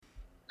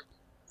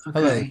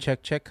Hello, Okay.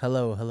 check, check.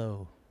 Hello,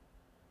 hello.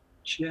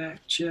 Check,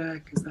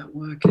 check. Is that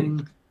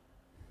working?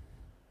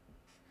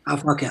 Oh,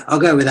 fuck it. I'll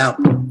go without.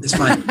 It's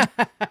fine.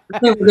 I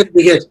think we're going to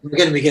be good. We're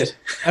going to be good.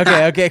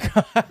 Okay, okay.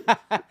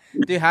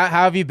 Dude, how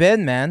have you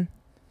been, man?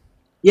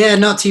 Yeah,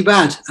 not too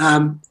bad.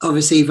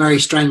 Obviously, very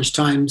strange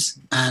times,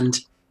 and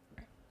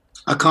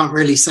I can't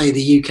really say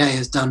the UK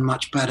has done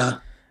much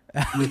better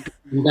with the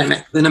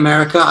pandemic than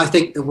America. I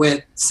think that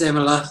we're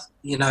similar.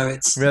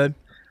 It's. Really?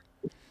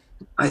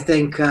 I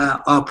think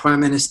our prime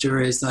minister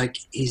is like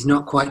he's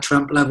not quite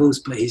Trump levels,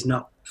 but he's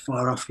not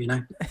far off.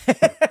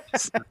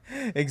 So,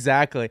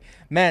 Exactly.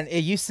 Man, it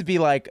used to be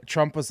like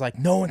Trump was like,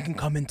 no one can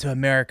come into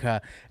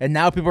America. And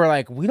now people are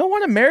like, we don't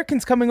want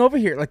Americans coming over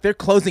here. Like, they're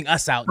closing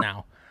us out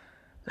now.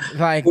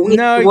 Like, but we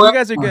no, you work.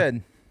 guys are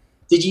good.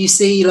 Did you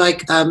see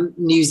like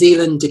New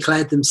Zealand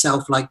declared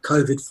themselves like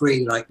COVID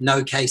free, like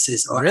no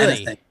cases or Really?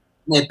 anything?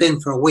 They'd been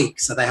for a week,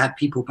 so they had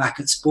people back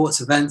at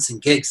sports events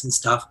and gigs and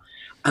stuff.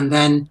 And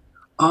then,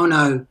 oh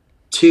no,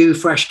 two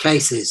fresh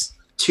cases.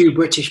 Two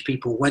British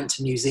people went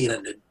to New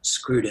Zealand and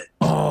screwed it.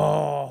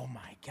 Oh,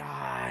 my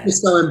God.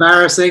 It's so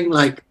embarrassing.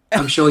 Like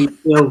I'm sure you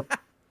feel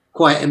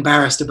quite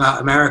embarrassed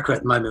about America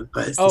at the moment,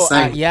 but it's the Oh,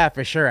 same. yeah,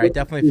 for sure. I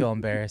definitely feel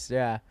embarrassed.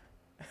 Yeah.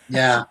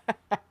 Yeah.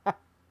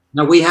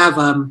 Now we have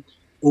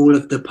all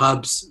of the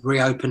pubs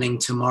reopening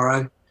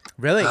tomorrow.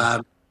 Really?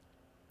 Um,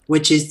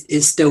 which is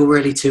still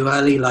really too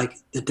early. Like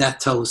the death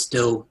toll is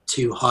still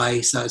too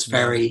high, so it's Yeah.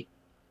 very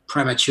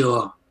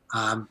premature.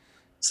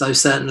 So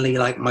certainly,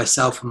 like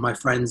myself and my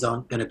friends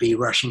aren't going to be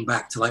rushing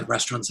back to like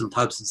restaurants and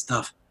pubs and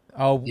stuff.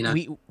 Oh, You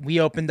know,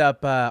 we opened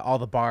up all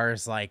the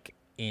bars like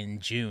in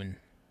June,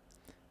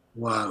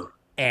 whoa.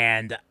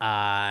 and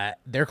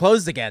they're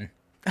closed again.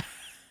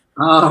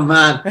 Oh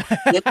man,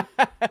 yeah,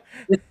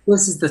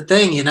 this is the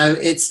thing.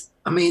 It's.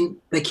 I mean,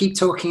 they keep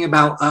talking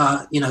about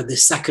the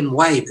second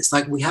wave. It's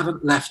like we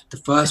haven't left the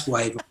first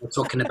wave. We're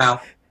talking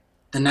about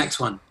the next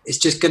one. It's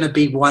just going to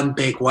be one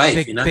big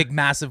wave. Big, big,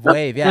 massive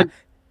wave. Yeah.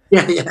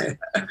 Yeah, yeah.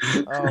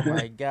 Oh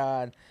my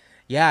god.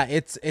 Yeah,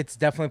 it's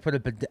definitely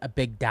put a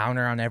big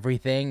downer on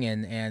everything,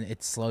 and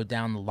it's slowed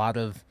down a lot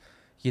of,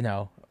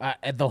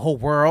 the whole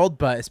world,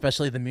 but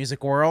especially the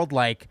music world.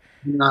 Like,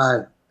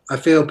 No, I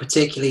feel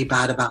particularly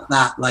bad about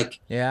that. Like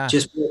yeah,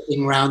 just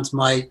walking around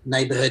my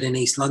neighborhood in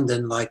East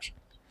London, like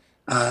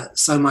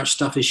so much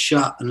stuff is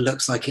shut and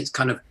looks like it's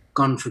kind of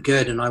gone for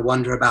good. And I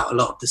wonder about a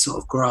lot of the sort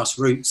of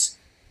grassroots,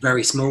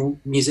 very small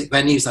music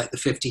venues like the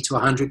 50 to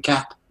 100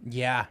 cap.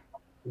 yeah.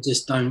 I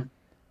just don't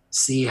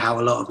see how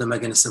a lot of them are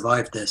going to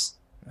survive this.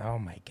 Oh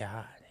my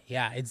god.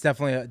 Yeah, it's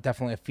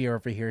definitely a fear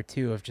over here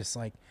too of just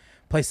like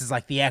places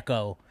like the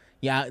Echo.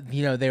 Yeah,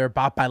 they were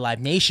bought by Live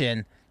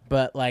Nation,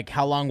 but like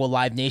how long will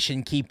Live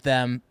Nation keep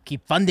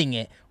funding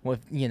it with,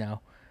 Yeah,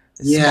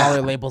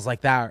 smaller labels like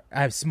that?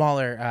 I have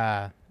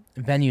smaller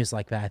venues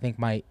like that. I think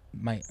might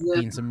yeah.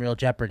 be in some real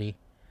jeopardy.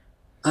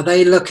 Are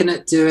they looking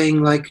at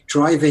doing like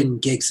drive-in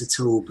gigs at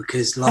all?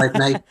 Because Live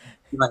Nation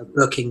like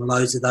booking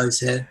loads of those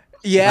here.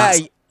 So Yeah.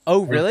 that's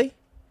Oh, really?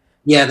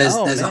 yeah. There's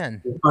Oh there's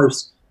man.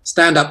 both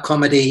stand-up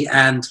comedy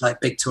and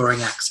like big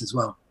touring acts as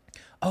well.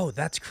 Oh,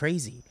 that's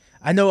crazy.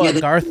 I know Yeah.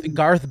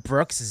 Garth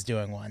Brooks is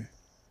doing one,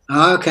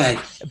 Okay.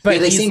 Yeah, but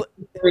they he's seem to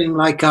be doing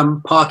like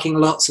parking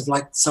lots of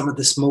like some of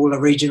the smaller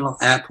regional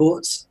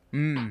airports.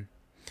 mm,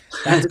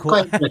 that's It's cool.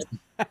 quite interesting.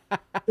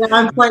 Yeah,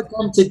 I'm quite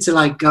tempted to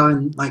like go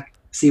and like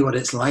see what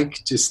it's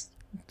like. Just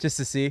Just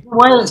to see.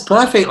 well, it's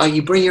perfect. Like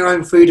you bring your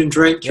own food and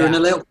drink. You're in Yeah.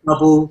 a little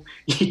bubble.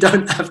 You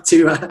don't have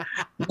to,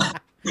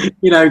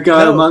 go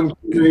No, among.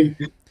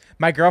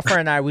 my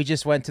girlfriend and I, we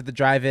just went to the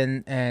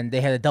drive-in and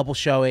they had a double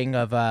showing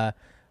of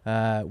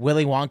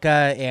Willy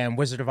Wonka and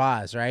Wizard of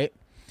Oz, right?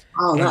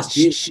 Oh, And that's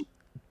beautiful.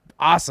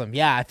 awesome.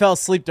 Yeah, I fell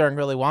asleep during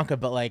Willy Wonka,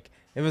 but like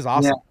it was Yeah,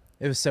 awesome.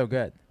 It was so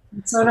good.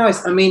 it's so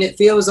nice. I mean, it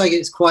feels like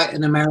it's quite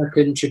an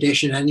American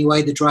tradition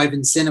anyway. The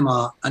drive-in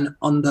cinema, and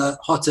on the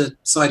hotter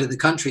side of the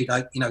country,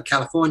 like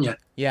California,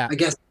 Yeah. I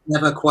guess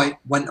never quite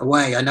went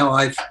away. I know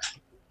I've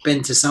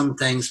been to some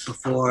things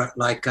before,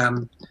 like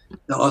the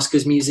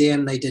Oscars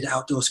Museum. They did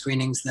outdoor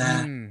screenings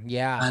there,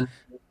 Yeah. and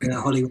the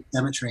Hollywood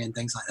Cemetery and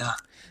things like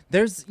that.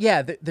 There's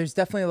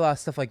definitely a lot of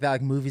stuff like that,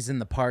 like movies in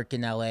the park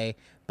in LA.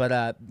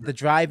 But the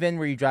drive-in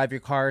where you drive your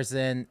cars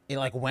in, it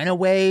like went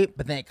away,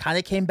 but then it kind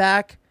of came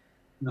back,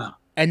 No.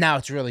 and now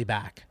it's really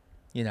back.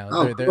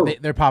 Oh, cool.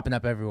 They're popping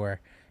up everywhere.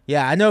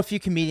 Yeah, I know a few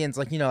comedians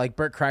like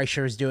Bert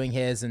Kreischer is doing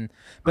his, and Oh,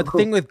 but the cool.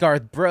 thing with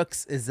Garth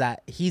Brooks is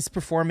that he's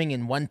performing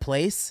in one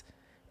place,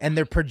 and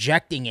they're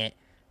projecting it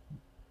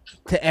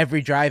to every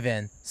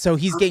drive-in, so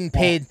he's getting Oh,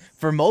 paid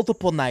for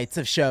multiple nights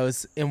of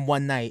shows in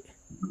one night.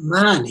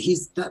 man,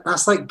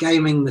 that's like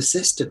gaming the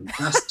system.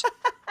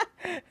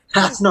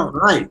 That's not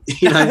right.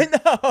 I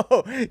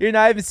know. You're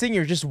not even seeing.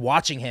 You're just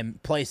watching him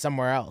play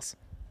somewhere else.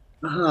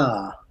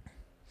 Ah,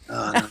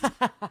 no.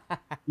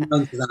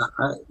 None to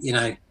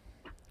that.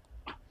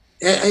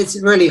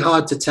 It's really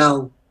hard to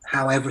tell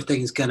how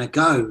everything's going to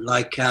go.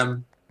 Like, I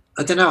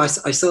don't know. I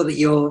saw that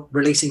you're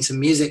releasing some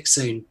music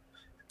soon.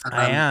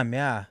 I I am,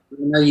 yeah.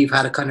 know you've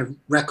had a kind of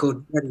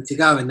record ready to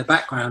go in the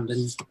background,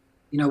 and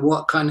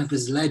what kind of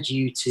has led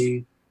you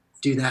to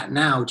do that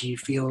now? Do you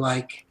feel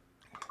like,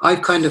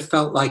 I've kind of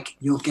felt like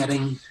you're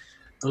getting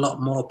a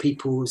lot more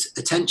people's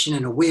attention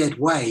in a weird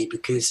way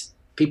because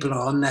people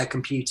are on their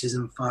computers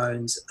and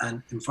phones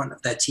and in front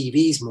of their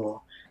TVs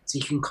more. So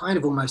you can kind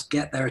of almost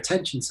get their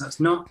attention. So it's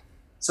not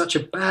such a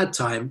bad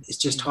time. It's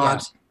just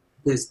hard. Yeah.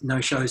 There's no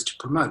shows to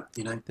promote,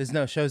 There's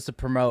no shows to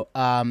promote.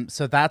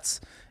 So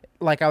that's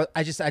like,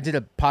 I did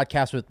a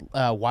podcast with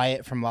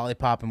Wyatt from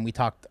Lollipop, and we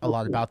talked a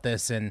lot about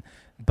this.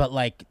 But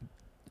like,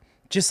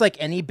 just like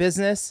any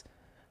business,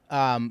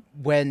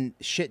 when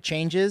shit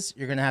changes,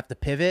 you're going to have to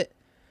pivot.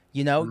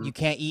 You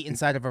can't eat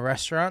inside of a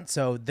restaurant,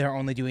 so they're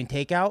only doing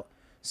takeout.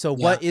 So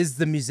what is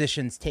the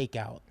musician's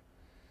takeout?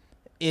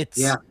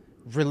 It's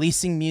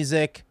releasing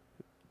music,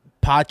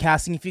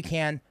 podcasting if you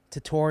can,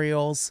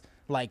 tutorials.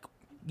 Like,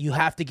 you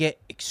have to get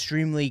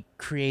extremely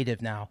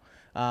creative now.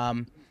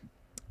 And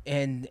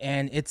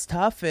it's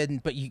tough,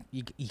 but you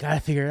got to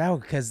figure it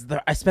out, because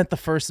I spent the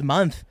first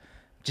month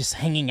just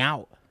hanging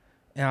out.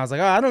 And I was like,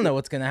 oh, I don't know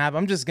what's going to happen.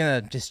 I'm just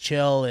going to just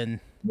chill. And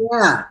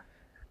yeah.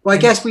 Well, I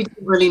guess we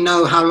didn't really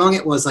know how long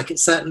it was. Like, it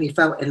certainly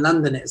felt in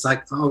London, it's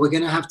like, oh, we're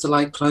going to have to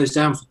like close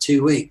down for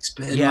 2 weeks,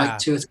 but in like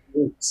 2 or 3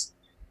 weeks,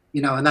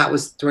 and that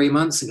was 3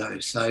 months ago.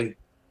 So,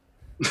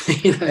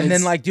 and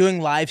then like doing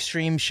live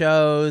stream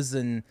shows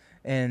and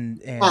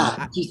do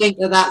you think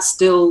that that's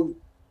still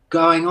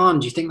going on?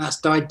 Do you think that's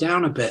died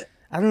down a bit?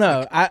 I don't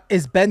know.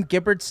 Is Ben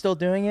Gibbard still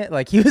doing it?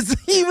 Like, he was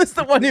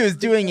the one who was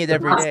doing it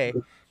every day.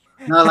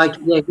 No, like,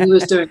 yeah, he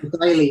was doing it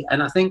daily.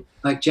 And I think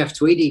like Jeff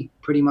Tweedy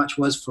pretty much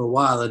was for a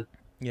while. And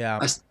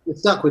I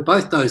stuck with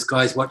both those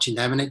guys watching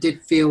them, and it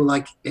did feel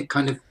like it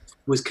kind of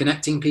was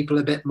connecting people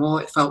a bit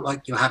more. It felt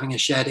like you're having a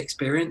shared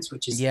experience,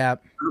 which is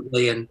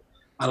lovely, and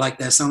I like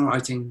their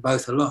songwriting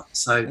both a lot.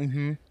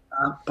 So,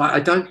 but I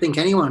don't think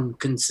anyone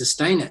can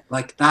sustain it.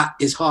 Like, that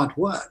is hard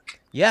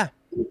work. Yeah.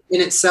 In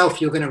itself,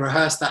 you're going to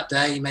rehearse that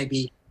day,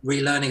 maybe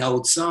relearning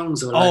old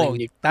songs or learning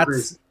new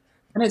covers,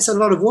 and it's a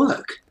lot of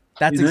work.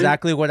 That's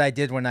exactly what I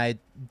did when I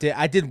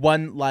did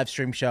one live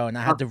stream show, and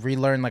I had to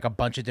relearn like a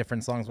bunch of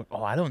different songs. Like,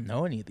 I don't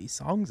know any of these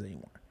songs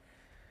anymore.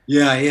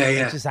 Yeah.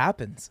 It just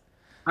happens.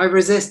 I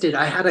resisted.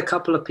 I had a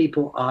couple of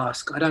people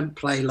ask. I don't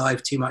play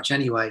live too much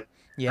anyway.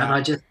 Yeah. And I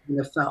just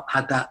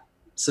had that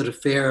sort of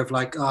fear of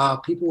like,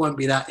 people won't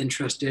be that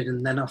interested,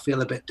 and then I'll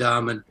feel a bit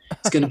dumb, and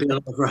it's going to be a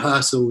lot of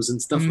rehearsals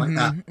and stuff like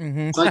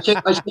that. So I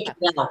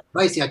chickened out.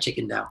 Basically, I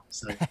chickened out.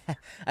 So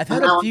I've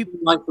had a few.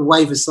 Like, the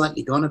wave has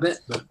slightly gone a bit,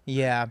 but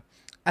yeah.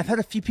 I've had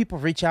a few people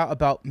reach out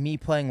about me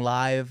playing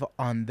live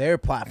on their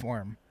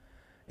platform,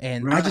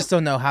 and I just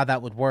don't know how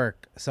that would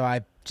work. So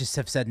I just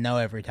have said no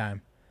every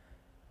time.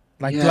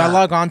 Like, do I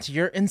log on to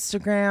your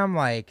Instagram?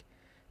 Like,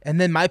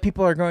 and then my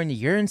people are going to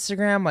your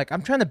Instagram. Like,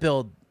 I'm trying to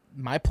build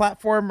my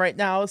platform right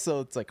now, so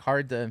it's like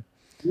hard to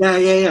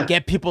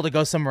get people to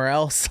go somewhere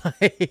else.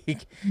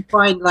 Like, I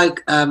find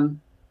like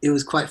it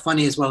was quite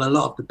funny as well. A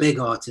lot of the big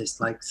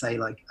artists, like say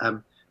like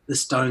the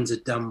Stones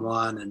had done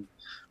one, and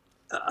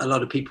a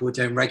lot of people were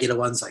doing regular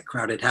ones like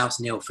Crowded House,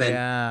 Neil Finn.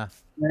 Yeah.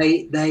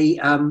 They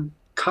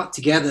cut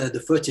together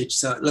the footage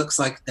so it looks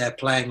like they're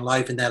playing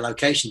live in their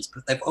locations,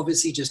 but they've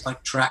obviously just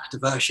like tracked a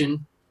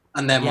version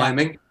and they're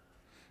miming.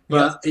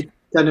 But it's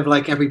kind of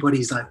like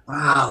everybody's like,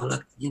 wow,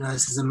 look,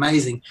 this is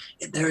amazing.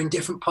 They're in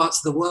different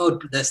parts of the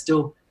world, but they're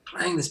still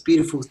playing this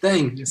beautiful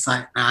thing. It's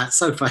like, it's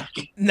so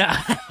fake. No.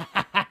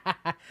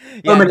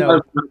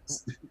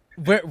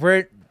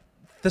 We're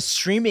the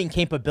streaming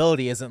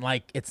capability isn't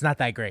like, it's not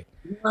that great.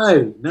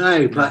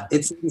 No, but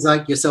it seems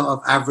like your sort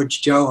of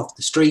average Joe off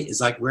the street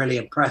is like really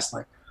impressed.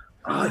 Like,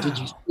 did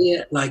you see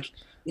it? Like,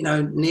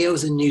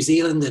 Neil's in New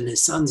Zealand and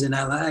his son's in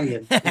LA.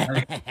 And,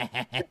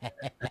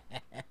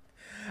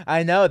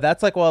 I know,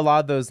 that's like what a lot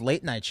of those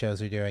late night shows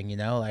are doing.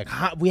 Like,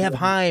 we have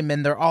Haim,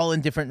 and they're all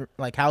in different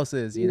like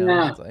houses.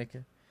 It's like,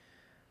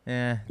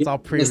 it's all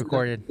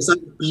pre-recorded. It's like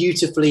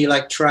beautifully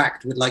like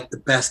tracked with like the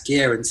best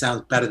gear, and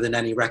sounds better than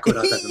any record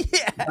I've ever.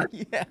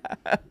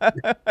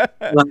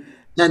 Like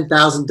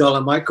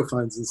 $10,000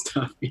 microphones and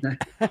stuff.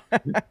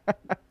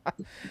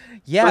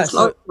 Yeah.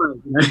 So,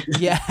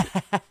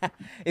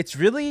 it's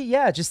really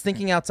just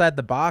thinking outside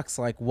the box.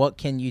 Like, what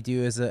can you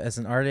do as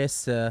an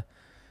artist to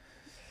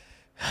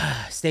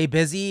stay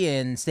busy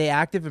and stay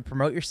active and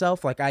promote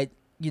yourself? Like,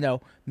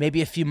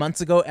 maybe a few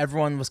months ago,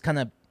 everyone was kind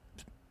of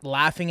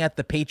laughing at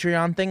the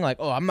Patreon thing, like,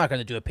 I'm not going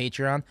to do a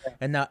Patreon,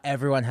 and now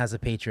everyone has a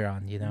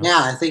Patreon. Yeah,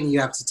 I think you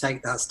have to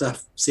take that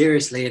stuff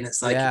seriously, and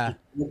it's like, if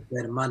you get a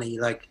bit of money,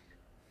 like,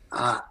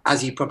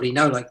 as you probably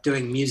know, like,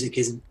 doing music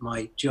isn't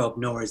my job,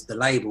 nor is the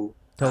label.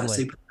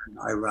 Superman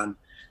I run.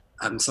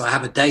 So I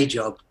have a day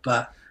job,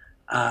 but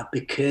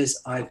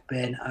because I've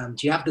been,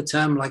 do you have the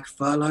term like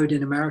furloughed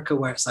in America,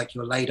 where it's like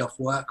you're laid off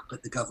work,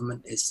 but the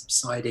government is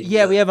subsiding?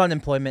 Yeah, we have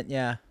unemployment.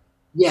 Yeah,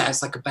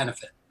 it's like a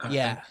benefit.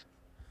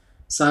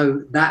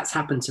 So that's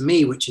happened to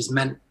me, which has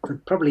meant for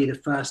probably the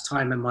first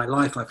time in my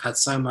life I've had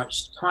so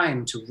much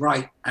time to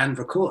write and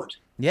record.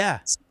 Yeah.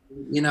 So,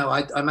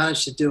 I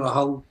managed to do a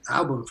whole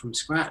album from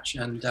scratch,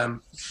 and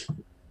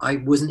I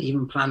wasn't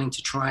even planning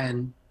to try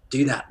and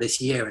do that this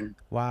year. And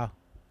wow.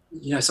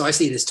 so I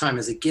see this time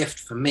as a gift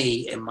for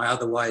me in my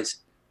otherwise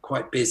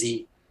quite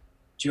busy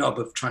job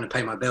of trying to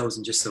pay my bills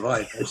and just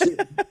survive. Just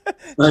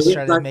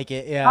trying to make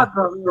it, yeah. I've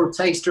got a real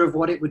taster of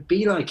what it would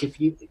be like if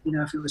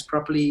if it was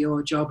properly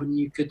your job and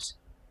you could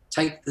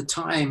take the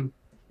time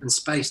and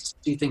space to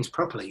do things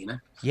properly,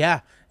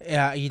 Yeah.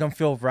 Yeah. You don't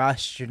feel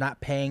rushed. You're not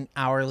paying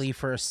hourly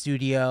for a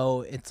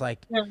studio. It's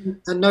like, and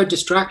no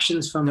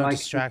distractions from no like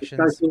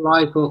distractions. social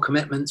life or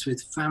commitments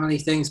with family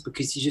things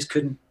because you just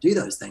couldn't do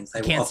those things.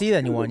 They Can't see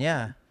anyone.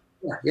 Yeah.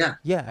 Yeah.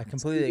 Yeah. I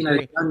completely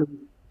agree. The only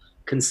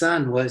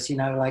concern was,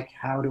 like,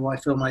 how do I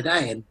fill my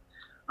day? And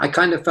I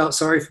kind of felt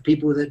sorry for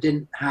people that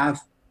didn't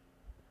have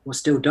or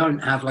still don't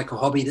have like a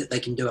hobby that they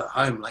can do at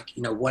home, like,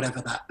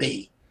 whatever that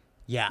be.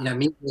 Yeah.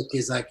 Music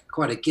is like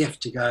quite a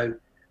gift to go,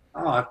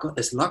 oh, I've got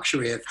this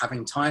luxury of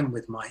having time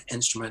with my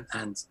instrument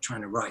and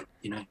trying to write,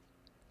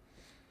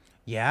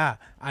 Yeah.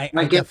 I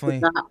get definitely.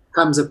 that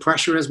comes a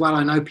pressure as well.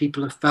 I know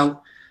people have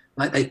felt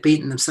like they've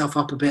beaten themselves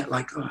up a bit,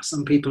 like, oh,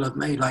 some people have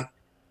made like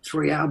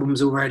 3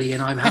 albums already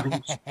and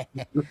I'm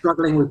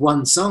struggling with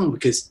one song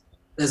because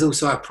there's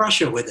also a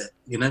pressure with it,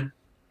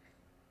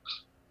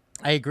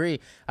 I agree.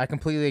 I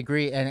completely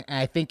agree. And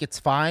I think it's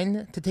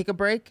fine to take a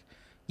break,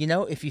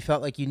 if you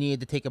felt like you needed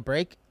to take a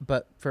break.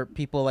 But for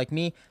people like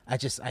me, I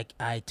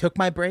took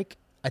my break.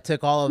 I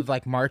took all of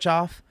like March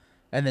off,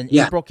 and then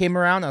April came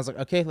around. I was like,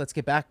 okay, let's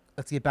get back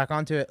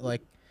onto it.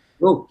 Like,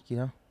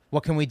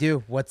 what can we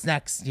do? What's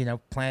next?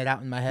 Plan it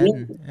out in my head.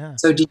 And,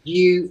 So did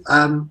you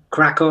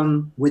crack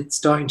on with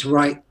starting to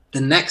write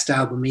the next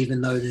album,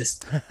 even though this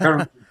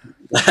current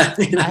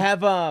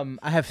I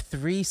have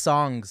 3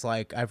 songs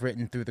like I've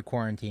written through the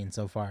quarantine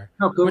so far,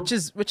 cool. which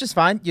is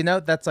fine.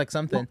 That's like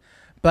something,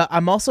 but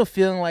I'm also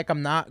feeling like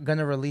I'm not going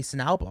to release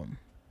an album.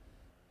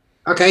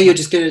 Okay. You're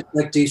just going to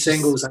like do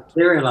singles and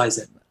serialize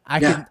it.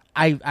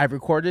 I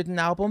recorded an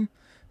album,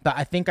 but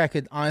I think I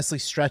could honestly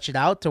stretch it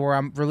out to where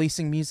I'm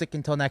releasing music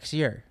until next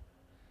year.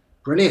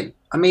 Brilliant.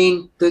 I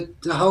mean, the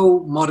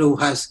whole model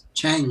has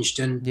changed,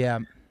 and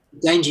the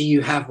danger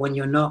you have when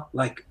you're not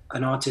like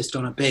an artist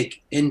on a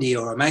big indie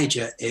or a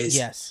major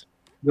is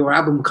your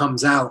album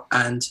comes out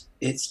and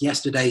it's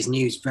yesterday's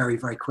news very,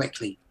 very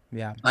quickly.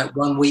 Yeah. Like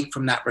 1 week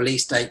from that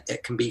release date,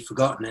 it can be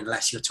forgotten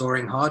unless you're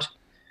touring hard.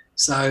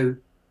 So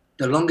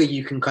the longer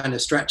you can kind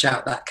of stretch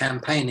out that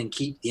campaign and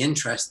keep the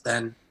interest,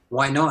 then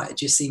why not? It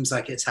just seems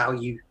like it's how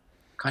you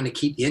kind of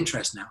keep the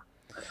interest now.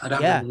 I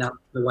don't really know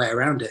the way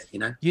around it,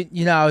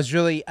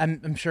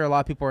 I'm sure a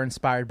lot of people are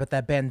inspired, but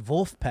that band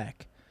Wolfpack,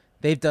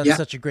 they've done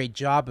such a great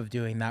job of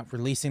doing that,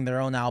 releasing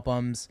their own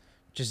albums,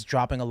 just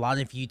dropping a lot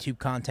of YouTube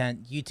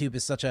content. YouTube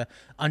is such a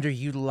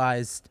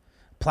underutilized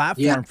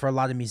platform for a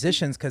lot of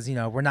musicians because,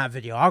 we're not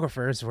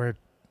videographers, we're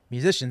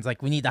musicians.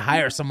 Like, we need to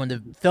hire someone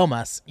to film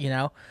us,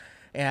 And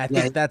I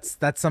think that's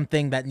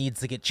something that needs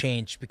to get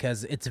changed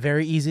because it's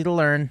very easy to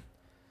learn.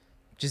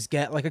 Just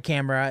get like a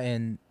camera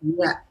and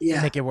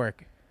make it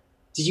work.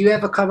 Did you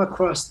ever come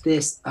across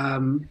this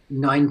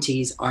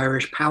 90s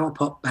Irish power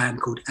pop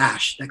band called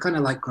Ash? They're kind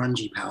of like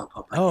grungy power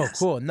pop, I guess.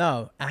 Cool.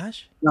 No,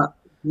 Ash?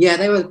 Yeah,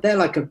 they're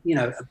like a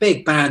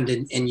big band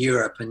in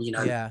Europe and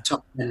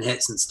top 10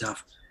 hits and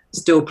stuff.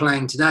 Still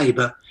playing today,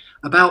 but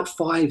about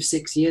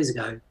 5-6 years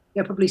ago,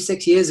 probably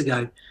 6 years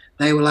ago,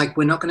 they were like,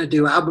 we're not going to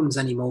do albums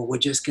anymore. We're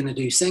just going to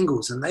do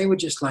singles, and they were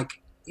just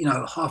like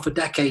half a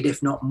decade,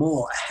 if not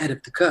more, ahead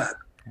of the curve.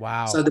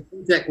 Wow. So the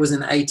project was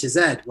an A to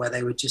Z where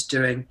they were just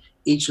doing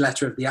each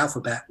letter of the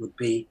alphabet would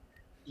be,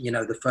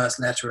 the first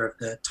letter of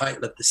the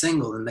title of the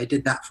single. And they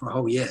did that for a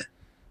whole year.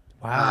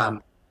 Wow.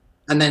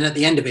 And then at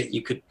the end of it,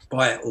 you could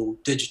buy it all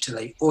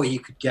digitally, or you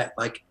could get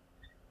like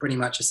pretty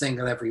much a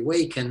single every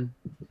week. And,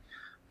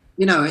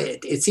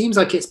 it seems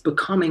like it's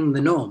becoming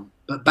the norm.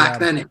 But back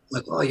then it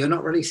was like, oh, you're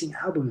not releasing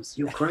albums.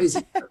 You're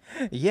crazy.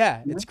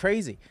 It's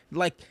crazy.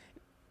 Like,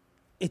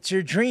 it's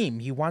your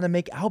dream. You want to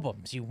make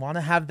albums. You want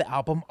to have the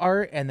album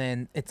art, and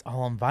then it's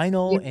all on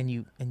vinyl, and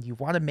you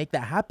want to make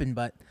that happen.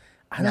 But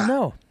I don't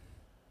know.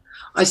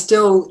 I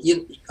still,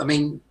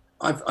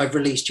 I've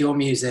released your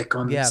music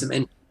on some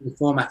interesting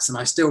formats, and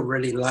I still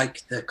really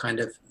like the kind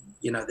of,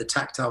 the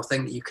tactile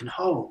thing that you can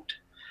hold.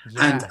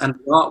 Yeah. And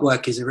the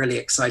artwork is a really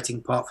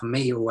exciting part for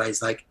me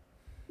always, like,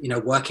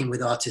 working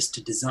with artists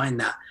to design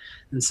that.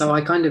 And so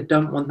I kind of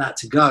don't want that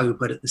to go,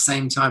 but at the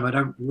same time, I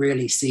don't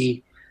really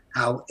see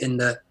how in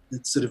the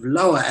sort of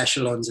lower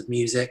echelons of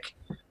music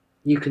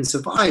you can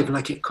survive.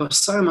 Like, it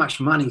costs so much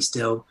money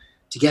still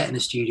to get in a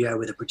studio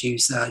with a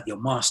producer, your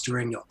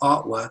mastering, your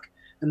artwork,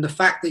 and the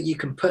fact that you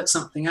can put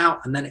something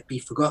out and then it be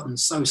forgotten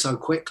so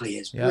quickly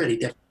is really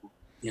difficult.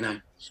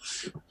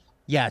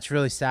 Yeah, it's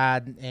really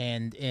sad,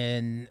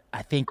 and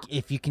I think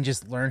if you can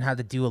just learn how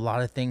to do a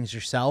lot of things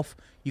yourself,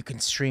 you can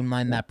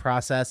streamline that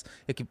process.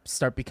 It can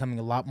start becoming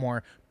a lot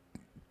more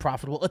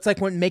profitable. It's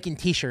like when making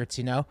t-shirts,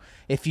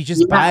 if you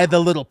just buy the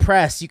little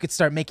press, you could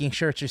start making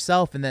shirts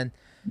yourself, and then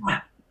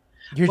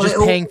you're just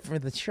paying for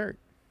the shirt.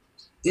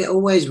 It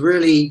always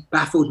really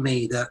baffled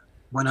me that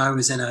when I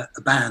was in a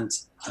band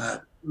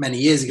many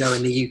years ago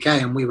in the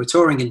UK and we were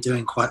touring and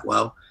doing quite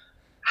well,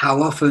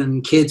 how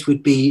often kids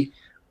would be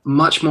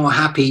much more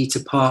happy to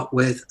part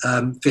with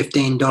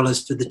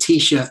 $15 for the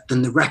T-shirt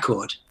than the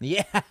record.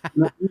 Yeah.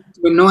 That used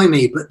to annoy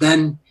me, but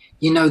then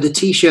the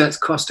T-shirts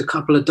cost a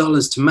couple of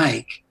dollars to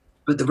make,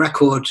 but the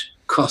record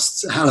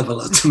costs a hell of a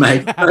lot to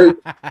make. So,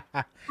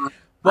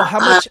 Well, how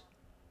much?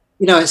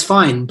 It's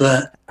fine,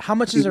 but How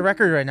much is a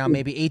record right now?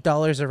 Maybe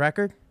 $8 a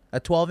record, a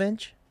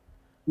 12-inch.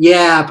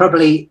 yeah,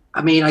 probably.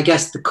 I mean, I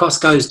guess the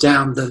cost goes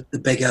down the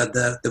bigger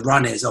the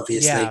run is,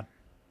 obviously. Yeah.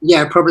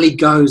 Yeah, it probably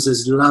goes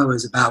as low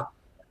as about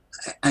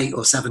 $8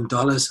 or $7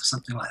 or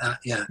something like that.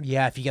 Yeah.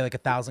 Yeah, if you get like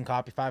 1,000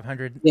 copy,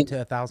 500 Yeah. to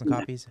 1,000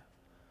 copies.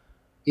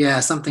 Yeah,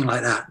 something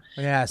like that.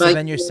 Yeah, so But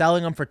then you're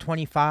selling them for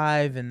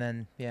 25, and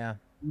then yeah.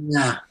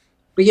 yeah,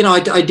 but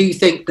I do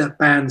think that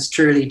bands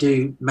truly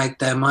do make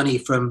their money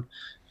from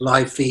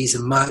live fees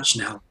and merch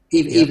now.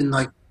 Even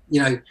like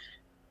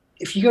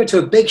if you go to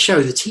a big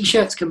show, the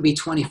T-shirts can be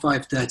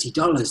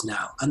 $25-$30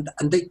 now, and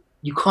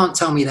you can't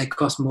tell me they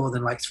cost more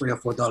than like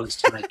 $3 or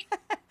 $4 to make,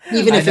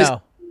 even if it's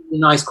a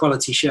nice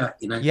quality shirt.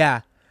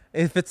 Yeah,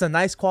 if it's a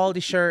nice quality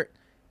shirt,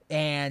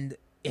 and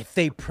if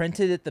they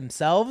printed it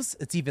themselves,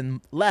 it's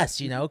even less,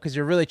 because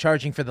you're really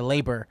charging for the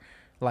labor.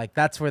 Like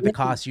that's where the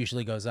cost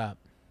usually goes up.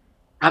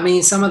 I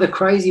mean, some of the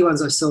crazy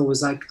ones I saw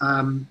was like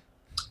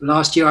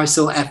last year I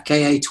saw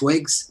FKA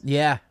Twigs.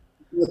 Yeah.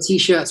 The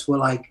T-shirts were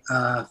like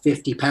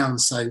 £50,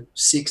 so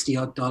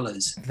 $60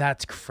 odd.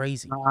 That's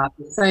crazy.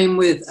 Same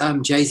with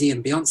Jay-Z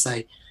and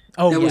Beyonce.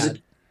 Oh, yeah.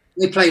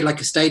 They played like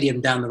a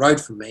stadium down the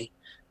road from me,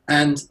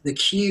 and the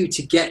queue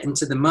to get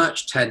into the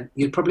merch tent,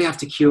 you'd probably have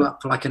to queue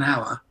up for like an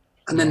hour,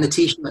 and then the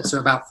T-shirts are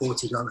about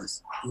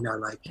 $40.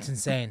 It's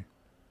insane.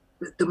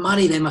 The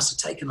money they must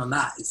have taken on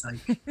that is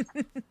like,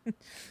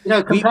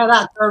 compare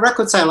that to a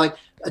record sale. Like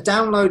a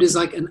download is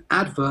like an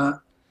advert,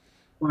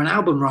 or an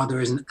album rather,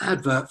 is an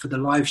advert for the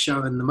live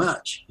show and the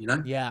merch.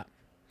 Yeah.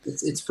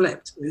 It's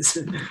flipped.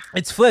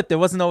 It's flipped. It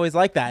wasn't always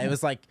like that. It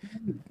was like,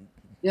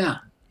 yeah.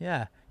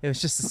 It was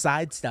just the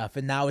side stuff,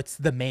 and now it's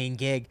the main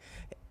gig.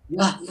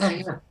 Yeah.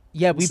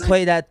 Yeah, we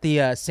played at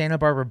the Santa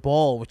Barbara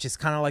Bowl, which is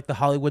kind of like the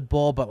Hollywood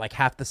Bowl, but like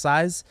half the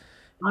size.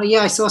 Oh yeah,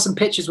 I saw some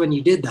pictures when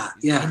you did that.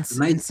 Yeah,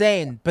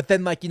 insane. But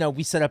then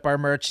we set up our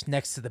merch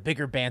next to the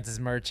bigger bands'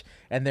 merch,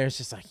 and there's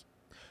just like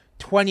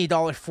 $20,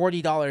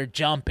 $40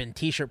 jump in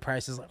T-shirt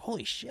prices. Like,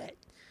 holy shit!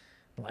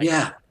 Like,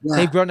 yeah.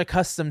 They've grown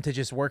accustomed to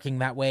just working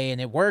that way,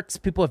 and it works.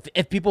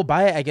 If people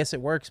buy it, I guess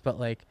it works. But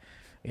like,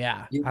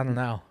 I don't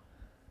know.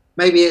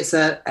 Maybe it's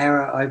an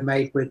error I've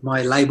made with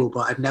my label,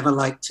 but I've never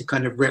liked to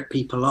kind of rip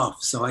people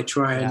off. So I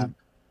try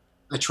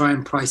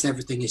and price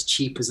everything as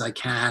cheap as I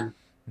can,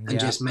 and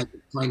just make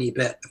a tiny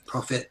bit of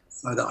profit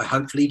so that I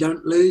hopefully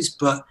don't lose.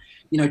 But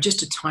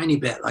just a tiny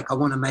bit. Like I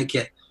want to make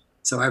it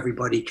so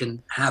everybody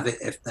can have it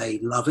if they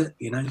love it.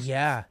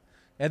 Yeah,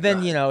 and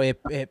then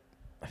it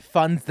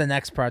funds the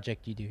next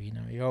project you do.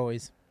 You're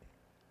always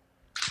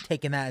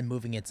taking that and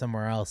moving it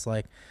somewhere else.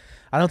 Like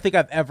I don't think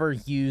I've ever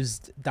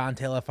used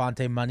Dante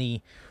LaFonte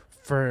money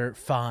for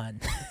fun.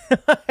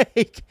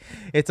 Like,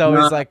 it's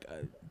always like,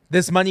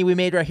 this money we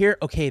made right here,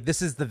 okay,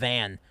 this is the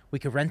van. We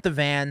could rent the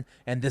van,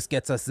 and this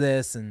gets us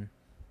this. And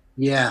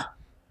yeah.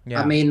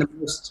 I mean, the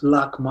most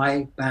luck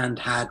my band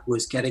had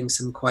was getting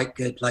some quite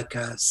good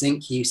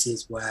sync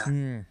uses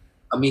where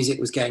our music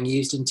was getting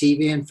used in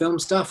TV and film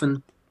stuff,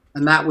 and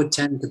that would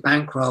tend to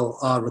bankroll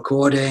our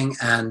recording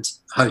and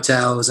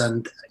hotels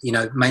and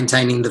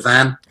maintaining the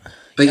van.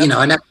 But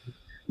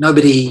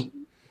nobody,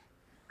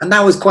 and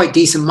that was quite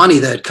decent money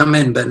that had come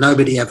in, but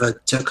nobody ever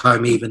took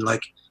home even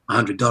like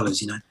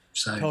 $100.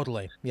 So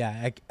totally,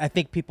 yeah. I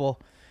think people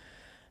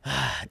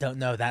don't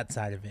know that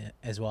side of it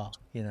as well.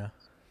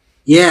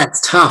 Yeah, it's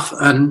tough.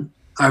 And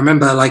I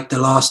remember like the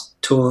last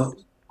tour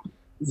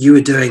you were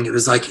doing, it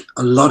was like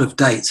a lot of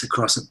dates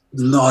across a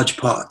large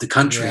part of the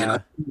country. Yeah.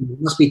 And it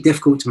must be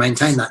difficult to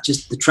maintain that.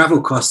 Just the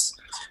travel costs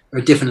are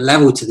a different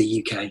level to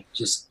the UK.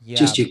 Just your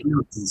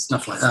goods and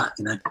stuff like that,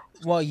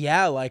 Well,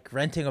 yeah, like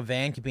renting a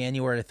van could be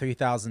anywhere to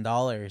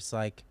 $3,000.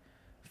 Like,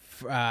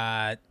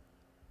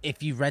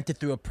 if you rent it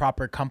through a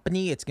proper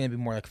company, it's going to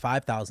be more like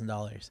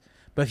 $5,000.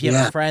 But if you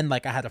have a friend,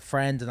 like I had a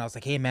friend, and I was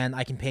like, "Hey, man,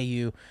 I can pay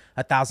you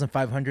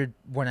 $1,500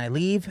 when I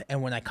leave,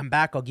 and when I come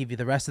back, I'll give you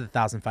the rest of the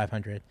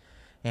 $1,500."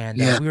 And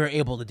we were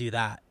able to do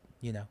that,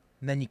 And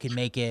then you can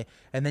make it,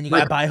 and then you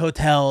got to buy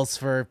hotels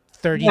for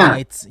 30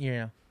 nights,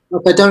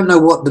 Look, I don't know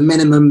what the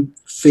minimum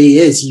fee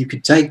is you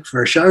could take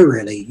for a show,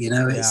 really.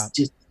 It's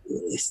just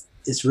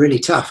it's really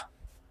tough.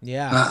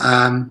 Yeah.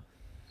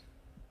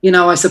 But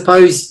I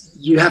suppose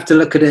you have to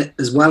look at it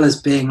as well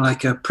as being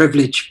like a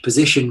privileged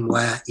position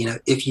where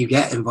if you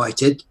get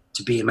invited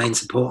to be a main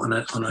support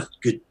on a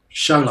good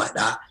show like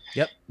that,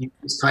 you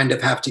just kind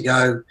of have to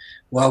go,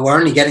 well, we're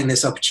only getting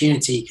this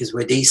opportunity because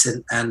we're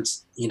decent, and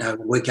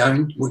we're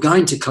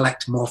going to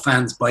collect more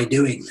fans by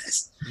doing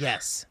this.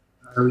 Yes.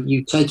 So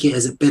you take it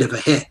as a bit of a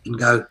hit and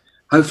go,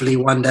 hopefully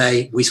one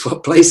day we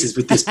swap places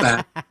with this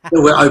band that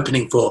we're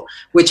opening for,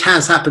 which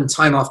has happened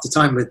time after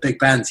time with big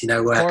bands, where,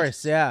 of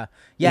course, yeah.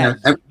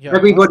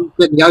 Everybody's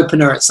been the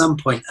opener at some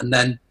point, and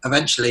then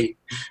eventually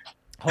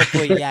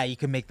hopefully you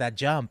can make that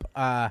jump.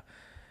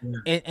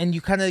 and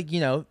you kind of, you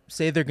know,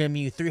 say they're giving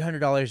you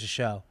 $300 a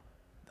show.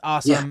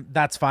 Awesome. Yeah.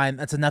 That's fine.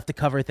 That's enough to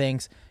cover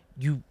things.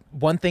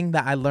 One thing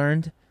that I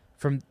learned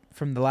from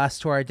the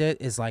last tour I did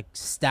is like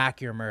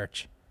stack your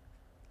merch,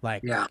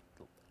 like Yeah.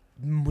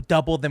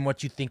 double than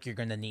what you think you're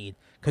gonna need,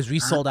 because we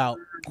sold out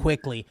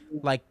quickly.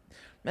 Like,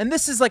 and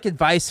this is like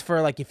advice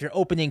for like if you're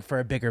opening for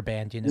a bigger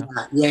band, you know.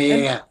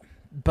 Yeah.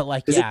 But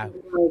like, I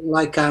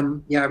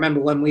remember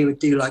when we would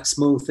do like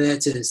small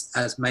theaters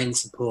as main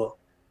support.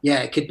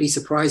 Yeah, it could be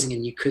surprising,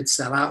 and you could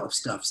sell out of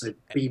stuff. So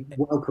be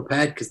well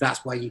prepared, because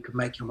that's where you can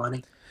make your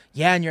money.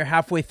 Yeah, and you're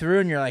halfway through,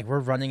 and you're like, we're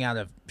running out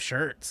of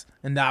shirts,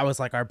 and that was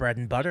like our bread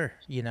and butter,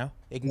 you know.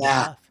 It can get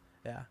tough.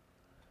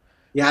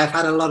 Yeah, I've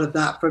had a lot of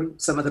that from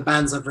some of the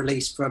bands I've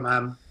released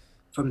from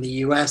the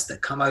US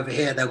that come over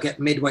here. They'll get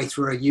midway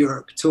through a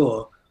Europe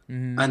tour,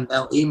 and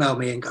they'll email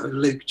me and go,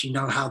 "Luke, do you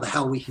know how the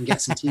hell we can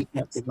get some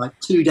t-shirts in like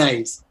 2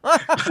 days?"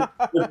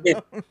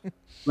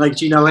 Like,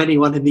 do you know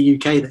anyone in the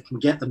UK that can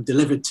get them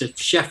delivered to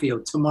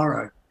Sheffield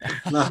tomorrow?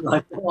 And I'm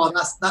like, oh,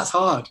 that's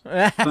hard.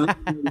 But,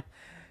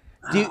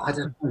 I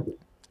don't know.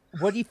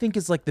 What do you think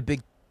is like the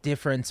big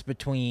difference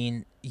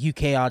between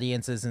UK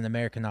audiences and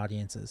American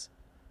audiences?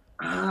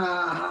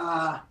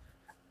 I'd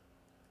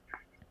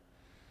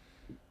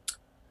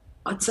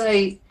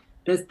say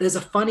there's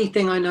a funny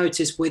thing I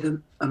noticed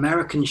with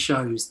American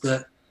shows,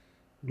 that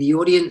the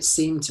audience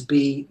seem to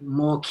be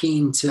more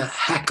keen to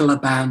heckle a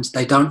band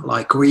they don't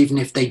like, or even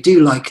if they do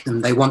like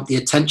them, they want the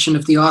attention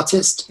of the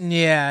artist.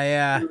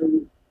 Yeah.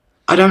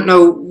 I don't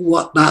know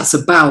what that's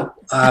about.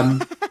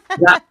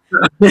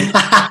 Because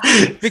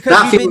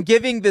we've been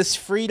giving this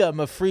freedom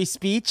of free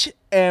speech,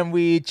 and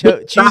we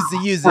choose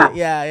to use it.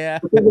 Yeah.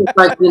 It's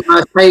like, you know,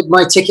 I paid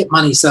my ticket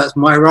money, so it's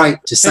my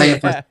right to say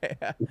if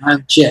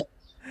I'm shit.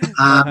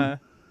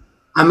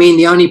 I mean,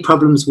 the only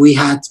problems we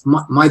had,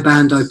 my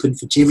band opened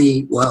for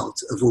Jimmy World,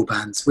 of all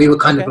bands. We were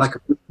kind of like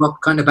a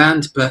rock kind of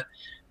band, but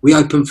we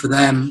opened for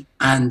them,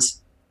 and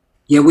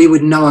yeah, we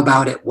would know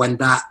about it when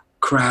that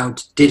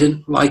crowd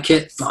didn't like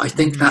it. But I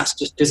think that's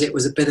just because it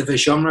was a bit of a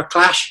genre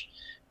clash,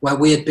 where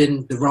we had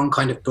been the wrong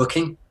kind of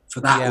booking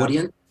for that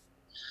audience.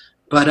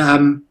 But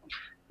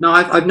no,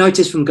 I've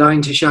noticed from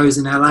going to shows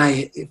in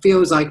LA, it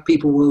feels like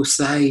people will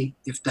say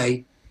if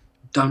they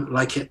don't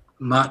like it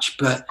much,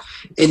 but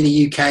in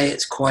the UK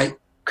it's quite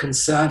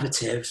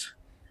conservative,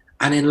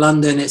 and in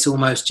London it's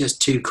almost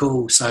just too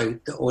cool. So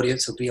the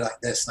audience will be like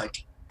this,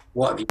 like,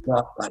 what have you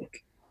got?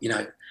 Like, you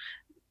know,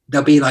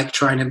 they'll be like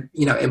trying to,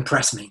 you know,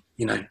 impress me,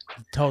 you know.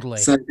 Totally.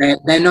 So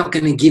they're not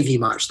going to give you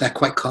much. They're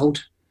quite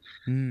cold.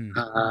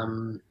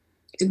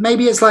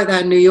 Maybe it's like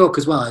that in New York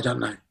as well. I don't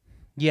know.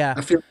 Yeah,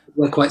 I feel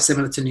we're quite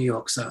similar to New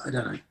York, so I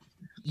don't know.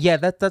 Yeah,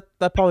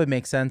 that probably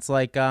makes sense.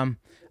 Like, I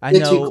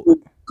they're know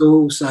too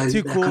cool, so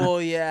too cool. Kind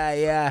of,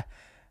 yeah.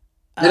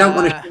 They don't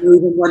want to show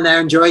even when they're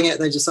enjoying it.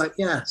 They're just like,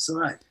 yeah, it's all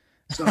right.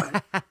 It's all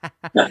right.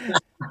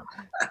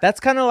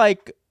 That's kind of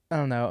like, I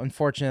don't know.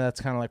 Unfortunately,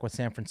 that's kind of like what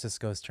San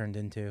Francisco has turned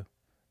into.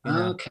 You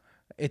know? Okay.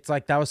 It's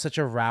like that was such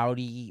a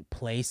rowdy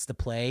place to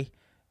play.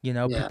 You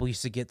know, people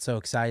used to get so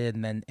excited,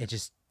 and then it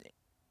just,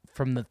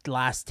 from the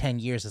last 10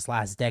 years, this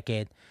last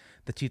decade,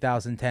 the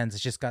 2010s, it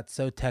just got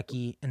so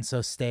techy and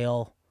so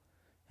stale.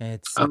 And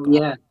it's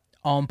like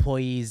all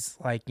employees,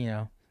 like, you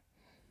know,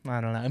 I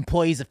don't know,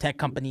 employees of tech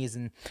companies,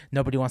 and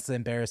nobody wants to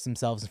embarrass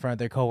themselves in front of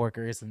their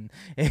coworkers. And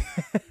does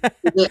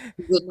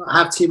it not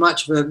have too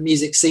much of a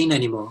music scene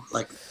anymore?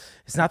 Like,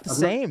 it's not the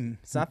same.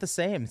 It's not the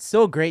same. It's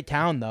still a great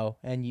town though,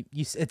 and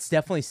it's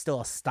definitely still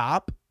a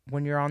stop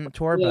when you're on the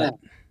tour. But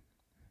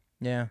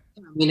yeah,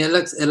 I mean, it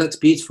looks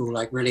beautiful,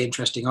 like really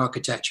interesting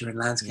architecture and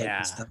landscape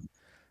and stuff.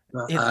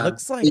 But, it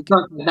looks like you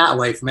can't take that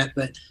away from it,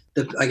 but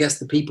I guess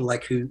the people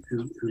like who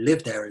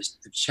live there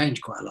have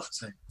changed quite a lot.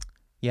 So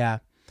yeah.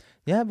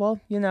 Well,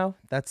 you know,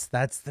 that's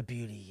the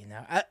beauty. You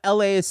know,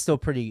 LA is still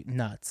pretty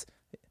nuts.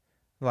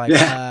 Like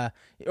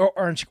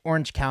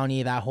Orange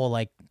County, that whole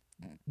like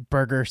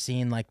burger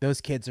scene, like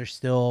those kids are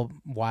still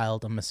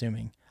wild. I'm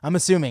assuming. I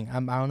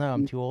don't know.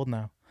 I'm too old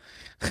now.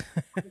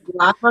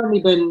 I've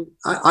only been.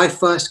 I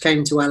first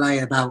came to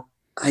LA about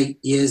 8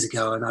 years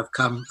ago, and I've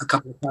come a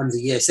couple of times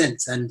a year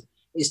since, and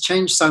it's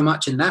changed so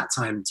much in that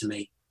time to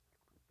me.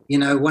 You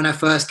know, when I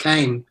first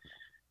came,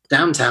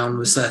 downtown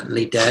was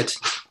certainly dead,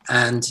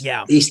 and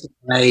East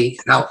LA,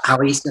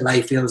 how East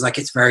LA feels like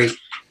it's very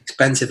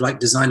expensive, like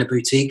designer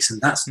boutiques,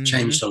 and that's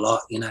changed a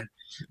lot. You know,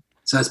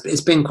 so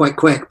it's been quite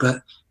quick,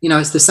 but you know,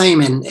 it's the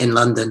same in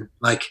London.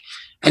 Like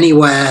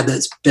anywhere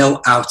that's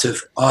built out of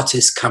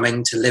artists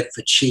coming to live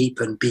for cheap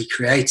and be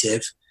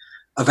creative,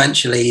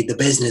 eventually the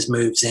business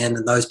moves in,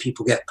 and those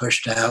people get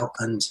pushed out,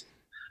 and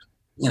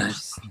you know,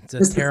 it's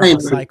a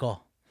terrible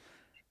cycle.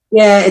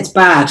 Yeah, it's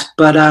bad,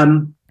 but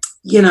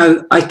you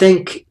know, I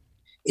think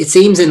it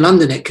seems in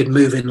London it could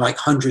move in like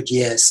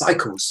 100-year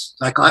cycles.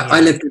 Like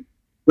I lived in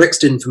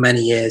Brixton for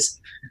many years,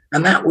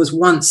 and that was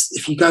once,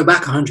 if you go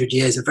back 100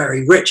 years, a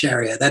very rich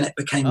area. Then it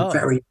became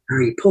very,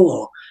 very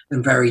poor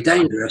and very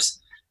dangerous,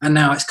 and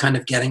now it's kind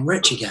of getting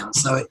rich again.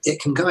 So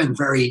it can go in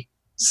very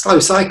slow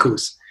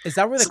cycles. Is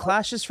that where the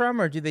Clash is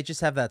from, or do they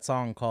just have that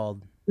song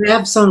called We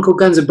have a song called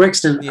Guns of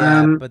Brixton.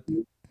 Yeah, but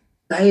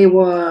They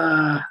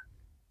were,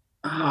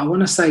 I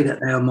want to say that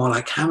they were more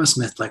like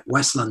Hammersmith, like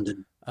West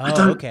London. I oh,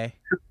 don't okay.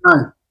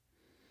 know.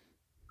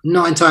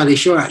 Not entirely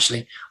sure,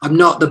 actually. I'm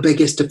not the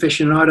biggest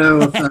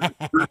aficionado of.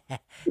 I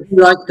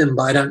like them,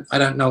 but I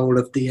don't know all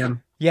of the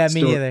Yeah, me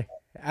story. neither.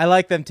 I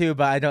like them too,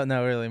 but I don't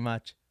know really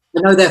much.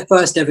 I know their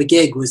first ever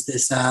gig was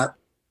this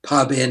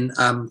pub in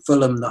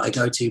Fulham that I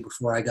go to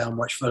before I go and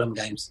watch Fulham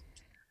games.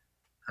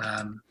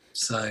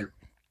 So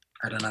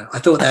I don't know. I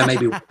thought they were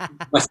maybe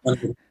West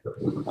London.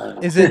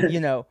 Is it,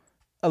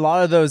 a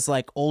lot of those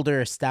like older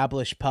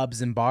established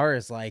pubs and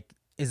bars, like,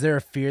 is there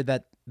a fear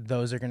that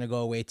those are going to go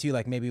away too?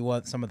 Like maybe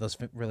what some of those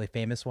really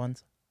famous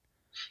ones?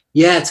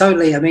 Yeah,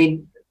 totally. I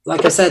mean,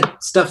 like I said,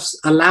 stuff's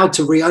allowed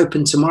to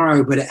reopen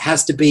tomorrow, but it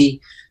has to be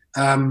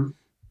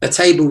a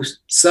table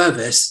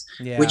service,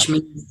 Yeah. which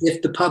means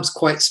if the pub's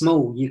quite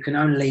small, you can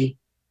only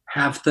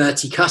have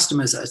 30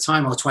 customers at a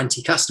time or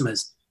 20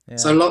 customers.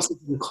 So Yeah. lots of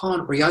people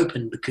can't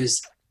reopen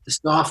because the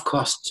staff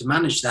cost to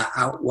manage that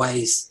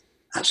outweighs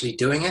actually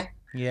doing it.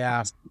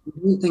 Yeah. I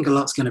don't think a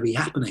lot's going to be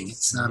happening.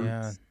 It's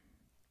Yeah.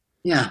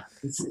 yeah,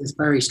 it's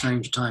very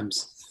strange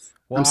times.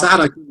 I'm Well, sad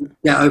I couldn't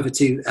get over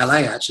to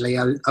LA. Actually,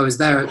 I was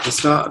there at the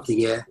start of the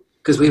year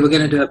because we were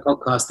going to do a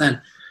podcast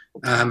then.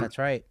 that's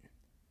right.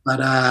 But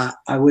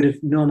I would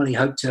have normally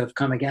hoped to have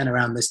come again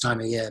around this time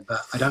of year, but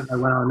I don't know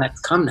when I'll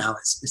next come now.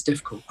 It's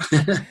difficult.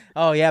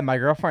 Oh yeah, my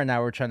girlfriend and I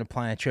were trying to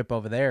plan a trip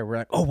over there. We're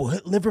like, oh, we'll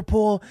hit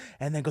Liverpool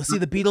and then go see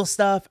the Beatles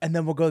stuff, and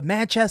then we'll go to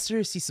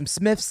Manchester, see some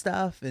Smith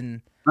stuff,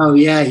 and Oh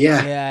yeah,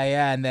 yeah.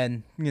 yeah, and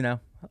then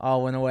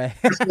all went away.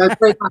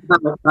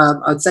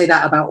 I'd say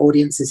that about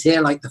audiences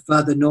here. Like the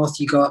further north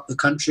you go up the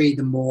country,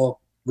 the more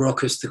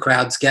raucous the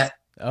crowds get.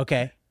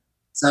 Okay.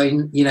 So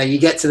you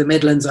get to the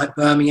Midlands, like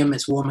Birmingham,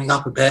 it's warming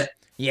up a bit.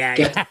 Yeah.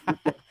 Get Yeah.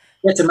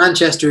 get to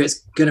Manchester, it's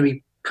going to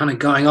be kind of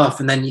going off,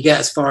 and then you get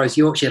as far as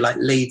Yorkshire, like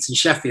Leeds and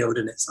Sheffield,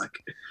 and it's like,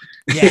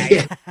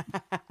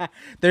 Yeah.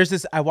 There's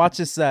this. I watched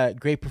this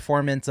great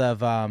performance of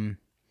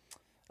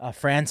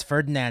Franz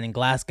Ferdinand in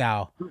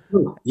Glasgow.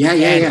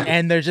 yeah.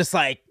 And they're just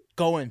like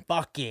going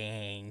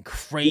fucking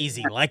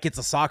crazy, like it's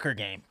a soccer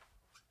game.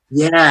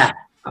 Yeah.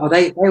 Oh,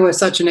 they were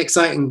such an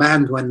exciting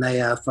band when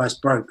they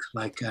first broke.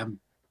 Like,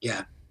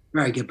 yeah,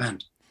 very good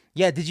band.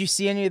 Yeah. Did you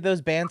see any of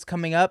those bands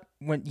coming up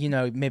when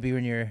maybe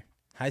when you're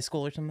high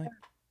school or something?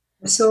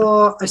 I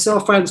saw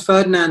Franz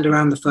Ferdinand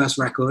around the first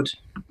record,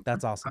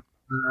 That's awesome.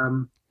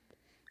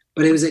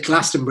 but it was at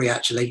Glastonbury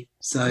actually,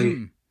 so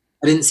Hmm.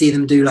 I didn't see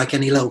them do like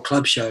any little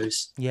club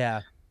shows.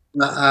 Yeah.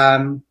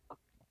 But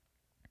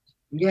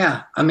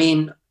yeah, I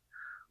mean,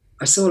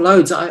 I saw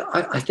loads.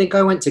 I think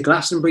I went to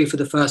Glastonbury for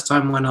the first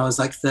time when I was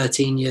like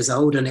 13 years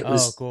old, and it Oh,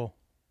 was cool.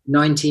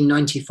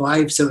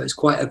 1995, so it was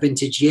quite a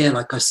vintage year.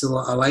 Like I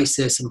saw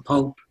Oasis and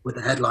Pulp with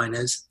the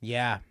headliners.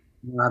 Yeah.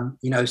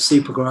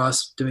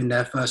 Supergrass doing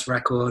their first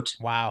record.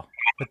 Wow.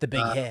 With the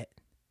big hit.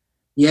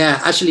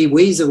 Yeah, actually,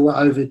 Weezer were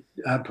over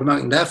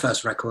promoting their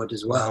first record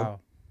as well, Wow.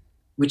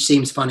 which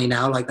seems funny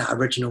now, like that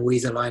original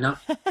Weezer lineup.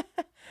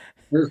 It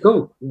was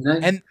cool,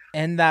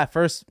 And that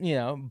first,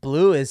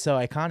 Blue is so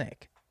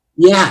iconic.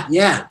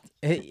 Yeah.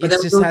 It But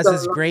there just was has also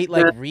this great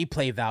like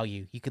replay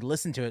value. You could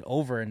listen to it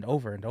over and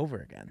over and over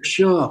again.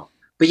 Sure.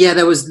 But yeah,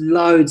 there was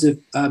loads of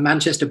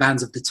Manchester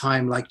bands of the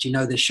time, like, do you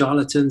know the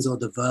Charlatans or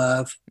the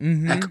Verve,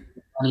 Mm-hmm. Echo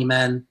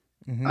Bunnymen?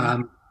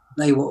 Mm-hmm.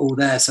 They were all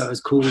there, so it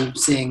was cool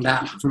seeing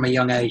that from a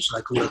young age,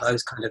 like all of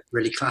those kind of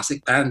really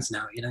classic bands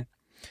now,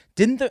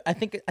 I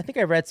think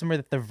I read somewhere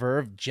that the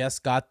Verve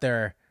just got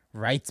their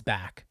rights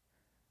back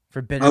for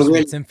Oh, Bittersweet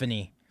really?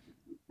 Symphony.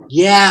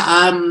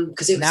 Yeah,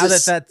 because it Now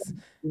was that's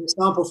a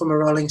sample from a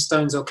Rolling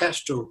Stones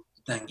orchestral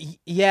thing.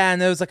 yeah,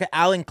 and there was like an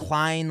Alan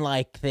Klein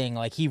like thing.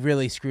 Like he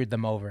really screwed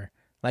them over.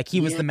 Like he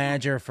was Yeah. the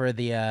manager for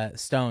the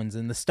Stones,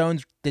 and the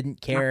Stones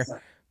didn't care,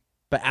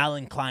 but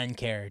Alan Klein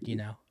cared,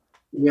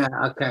 Yeah,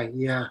 okay,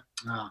 yeah.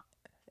 Oh.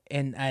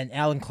 And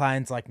Alan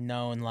Klein's like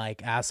known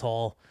like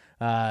asshole.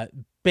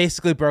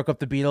 Basically broke up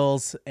the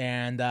Beatles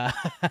and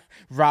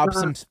robbed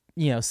some,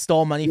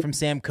 stole money from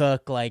Sam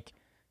Cooke. Like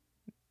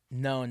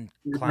known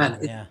clown.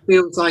 It Yeah.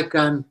 feels like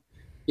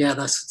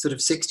that's sort of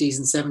 60s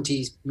and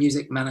 70s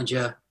music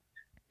manager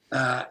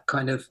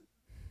kind of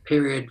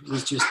period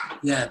was just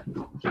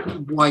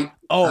white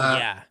Oh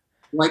yeah.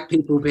 white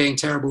people being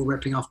terrible,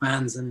 ripping off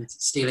bands and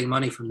stealing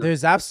money from them.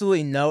 There's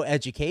absolutely no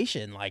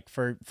education like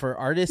for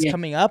artists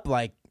coming up.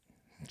 Like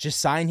just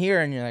sign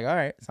here, and you're like, all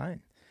right,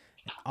 sign.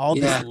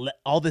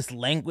 All this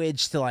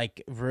language to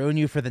like ruin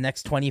you for the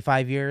next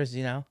 25 years.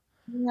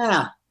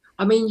 Yeah.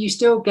 I mean, you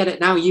still get it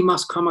now. You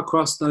must come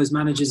across those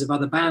managers of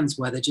other bands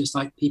where they're just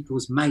like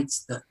people's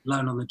mates that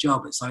learn on the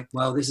job. It's like,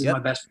 well, this is my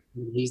best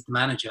friend. He's the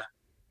manager.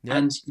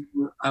 Yep.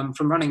 And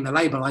from running the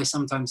label, I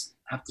sometimes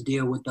have to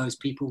deal with those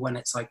people when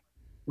it's like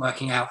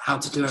working out how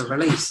to do a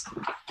release.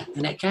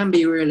 And it can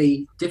be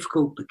really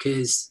difficult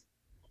because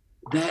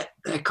they're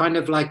kind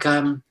of like,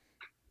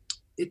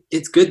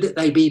 it's good that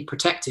they be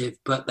protective,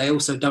 but they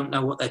also don't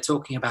know what they're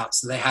talking about.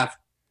 So they have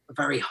a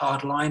very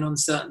hard line on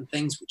certain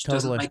things, which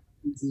doesn't make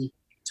it easy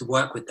to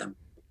work with them,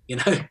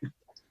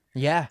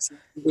 Yeah. So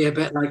it'd be a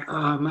bit like,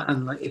 oh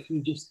man, like if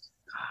you just,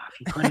 if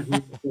you kind of knew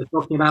what you're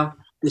talking about,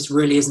 this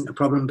really isn't a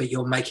problem, but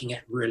you're making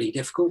it really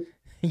difficult.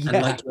 And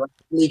Yeah. like, you're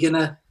actually going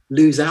to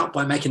lose out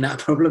by making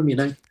that a problem, you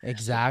know?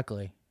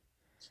 Exactly.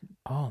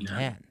 Oh Yeah.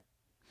 man.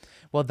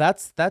 Well,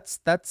 that's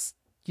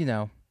you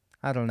know,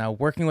 I don't know.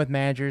 Working with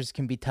managers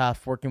can be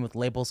tough. Working with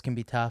labels can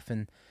be tough,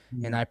 and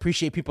Yeah. I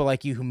appreciate people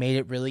like you who made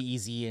it really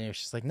easy. And it's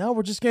just like, no,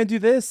 we're just gonna do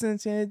this, and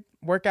it's gonna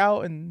work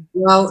out. And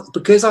Well,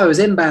 because I was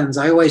in bands,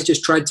 I always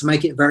just tried to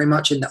make it very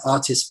much in the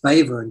artist's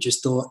favor and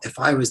just thought if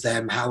I was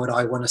them, how would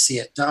I want to see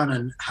it done?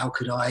 And how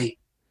could I,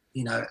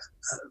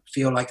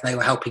 feel like they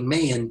were helping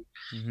me and,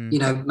 hmm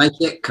make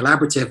it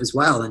collaborative as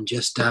well. And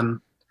just,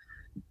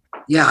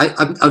 yeah,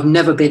 I've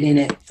never been in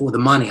it for the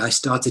money. I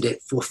started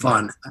it for yeah,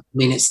 fun. I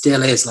mean, it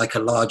still is like a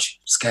large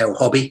scale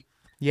hobby.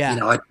 You yeah.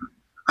 know,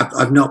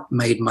 I've not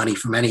made money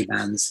from any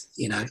bands.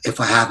 If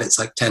I have, it's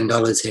like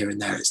 $10 here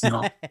and there. It's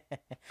not.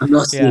 I'm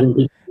not Yeah. stealing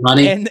people's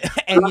money. And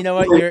you know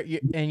what?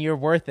 You're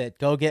worth it.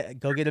 Go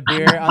get a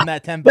beer on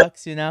that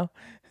 $10. You know.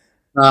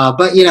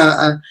 But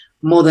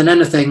more than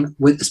anything,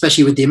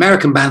 especially with the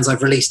American bands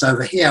I've released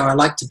over here, I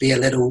like to be a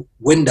little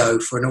window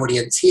for an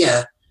audience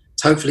here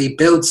to hopefully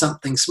build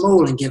something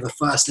small and give a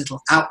first little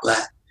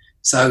outlet.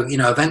 So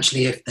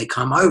eventually, if they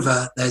come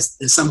over, there's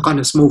some kind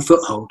of small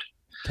foothold.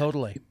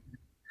 Totally.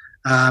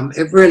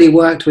 It really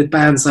worked with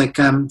bands like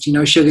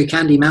Sugar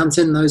Candy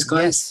Mountain. Those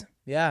guys. Yes.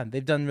 Yeah.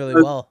 They've done really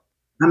So, well.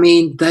 I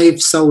mean,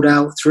 they've sold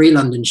out 3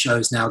 London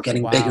shows now,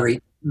 getting bigger Wow.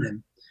 each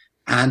time.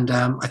 And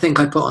I think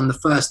I put on the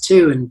first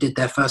 2 and did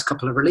their first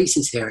couple of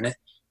releases here, and it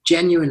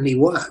genuinely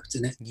worked.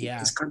 And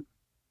Yeah.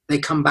 they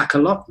come back a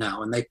lot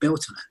now, and they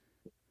built on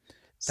it.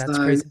 That's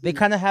So crazy. They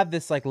kind of have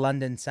this like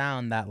London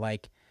sound that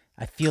like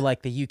I feel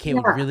like the UK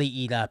would yeah, really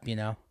eat up. You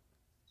know.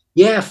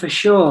 yeah, for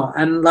sure.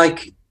 And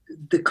like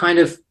the kind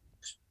of,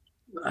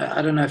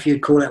 I don't know if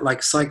you'd call it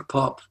like psych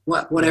pop,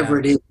 Yeah. whatever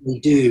it is we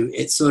do.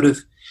 It's sort of,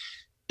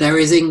 there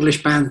is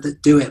English bands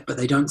that do it, but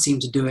they don't seem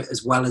to do it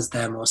as well as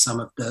them or some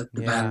of the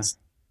Yeah. bands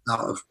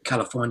out of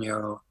California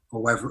or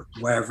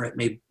wherever it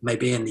may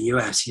be in the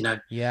US.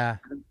 Yeah.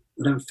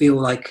 I don't feel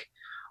like,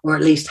 or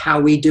at least how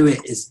we do it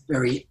is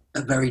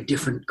a very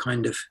different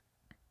kind of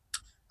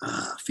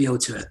feel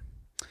to it.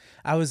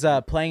 I was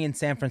playing in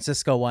San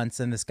Francisco once,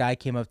 and this guy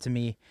came up to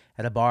me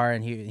at a bar,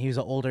 and he was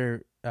an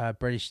older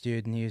British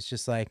dude, and he was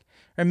just like,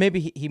 or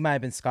maybe he might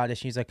have been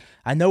Scottish. And he's like,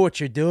 "I know what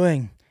you're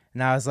doing,"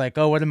 and I was like,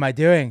 "Oh, what am I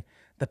doing?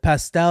 The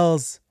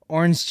pastels,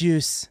 orange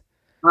juice.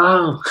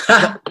 Oh,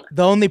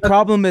 The only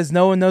problem is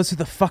no one knows who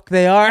the fuck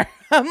they are."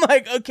 I'm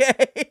like,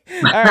 okay,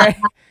 all right.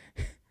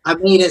 I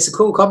mean, it's a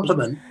cool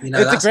compliment. It's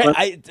a That's great. what.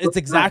 It's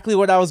exactly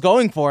what I was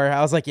going for.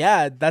 I was like,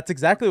 yeah, that's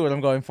exactly what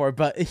I'm going for.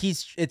 But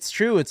it's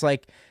true. It's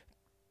like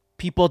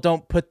people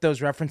don't put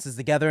those references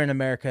together in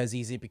America as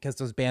easy because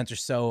those bands are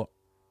so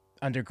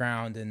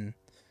underground and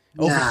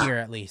over Yeah, here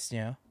at least, you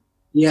know.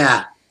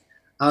 yeah.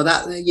 Oh,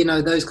 that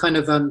those kind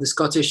of the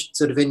Scottish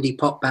sort of indie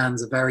pop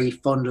bands are very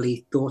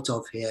fondly thought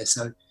of here.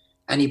 So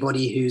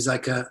anybody who's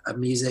like a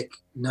music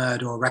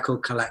nerd or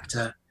record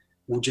collector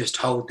will just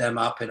hold them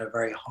up in a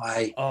very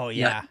high. Oh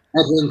You know, yeah.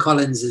 Edwyn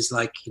Collins is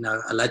like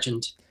a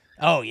legend.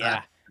 Oh Uh,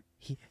 yeah.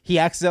 He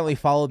accidentally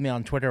followed me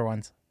on Twitter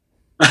once.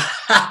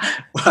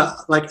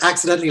 well, like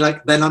accidentally,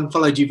 like then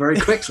unfollowed you very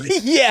quickly.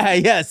 Yeah,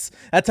 yes.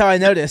 That's how I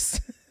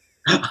noticed.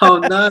 Oh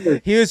no!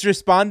 He was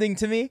responding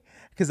to me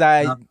because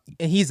I Uh,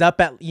 and he's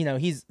up at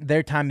he's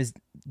their time is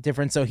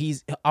different, so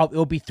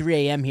it'll be 3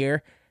 a.m.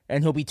 here,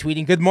 and he'll be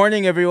tweeting "Good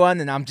morning,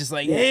 everyone," and I'm just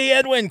like, yeah, "Hey,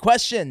 Edwin,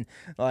 question,"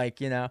 and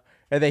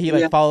then he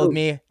like yeah, followed cool,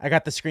 me. I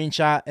got the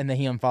screenshot, and then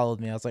he unfollowed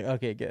me. I was like,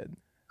 "Okay, good."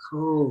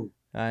 cool.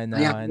 I know,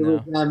 Yeah, I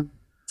know.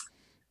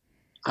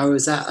 I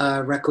was at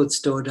a record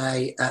store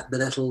day at the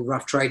little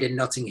Rough Trade in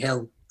Notting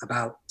Hill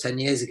about 10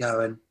 years ago,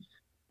 and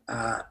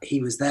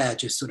he was there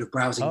just sort of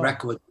browsing Oh,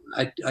 records.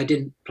 I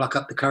didn't pluck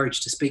up the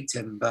courage to speak to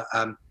him, but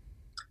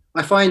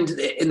I find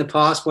in the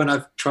past when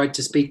I've tried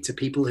to speak to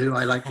people who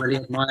I like really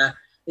admire,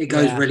 it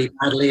goes yeah. really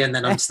badly, and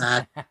then I'm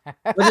sad.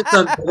 But it's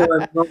done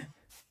very well.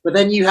 But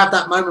then you have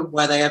that moment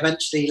where they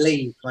eventually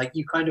leave. Like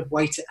you kind of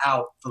wait it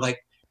out for like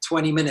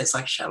 20 minutes.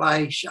 Like, shall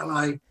I? Shall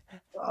I?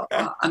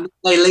 And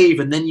they leave,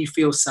 and then you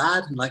feel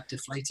sad and like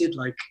deflated.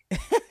 Like, I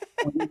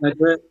think I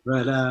do it.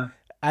 But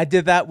I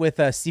did that with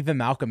Stephen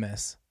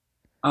Malcolmus.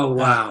 oh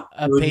wow,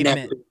 A you would never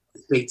pavement.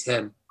 speak to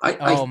him.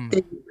 Um,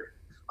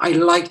 I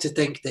like to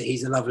think that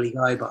he's a lovely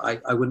guy, but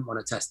I wouldn't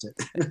want to test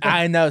it.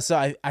 I know.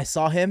 So I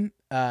saw him,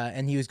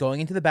 and he was going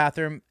into the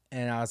bathroom,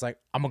 and I was like,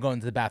 I'm gonna go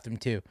into the bathroom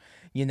too.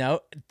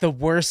 The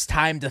worst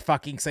time to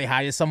fucking say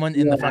hi to someone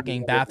in the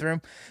fucking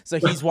bathroom. So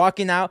he's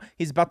walking out,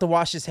 he's about to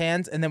wash his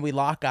hands, and then we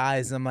lock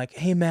eyes, and I'm like,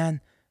 hey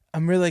man,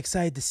 I'm really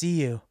excited to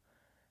see you.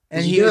 Did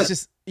And you he do was it?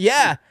 just,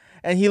 yeah.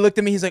 And he looked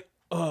at me, he's like,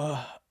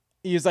 oh,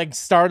 he was like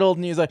startled,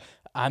 and he was like,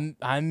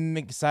 I'm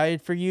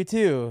excited for you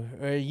too.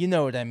 Or you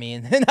know what I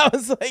mean. And I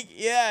was like,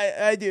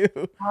 yeah, I do.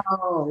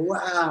 Oh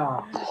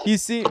wow! You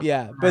see,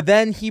 yeah. But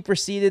then he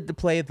proceeded to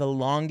play the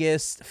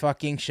longest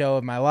fucking show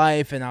of my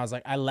life, and I was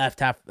like, I left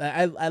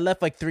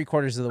like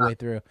 3/4 of the way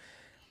through.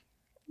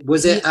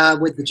 Was it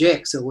with the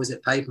Jicks or was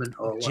it Pavement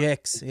or what?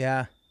 Jicks,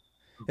 yeah.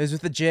 It was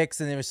with the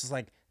Jicks, and it was just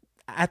like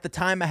at the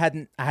time I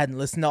hadn't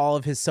listened to all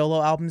of his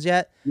solo albums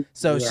yet,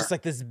 so it's just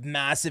like this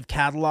massive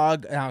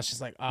catalog, and I was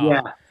just like,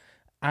 oh,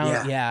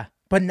 yeah.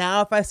 But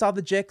now if I saw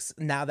the Jicks,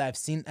 now that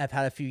I've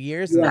had a few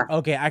years, like,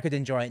 okay, I could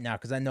enjoy it now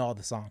because I know all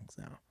the songs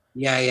now.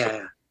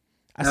 Yeah.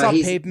 I saw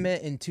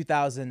Pavement in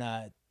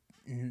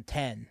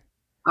 2010.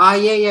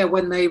 Yeah,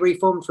 when they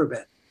reformed for a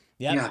bit.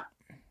 Yeah.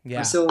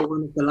 I saw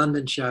one of the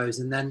London shows,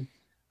 and then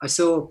I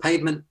saw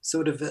Pavement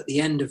sort of at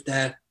the end of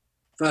their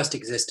first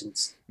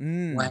existence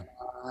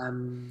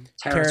when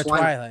Terror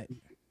Twilight,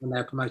 when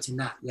they're promoting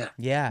that.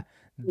 Yeah.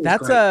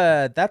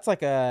 That's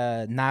like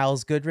a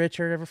Niles Goodrich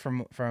or whatever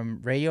from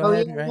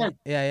Radiohead, right?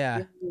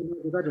 Yeah.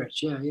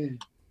 Goodrich, yeah.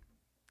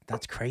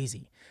 That's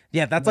crazy.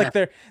 Yeah, that's like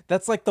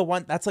the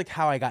one. That's like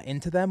how I got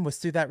into them, was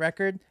through that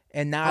record.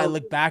 And now I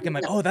look back and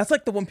I'm like, oh, that's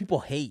like the one people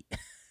hate.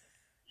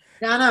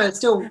 Yeah, I know, it's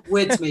still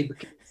weird to me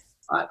because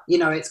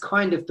it's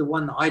kind of the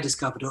one that I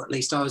discovered, or at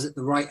least I was at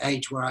the right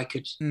age where I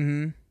could.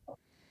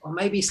 Or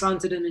maybe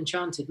Slanted and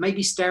Enchanted.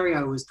 Maybe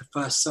Stereo was the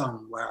first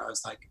song where I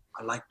was like,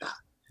 I like that.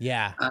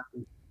 Yeah.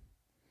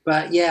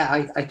 But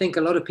yeah, I think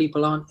a lot of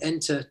people aren't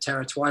into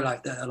Terror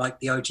Twilight that are like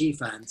the OG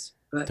fans.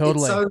 But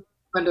it's so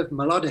kind of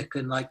melodic,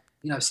 and like,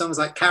 songs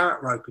like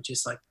Carrot Rope are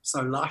just like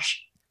so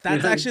lush.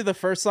 That's actually the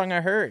first song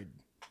I heard.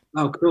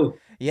 Oh, cool.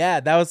 Yeah,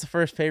 that was the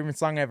first favorite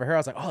song I ever heard. I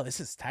was like, oh, this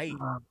is tight.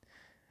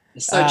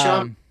 It's so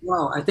charming.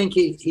 Well, I think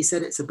he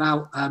said it's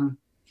about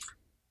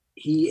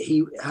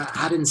he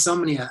had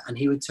insomnia, and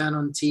he would turn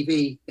on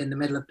TV in the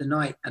middle of the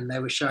night and they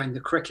were showing the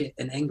cricket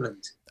in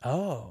England.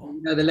 Oh.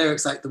 The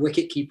lyrics like the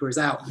wicket keeper is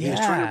out. He was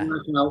trying to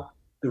work out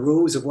the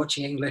rules of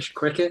watching English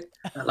cricket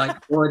at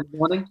like 4 in the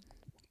morning.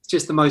 It's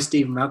just the most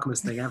Stephen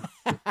Malcolmist thing ever.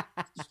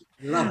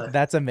 Love it.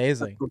 That's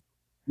amazing.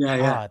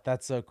 Yeah. Oh,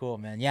 that's so cool,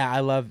 man. Yeah, I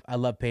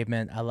love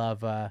Pavement. I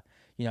love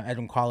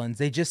Edwyn Collins.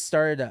 They just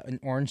started an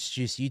Orange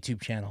Juice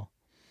YouTube channel,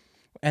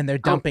 and they're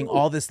dumping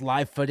all this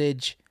live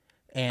footage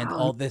and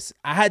all this.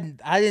 I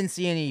didn't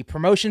see any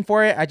promotion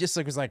for it. I just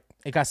was like,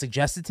 it got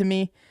suggested to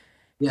me.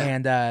 Yeah.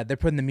 And they're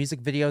putting the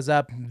music videos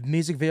up.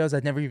 Music videos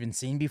I'd never even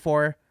seen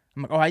before.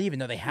 I'm like, oh, I didn't even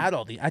know they had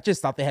all these. I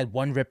just thought they had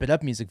one Rip It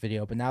Up music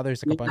video, but now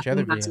there's like a bunch of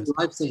other videos.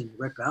 I've seen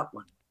Rip It Up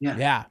one.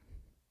 Yeah.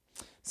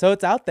 So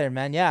it's out there,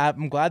 man. Yeah,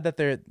 I'm glad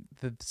that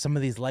some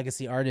of these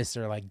legacy artists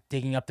are like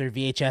digging up their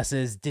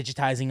VHSs,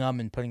 digitizing them,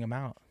 and putting them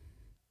out.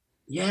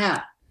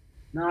 Yeah.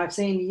 No, I've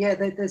seen. Yeah,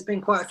 there's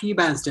been quite a few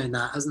bands doing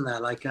that, hasn't there?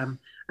 Like, and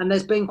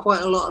there's been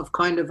quite a lot of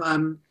kind of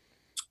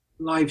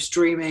live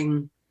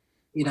streaming,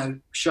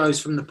 shows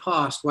from the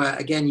past where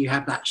again you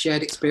have that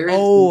shared experience.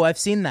 Oh, I've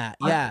seen that.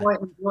 Yeah, I quite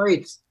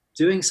enjoyed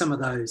doing some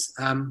of those.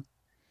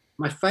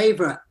 My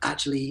favorite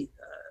actually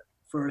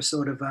for a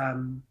sort of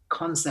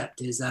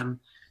concept is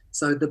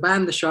so the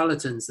band The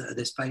Charlatans, that are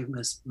this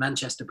famous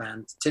Manchester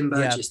band, Tim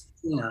Burgess,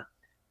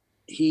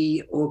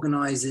 he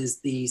organizes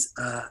these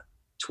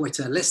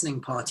Twitter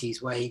listening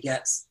parties where he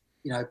gets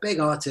big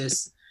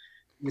artists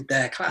with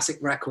their classic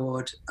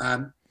record.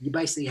 You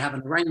basically have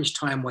an arranged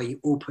time where you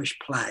all push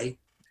play.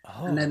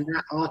 And then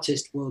that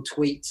artist will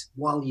tweet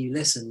while you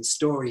listen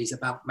stories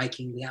about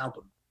making the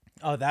album.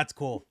 Oh, that's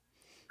cool.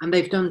 And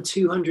they've done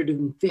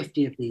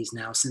 250 of these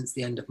now since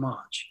the end of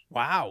March.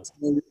 Wow.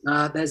 So,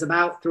 there's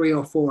about 3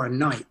 or 4 a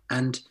night.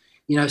 And,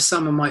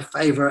 some of my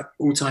favorite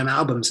all-time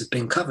albums have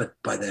been covered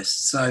by this.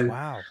 So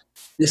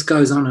this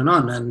goes on.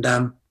 And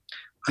I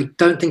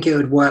don't think it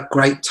would work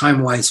great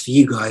time-wise for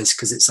you guys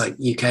because it's like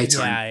UK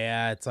time.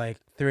 Yeah. It's like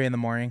 3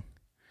 a.m.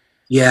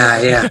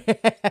 Yeah.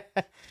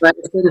 But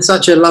it's been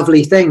such a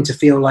lovely thing to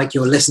feel like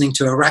you're listening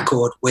to a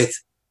record with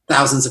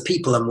thousands of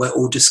people and we're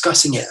all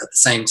discussing it at the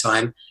same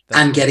time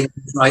and getting it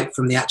right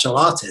from the actual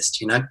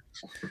artist,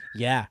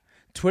 Yeah.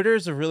 Twitter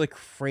is a really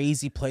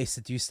crazy place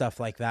to do stuff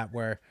like that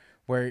where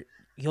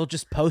you'll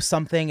just post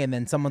something and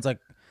then someone's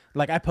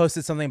like I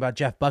posted something about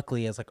Jeff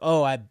Buckley. It's like,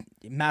 oh, I'm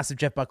a massive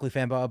Jeff Buckley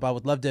fan, but I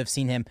would love to have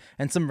seen him.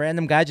 And some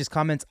random guy just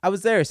comments, I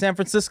was there, San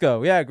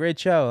Francisco. Yeah, great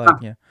show.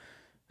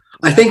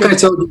 I think I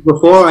told you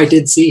before I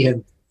did see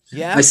him.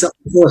 Yeah, I saw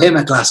him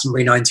at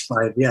Glastonbury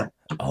 '95. Yeah.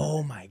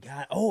 Oh my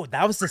god! Oh,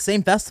 that was the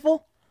same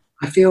festival.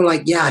 I feel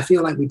like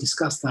we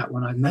discussed that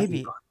when I met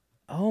you.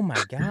 Oh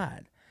my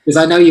god! Because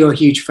I know you're a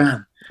huge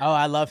fan. Oh,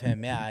 I love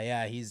him.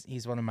 Yeah.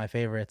 He's one of my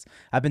favorites.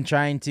 I've been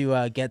trying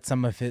to get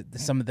some of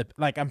the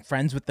like I'm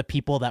friends with the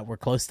people that were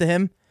close to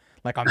him,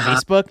 like on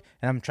Facebook,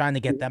 and I'm trying to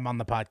get them on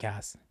the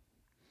podcast.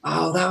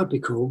 Oh, that would be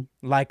cool.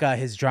 Like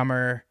his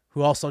drummer,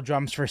 who also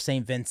drums for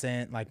St.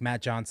 Vincent, like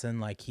Matt Johnson.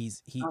 Like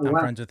I'm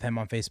friends with him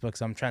on Facebook,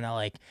 so I'm trying to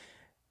like,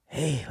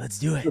 hey, let's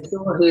do it. I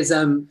saw his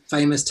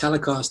famous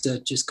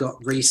Telecaster just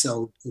got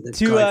resold to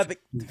the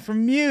guy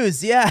from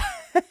Muse. Yeah,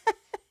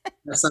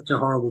 that's such a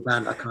horrible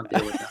band. I can't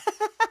deal with that.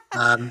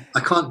 I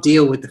can't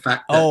deal with the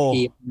fact that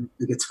he owns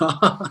the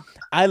guitar.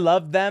 I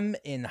loved them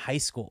in high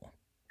school,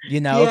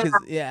 and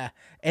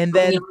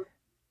then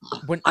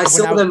when I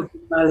saw them in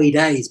the early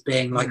days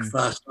being like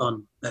first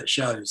on at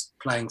shows,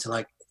 playing to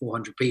like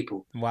 400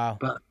 people. Wow.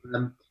 But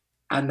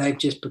and they've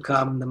just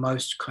become the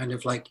most kind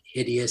of like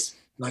hideous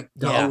like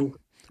the Yeah. whole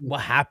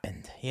What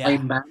happened? Yeah.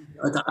 Flame band.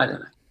 I don't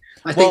know.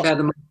 I think they're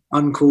the most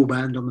uncool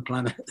band on the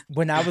planet.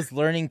 When I was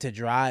learning to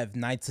drive,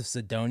 Knights of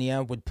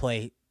Sidonia would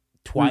play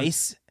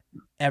twice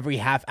every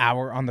half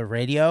hour on the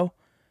radio.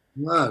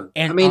 Whoa.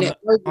 And I mean, it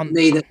wasn't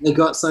me that they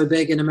got so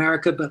big in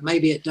America, but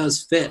maybe it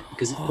does fit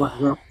because it's quite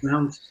rock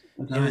sound.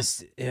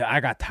 I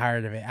got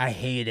tired of it. I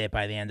hated it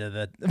by the end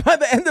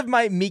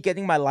of me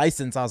getting my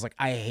license. I was like,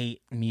 I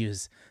hate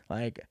Muse.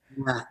 Like,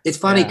 yeah, it's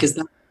funny because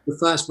the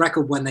first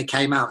record when they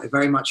came out, it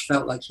very much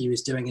felt like he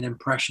was doing an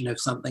impression of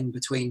something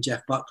between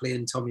Jeff Buckley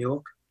and Tom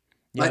York.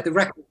 Yep. Like the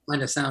record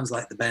kind of sounds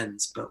like the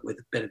Bends, but with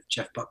a bit of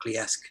Jeff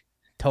Buckley-esque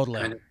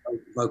kind of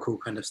vocal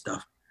kind of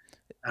stuff.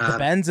 The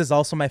Bends is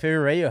also my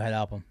favorite Radiohead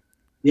album.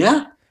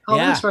 Yeah? Oh,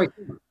 that's very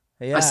cool.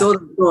 Yeah. I saw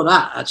them before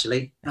that,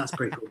 actually. That's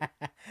pretty cool.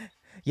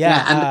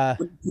 And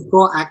the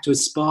support act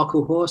was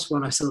Sparkle Horse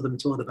when I saw them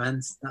tour the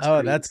Bends.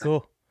 That's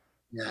cool.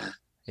 Yeah.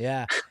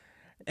 Yeah.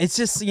 It's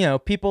just,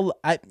 people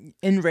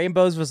in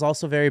Rainbows was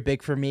also very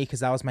big for me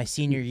because that was my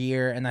senior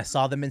year and I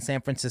saw them in San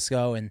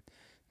Francisco and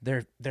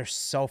they're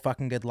so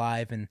fucking good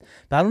live. But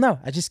I don't know.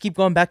 I just keep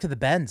going back to the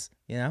Bends,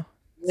 Yeah.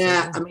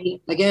 I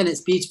mean, again, it's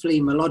beautifully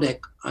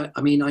melodic.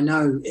 I mean, I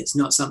know it's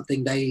not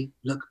something they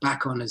look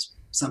back on as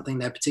something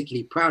they're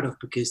particularly proud of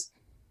because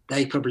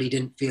they probably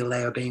didn't feel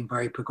they were being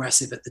very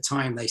progressive at the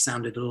time. They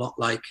sounded a lot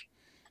like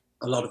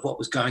a lot of what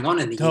was going on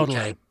in the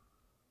UK.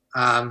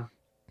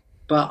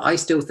 But I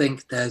still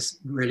think there's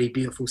really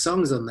beautiful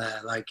songs on there.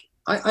 Like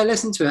I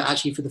listened to it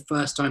actually for the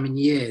first time in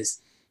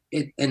years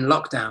in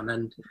lockdown,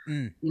 and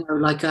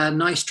like a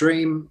Nice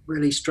Dream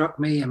really struck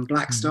me, and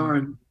Black Star,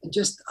 and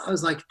just I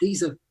was like,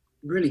 these are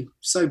really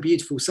so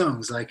beautiful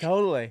songs. Like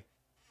totally,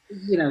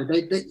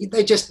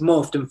 they just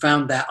morphed and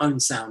found their own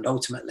sound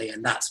ultimately,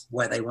 and that's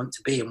where they want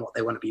to be and what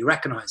they want to be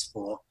recognized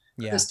for.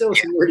 Yeah, there's still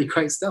some really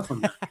great stuff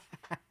on there.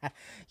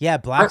 Yeah,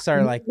 Blacks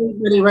are like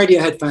many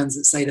Radiohead fans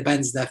that say the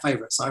Bends is their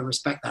favorite, so I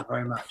respect that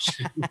very much.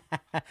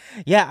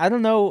 Yeah, I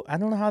don't know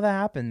how that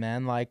happened,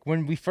 man. Like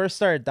when we first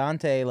started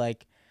Dante,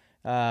 like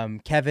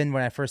Kevin,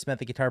 when I first met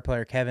the guitar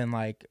player Kevin,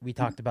 like we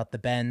talked about the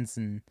Bends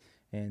and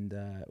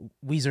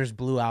Weezer's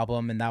Blue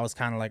album, and that was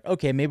kind of like,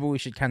 okay, maybe we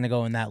should kind of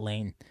go in that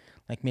lane.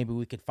 Like maybe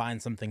we could find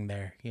something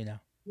there,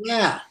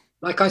 Yeah,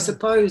 like I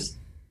suppose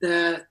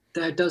there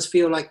does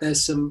feel like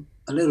there's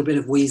a little bit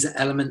of Weezer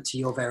element to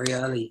your very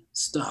early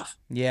stuff.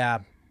 Yeah.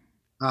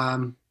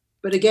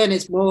 But again,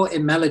 it's more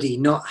in melody,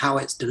 not how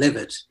it's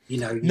delivered.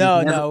 You've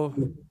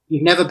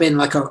never been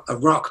like a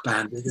rock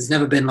band. There's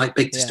never been like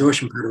big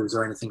distortion pedals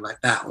or anything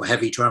like that, or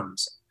heavy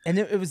drums. And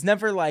it was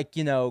never like,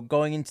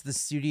 going into the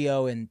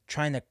studio and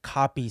trying to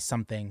copy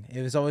something.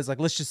 It was always like,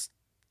 let's just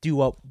do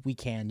what we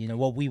can,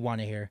 what we want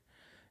to hear.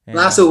 And,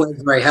 that's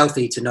always very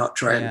healthy to not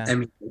try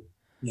and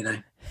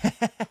emulate,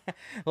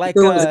 like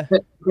it's a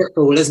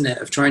pitfall, isn't it,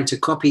 of trying to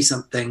copy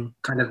something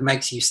kind of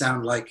makes you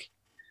sound like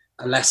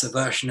a lesser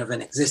version of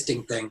an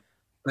existing thing.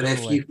 But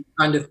if you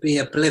kind of be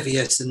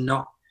oblivious and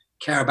not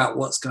care about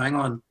what's going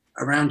on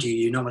around you,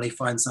 you normally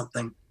find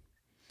something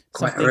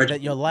quite original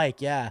that you'll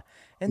like.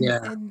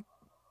 And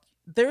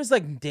there's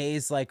like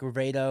days like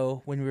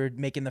Rado, when we were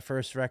making the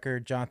first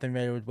record, Jonathan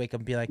Rado would wake up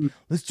and be like,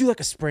 let's do like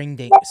a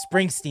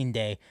Springsteen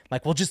day.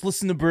 Like we'll just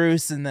listen to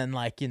Bruce and then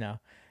like,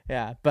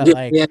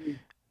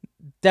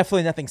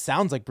 definitely nothing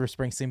sounds like Bruce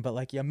Springsteen, but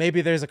like,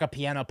 maybe there's like a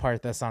piano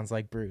part that sounds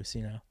like Bruce,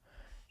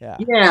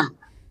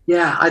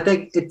 Yeah, I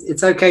think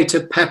it's okay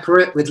to pepper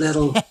it with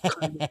little,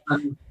 kind of,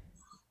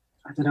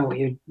 I don't know what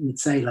you'd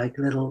say, like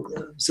little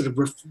sort of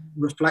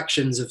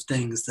reflections of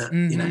things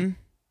that,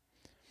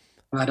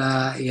 but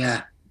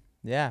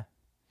Yeah,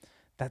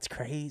 that's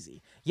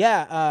crazy.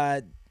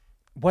 Yeah,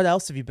 what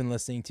else have you been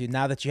listening to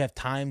now that you have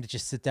time to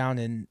just sit down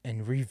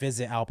and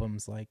revisit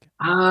albums like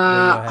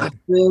I've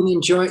been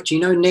enjoying, do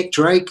you know Nick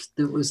Drake?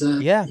 He was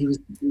an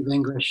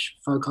English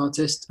folk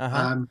artist.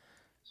 I've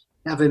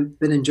been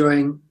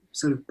enjoying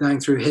sort of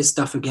going through his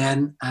stuff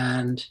again,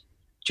 and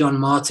John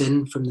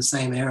Martin from the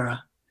same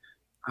era.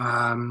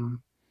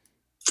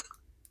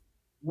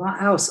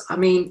 What else? I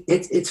mean,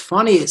 it's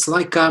funny. It's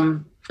like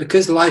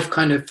because life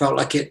kind of felt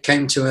like it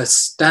came to a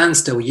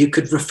standstill, you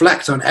could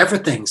reflect on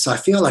everything. So I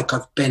feel like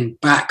I've been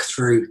back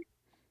through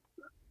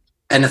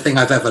anything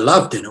I've ever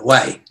loved in a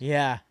way.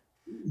 Yeah.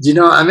 Do you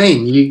know what I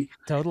mean? You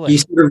sort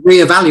of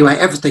reevaluate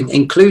everything,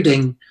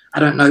 including,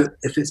 I don't know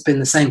if it's been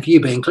the same for you,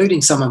 but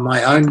including some of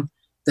my own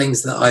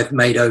things that I've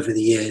made over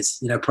the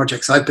years,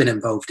 projects I've been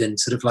involved in,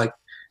 sort of like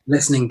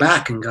listening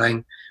back and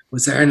going,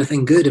 was there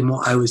anything good in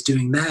what I was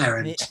doing there?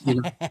 And,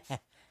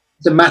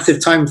 it's a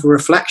massive time for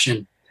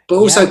reflection, but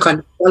also kind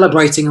of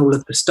celebrating all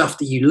of the stuff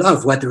that you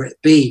love, whether it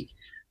be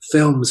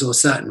films or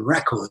certain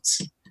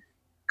records,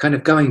 kind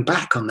of going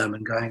back on them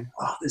and going,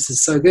 oh, this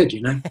is so good,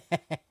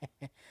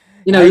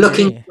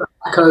 looking for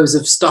echoes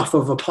of stuff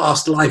of a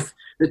past life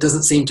that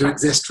doesn't seem to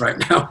exist right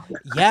now.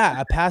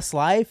 A past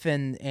life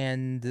and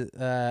an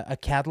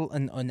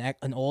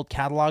old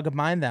catalog of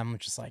mine that I'm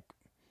just like,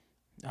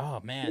 oh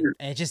man.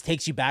 And it just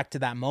takes you back to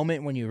that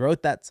moment when you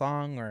wrote that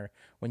song or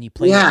when you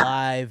played it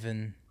live.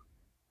 And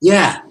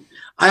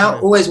I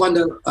always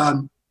wonder,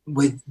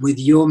 with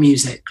your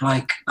music,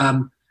 like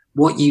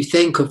what you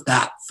think of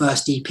that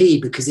first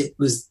EP, because it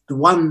was the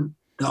one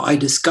that I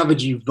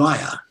discovered you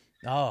via.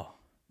 Oh.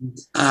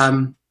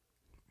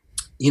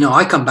 You know,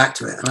 I come back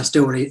to it and I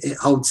still really, it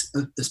holds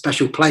a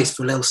special place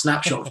for a little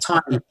snapshot of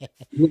time.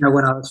 You know,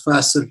 when I was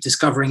first sort of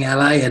discovering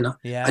LA, and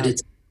I did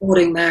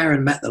recording there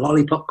and met the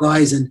Lollipop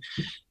guys, and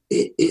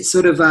it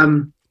sort of,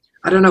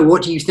 I don't know,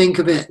 what do you think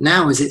of it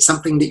now? Is it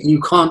something that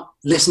you can't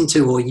listen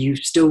to, or you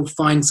still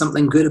find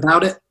something good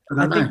about it?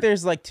 I think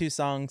there's like 2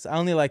 songs. I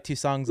only like 2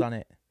 songs on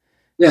it.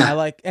 Yeah.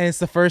 And it's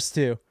the first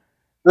 2.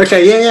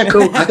 Okay. Yeah.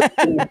 Cool.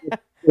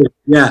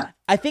 Yeah.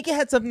 I think it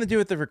had something to do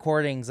with the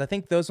recordings. I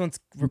think those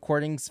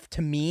recordings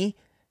to me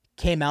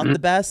came out the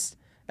best.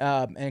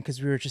 And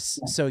because we were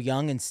just so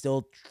young and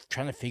still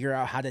trying to figure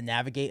out how to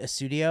navigate a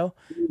studio.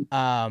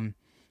 I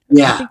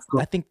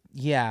think.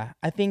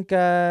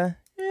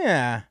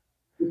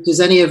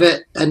 Does any of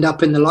it end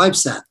up in the live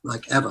set,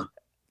 like, ever?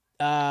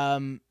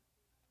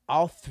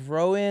 I'll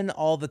throw in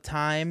All the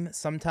Time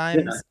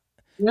sometimes.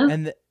 Yeah.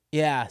 And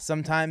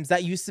sometimes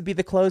that used to be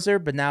the closer,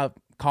 but now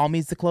Call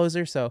Me's the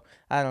closer. So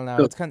I don't know.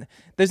 Cool. It's kind of,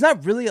 there's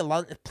not really a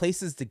lot of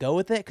places to go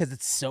with it because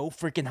it's so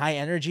freaking high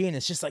energy, and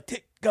it's just like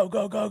tick, go,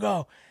 go, go,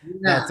 go.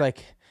 Yeah. It's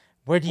like,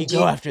 where do you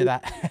go after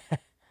that?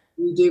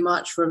 Do you do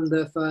much from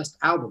the first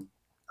album?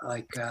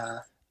 Like,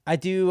 I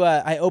do.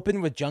 I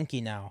open with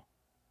Junkie now.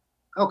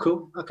 Oh,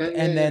 cool. Okay.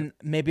 And then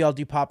maybe I'll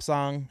do Pop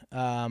Song.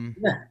 Yeah.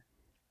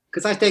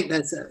 Because I think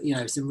there's,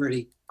 some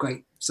really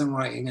great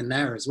songwriting in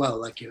there as well.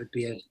 Like, it would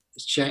be a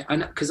shame.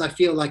 Because I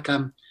feel like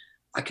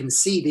I can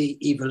see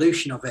the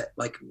evolution of it,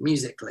 like,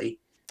 musically.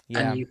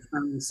 Yeah. And you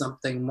found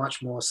something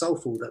much more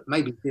soulful that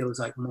maybe feels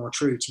like more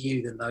true to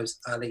you than those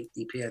early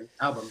EP and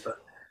album.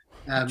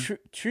 But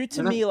true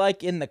to me,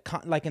 like in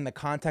the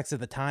context of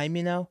the time,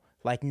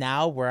 like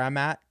now where I'm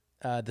at,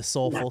 the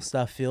soulful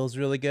stuff feels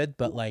really good.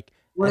 But like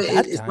at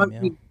that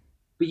time,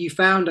 but you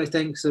found, I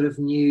think, sort of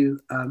new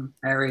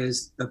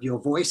areas of your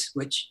voice,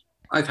 which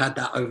I've had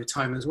that over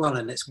time as well,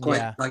 and it's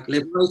quite like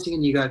liberating.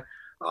 And you go,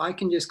 oh, I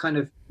can just kind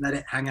of let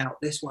it hang out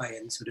this way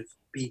and sort of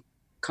be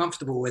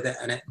comfortable with it,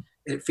 and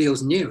it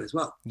feels new as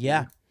well.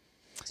 Yeah.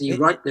 So you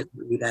write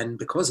differently then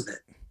because of it,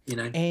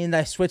 And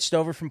I switched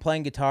over from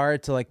playing guitar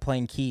to like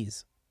playing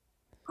keys.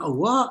 Oh,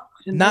 what?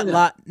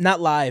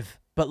 Not live,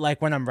 but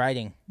like when I'm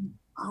writing.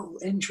 Oh,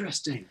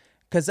 interesting.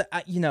 Because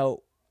I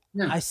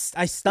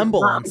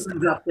stumble on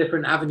stuff.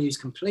 Different avenues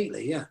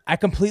completely. Yeah. I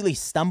completely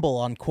stumble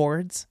on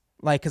chords,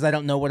 like, because I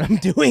don't know what I'm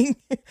doing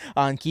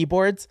on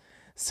keyboards.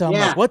 So I'm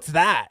like, what's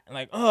that? I'm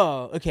like,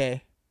 oh,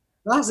 okay.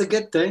 That's a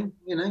good thing,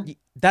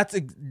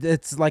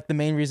 It's like the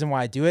main reason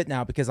why I do it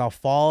now, because I'll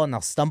fall and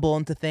I'll stumble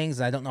into things.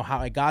 And I don't know how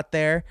I got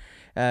there.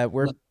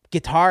 Where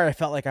guitar, I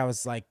felt like I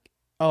was like,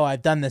 oh,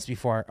 I've done this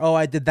before. Oh,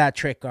 I did that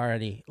trick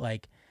already.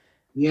 Like,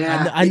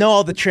 I know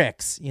all the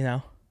tricks,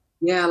 Yeah,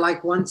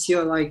 like once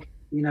you're like,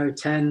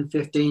 10,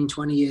 15,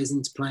 20 years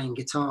into playing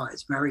guitar,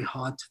 it's very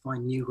hard to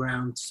find new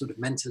ground sort of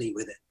mentally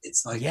with it.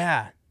 It's like,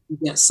 you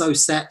get so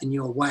set in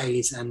your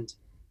ways, and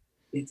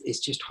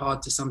it's just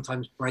hard to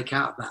sometimes break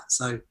out of that.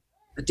 So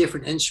a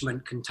different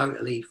instrument can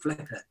totally flip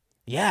it.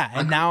 Yeah,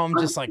 and now I'm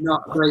just like,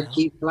 not a great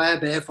key player,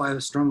 but if I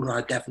was stronger,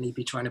 I'd definitely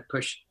be trying to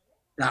push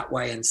that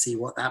way and see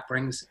what that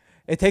brings.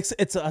 It takes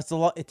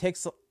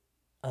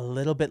a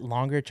little bit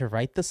longer to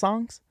write the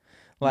songs.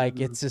 Like,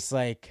 it's just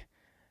like,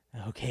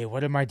 okay,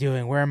 what am I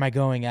doing? Where am I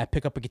going? I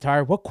pick up a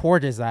guitar. What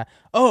chord is that?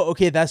 Oh,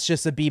 okay, that's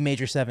just a B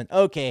major 7.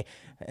 Okay,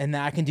 and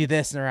then I can do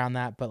this and around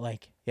that. But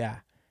like,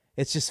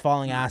 it's just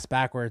falling ass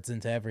backwards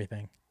into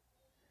everything.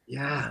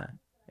 Yeah.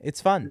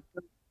 It's fun.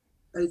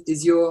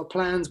 Is your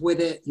plans with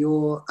it,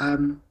 you're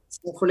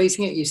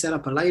self-releasing it? You set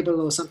up a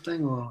label or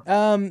something? Or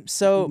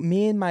so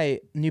me and my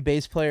new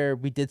bass player,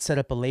 we did set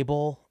up a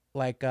label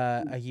like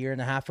a year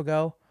and a half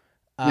ago.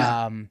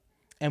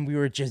 And we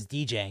were just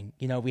DJing.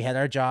 We had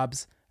our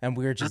jobs and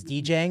we were just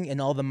DJing,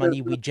 and all the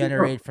money we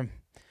generate from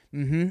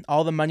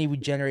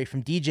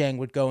DJing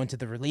would go into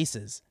the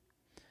releases.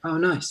 Oh,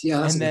 nice. Yeah,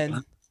 that's a good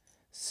plan.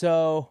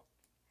 So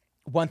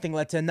one thing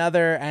led to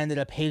another. I ended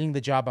up hating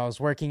the job I was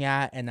working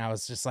at, and I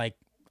was just like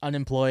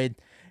unemployed.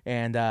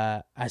 And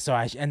I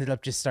ended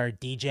up just started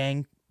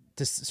DJing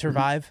to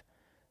survive.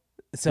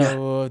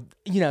 So,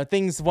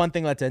 one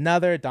thing led to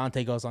another.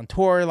 Dante goes on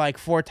tour like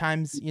 4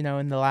 times,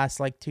 in the last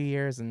like 2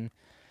 years. And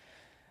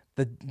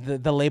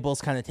the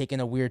label's kind of taken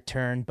a weird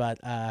turn, but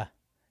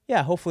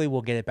hopefully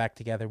we'll get it back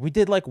together. We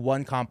did like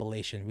one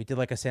compilation. We did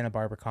like a Santa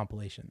Barbara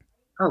compilation.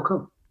 Oh,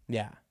 cool.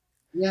 Yeah.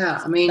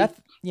 Yeah, I mean,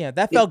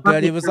 that felt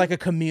good. It was like a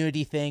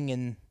community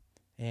thing,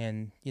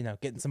 and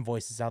getting some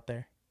voices out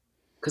there.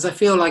 Because I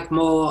feel like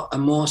more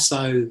and more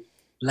so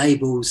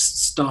labels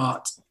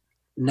start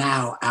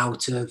now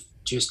out of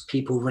just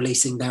people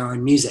releasing their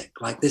own music.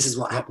 Like, this is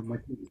what happened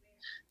with me.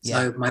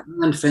 So my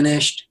band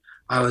finished.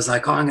 I was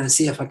like, I'm going to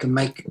see if I can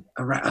make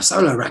a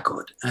solo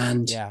record.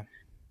 And,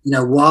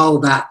 while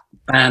that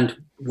band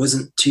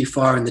wasn't too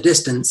far in the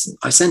distance,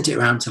 I sent it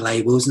around to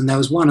labels, and there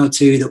was 1 or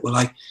 2 that were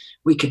like,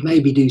 we could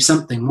maybe do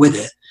something with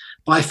it.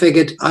 But I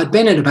figured I'd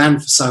been in a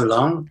band for so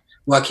long.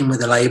 working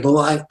with a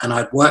label, and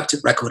I'd worked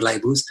at record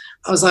labels.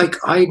 I was like,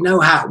 I know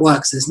how it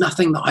works. There's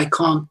nothing that I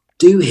can't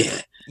do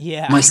here.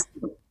 Yeah. Myself.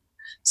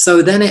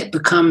 So then it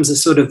becomes a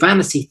sort of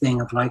vanity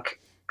thing of like,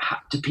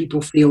 do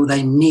people feel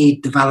they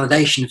need the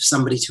validation of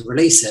somebody to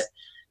release it?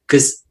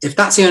 Because if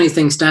that's the only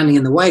thing standing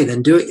in the way,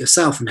 then do it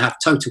yourself and have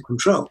total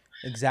control.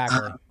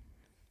 Exactly.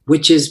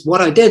 Which is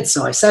what I did.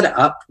 So I set it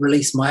up,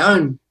 released my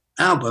own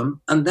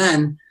album, and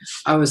then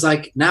I was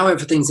like, now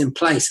everything's in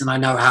place and I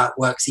know how it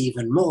works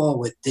even more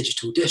with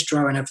digital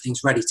distro and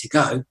everything's ready to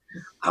go.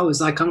 I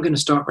was like, I'm going to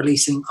start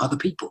releasing other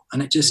people,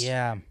 and it just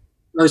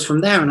goes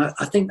from there. And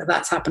I think that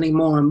that's happening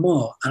more and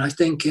more. And I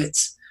think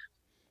it's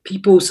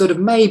people sort of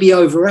maybe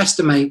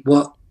overestimate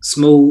what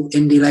small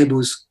indie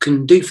labels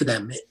can do for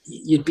them.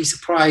 You'd be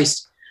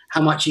surprised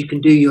how much you can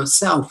do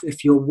yourself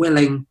if you're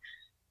willing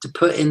to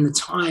put in the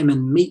time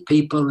and meet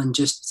people and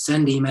just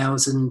send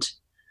emails and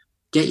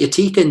get your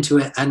teeth into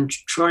it and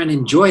try and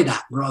enjoy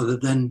that rather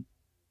than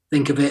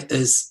think of it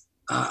as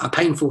a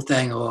painful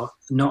thing or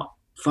not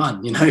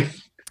fun, you know?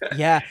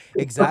 Yeah,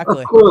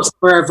 exactly. Of course,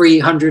 for every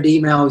 100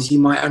 emails, you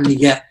might only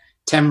get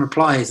 10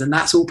 replies, and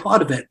that's all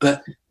part of it.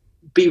 But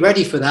be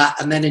ready for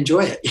that and then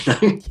enjoy it, you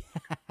know?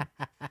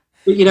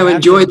 You know,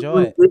 enjoy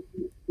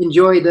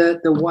the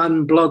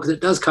one blog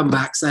that does come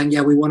back saying,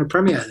 yeah, we want to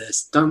premiere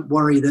this. Don't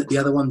worry that the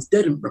other ones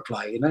didn't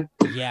reply, you know?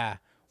 Yeah.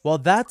 Well,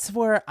 that's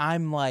where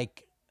I'm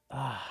like,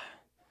 I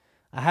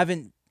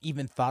haven't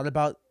even thought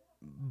about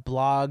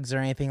blogs or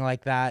anything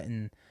like that.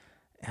 And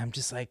I'm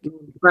just like,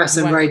 press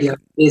and radio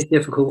is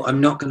difficult.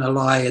 I'm not going to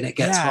lie. And it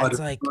gets harder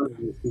like,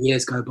 as the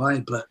years go by,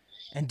 but.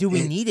 And do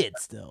we need it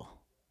still?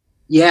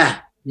 Yeah.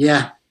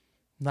 Yeah.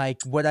 Like,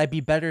 would I be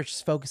better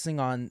just focusing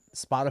on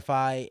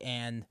Spotify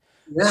and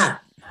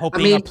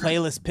hoping a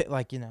playlist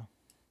like, you know?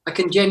 I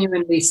can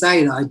genuinely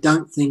say that I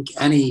don't think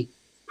any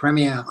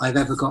premiere I've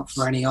ever got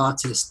for any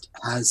artist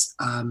has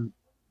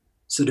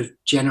sort of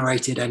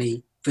generated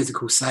any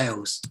physical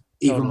sales.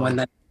 Even when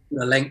they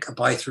put a link, a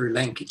buy through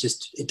link,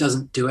 it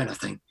doesn't do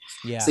anything.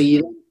 Yeah. So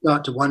you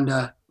start to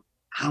wonder,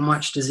 how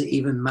much does it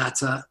even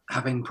matter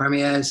having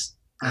premieres?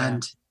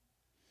 And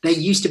there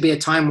used to be a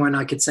time when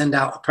I could send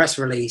out a press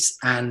release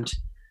and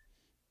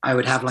I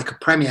would have like a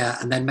premiere,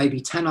 and then maybe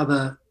 10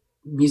 other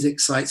music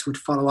sites would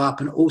follow up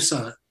and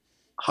also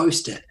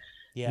host it.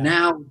 Yeah.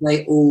 Now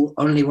they all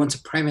only want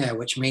a premiere,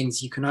 which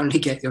means you can only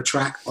get your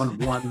track on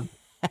one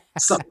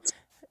site.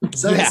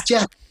 So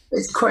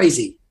it's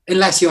crazy.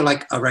 Unless you're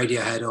like a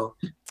Radiohead or,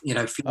 you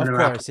know, of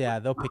course,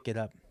 they'll pick it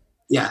up.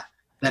 Yeah,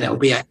 then it'll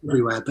be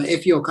everywhere. But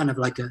if you're kind of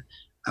like a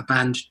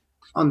band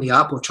on the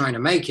up or trying to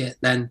make it,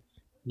 then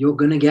you're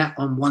going to get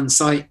on one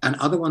site, and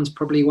other ones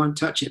probably won't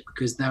touch it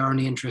because they're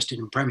only interested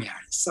in premiere.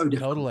 It's so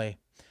difficult. Totally.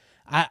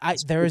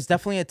 There was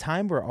definitely a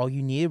time where all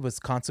you needed was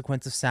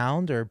Consequence of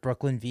Sound or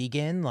Brooklyn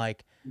Vegan,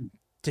 like,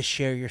 to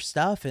share your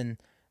stuff. And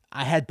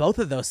I had both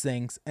of those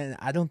things, and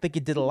I don't think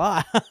it did a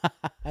lot,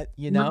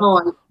 you know?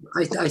 No,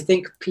 I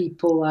think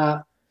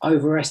people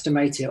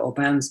overestimate it, or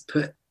bands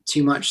put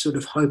too much sort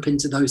of hope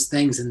into those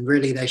things, and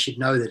really they should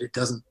know that it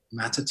doesn't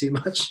matter too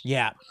much.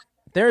 Yeah.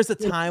 There's a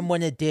time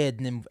when it did,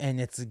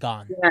 and it's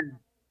gone.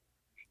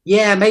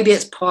 Yeah, maybe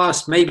it's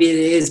past. Maybe it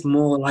is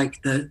more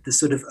like the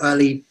sort of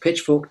early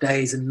Pitchfork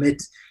days and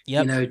mid,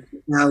 you know,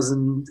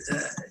 2000,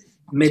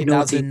 mid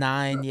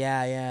 2009.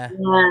 Yeah.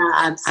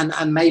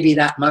 And maybe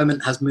that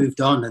moment has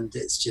moved on, and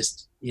it's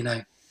just, you know.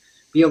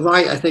 But you're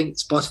right. I think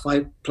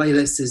Spotify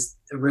playlist is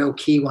a real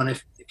key one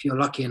if you're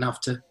lucky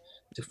enough to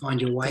find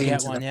your way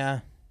into one. that. Yeah.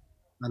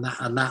 And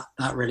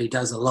that really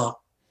does a lot.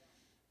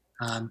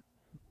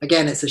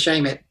 Again, it's a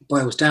shame it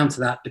boils down to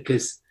that,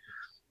 because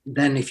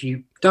then if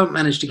you don't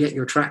manage to get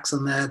your tracks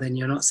on there, then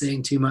you're not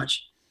seeing too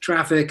much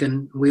traffic,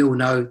 and we all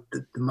know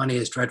that the money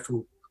is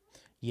dreadful.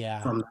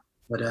 Yeah. From that.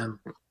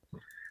 But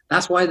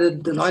that's why the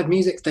live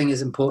music thing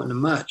is important,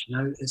 and merch. You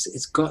know,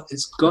 it's got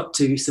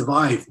to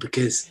survive,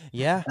 because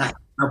that's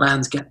how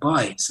bands get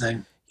by. So,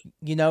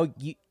 you know,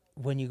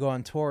 when you go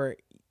on tour,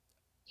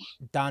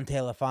 Dante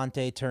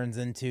LaFonte turns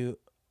into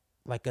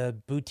like a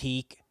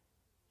boutique,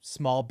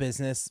 small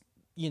business.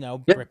 You know,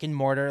 brick and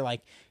mortar,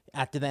 like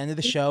after the end of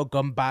the show, go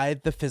and buy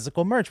the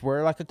physical merch.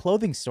 We're like a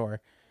clothing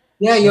store.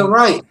 Yeah, you're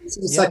right.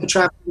 It's like a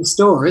traveling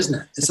store, isn't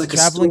it? It's like a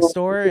traveling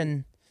store,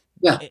 and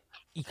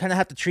you kind of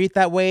have to treat it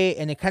that way,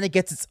 and it kind of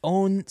gets its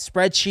own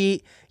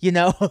spreadsheet, you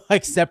know,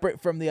 like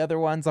separate from the other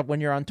ones when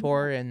you're on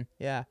tour. And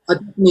I'd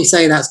definitely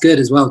say that's good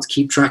as well, to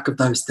keep track of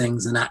those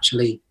things and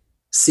actually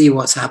see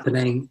what's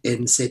happening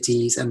in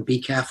cities, and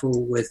be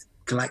careful with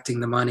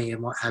collecting the money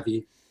and what have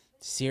you.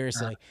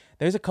 Seriously.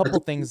 There's a couple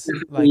things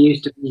like, we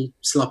used to be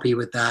sloppy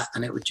with that,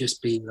 and it would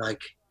just be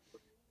like,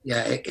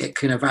 it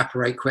can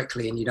evaporate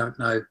quickly, and you don't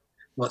know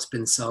what's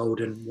been sold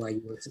and where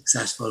you were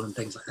successful and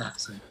things like that.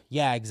 So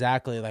yeah,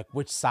 exactly. Like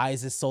which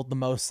sizes sold the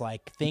most,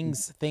 like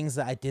things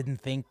that I didn't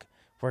think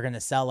were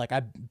gonna sell. Like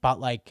I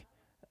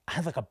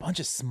had like a bunch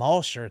of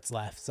small shirts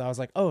left, so I was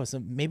like, oh, so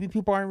maybe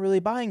people aren't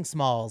really buying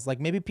smalls. Like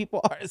maybe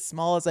people are as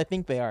small as I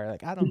think they are.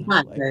 Like I don't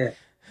know. Like,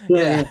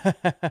 yeah.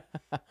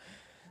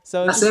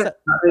 So That's just it.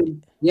 I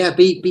mean, yeah,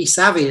 be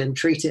savvy and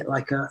treat it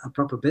like a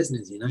proper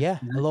business, you know? yeah,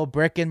 a little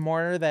brick and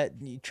mortar that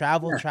Yeah,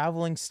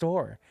 traveling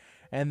store.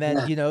 And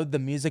then, yeah, the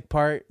music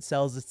part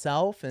sells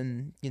itself,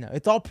 and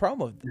it's all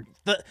promo.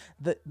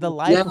 The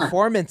live yeah,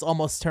 performance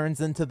almost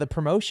turns into the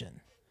promotion,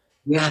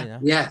 yeah, you know?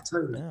 yeah,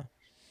 totally. Yeah.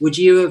 Would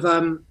you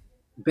have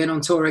been on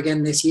tour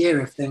again this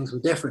year if things were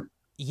different? I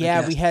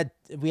Yeah, guess.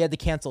 we had to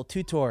cancel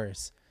 2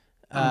 tours.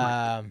 Oh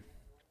my Um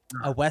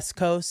a God. West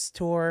Coast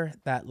tour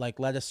that like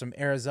led us from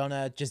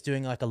Arizona, just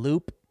doing like a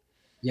loop,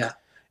 Yeah.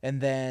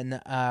 and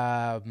then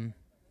a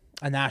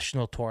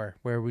national tour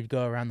where we'd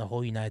go around the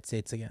whole United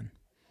States again.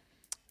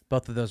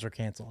 Both of those were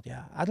canceled.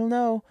 Yeah, I don't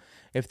know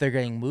if they're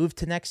getting moved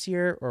to next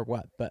year or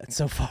what, but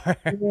so far,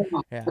 Yeah.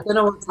 I yeah. don't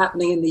know what's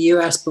happening in the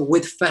US, but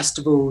with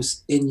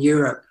festivals in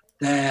Europe,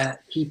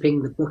 they're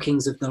keeping the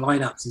bookings of the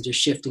lineups and just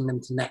shifting them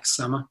to next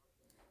summer.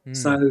 Hmm.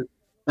 So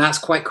that's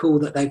quite cool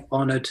that they've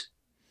honored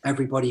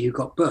everybody who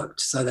got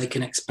booked so they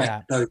can Yeah.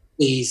 expect those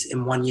fees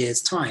in 1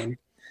 year's time.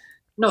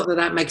 Not that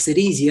that makes it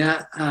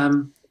easier,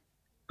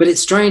 but it's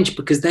strange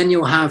because then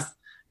you'll have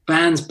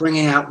bands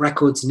bringing out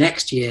records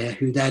next year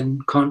who then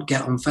can't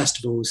get on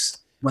festivals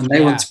when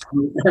they want Yeah. to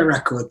promote their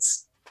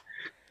records.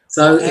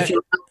 Well, So if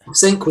you're out of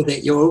sync with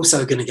it, you're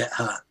also going to get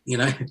hurt, you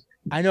know?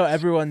 I know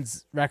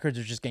everyone's records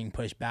are just getting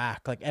pushed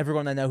back. Like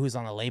everyone I know who's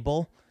on a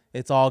label,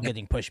 it's all Yeah.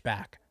 getting pushed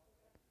back.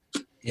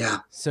 Yeah.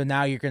 So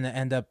now you're going to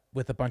end up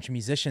with a bunch of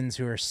musicians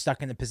who are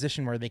stuck in a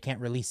position where they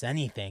can't release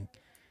anything.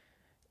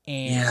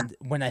 Yeah. And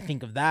when I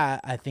think of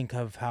that, I think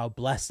of how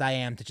blessed I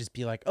am to just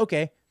be like,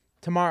 okay,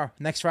 tomorrow,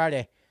 next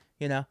Friday,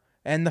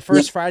 and the Yeah.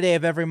 first Friday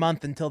of every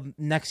month until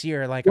next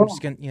year. Like, Yeah. I'm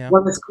just going to,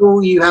 Well, it's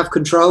cool. You have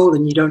control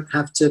and you don't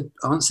have to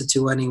answer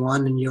to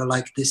anyone. And you're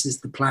like, this is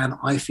the plan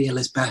I feel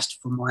is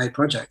best for my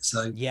project.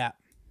 So, yeah.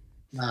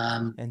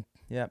 um, And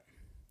yeah,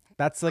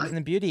 that's like I,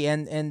 the beauty.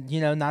 And,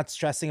 not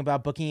stressing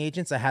about booking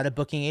agents. I had a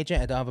booking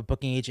agent. I don't have a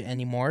booking agent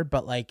anymore,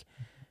 but like,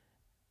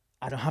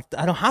 I don't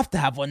have to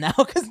have one now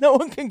because no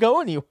one can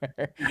go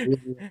anywhere.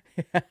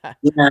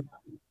 yeah.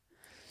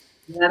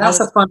 Yeah, I that's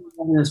was, a fun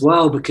one as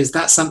well because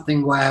that's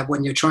something where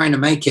when you're trying to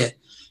make it,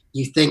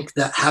 you think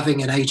that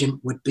having an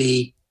agent would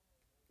be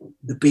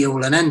the be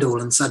all and end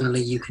all, and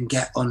suddenly you can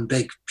get on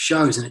big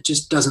shows, and it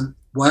just doesn't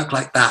work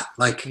like that.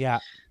 Like yeah.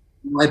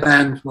 my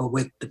band were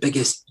with the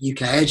biggest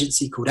UK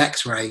agency called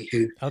X-Ray,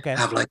 who Okay.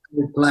 have like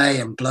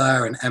Coldplay and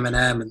Blur and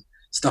Eminem and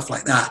stuff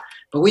like that.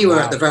 But we were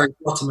at the Wow. very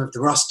bottom of the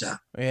roster,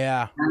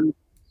 Yeah. and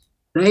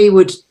they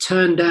would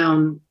turn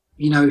down,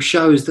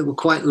 shows that were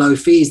quite low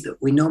fees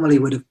that we normally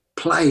would have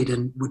played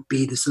and would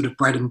be the sort of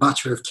bread and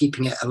butter of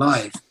keeping it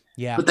alive.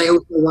 Yeah. But they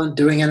also weren't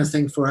doing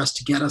anything for us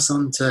to get us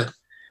onto.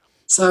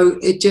 So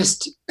it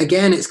just,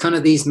 again, it's kind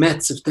of these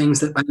myths of things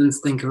that bands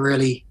think are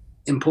really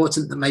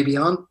important that maybe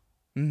aren't.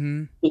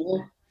 Mm-hmm. Yeah.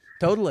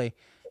 Totally.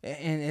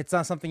 And it's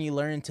not something you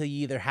learn until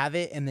you either have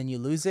it and then you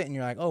lose it and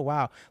you're like, oh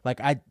wow.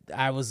 Like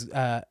I was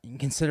in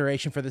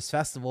consideration for this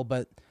festival,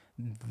 but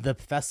the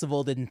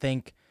festival didn't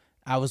think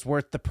I was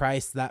worth the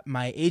price that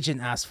my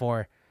agent asked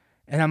for.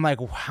 And I'm like,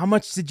 how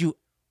much did you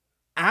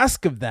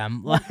ask of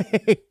them?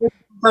 Like,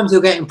 Sometimes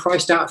you're getting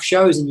priced out of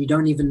shows and you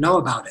don't even know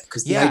about it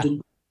because the yeah.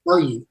 agent tell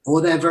you,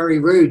 or they're very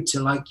rude to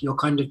like your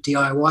kind of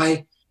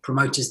DIY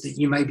promoters that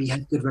you maybe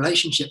had good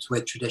relationships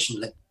with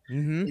traditionally.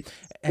 Mm-hmm. It's,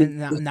 And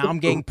now, it's now I'm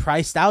getting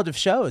priced out of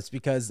shows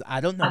because I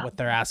don't know what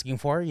they're asking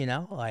for,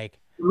 like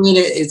I mean,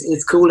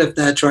 it's cool if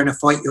they're trying to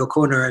fight your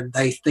corner and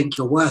they think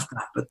you're worth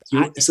that, but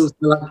it's also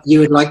like you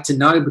would like to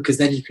know because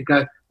then you could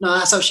go, no,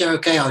 that's actually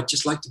okay. I'd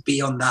just like to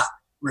be on that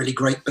really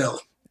great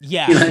bill.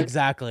 yeah,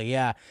 exactly.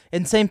 Yeah.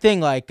 And same thing,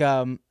 like,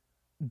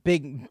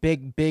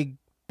 big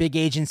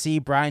agency,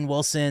 Brian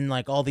Wilson,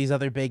 like all these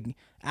other big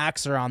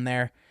acts are on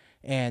there.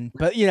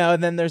 But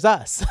and then there's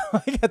us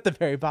like at the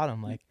very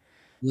bottom, like,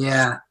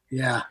 Yeah,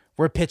 yeah,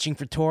 we're pitching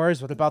for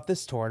tours. What about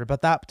this tour? What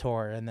about that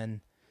tour? And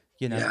then,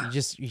 yeah,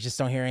 you just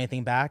don't hear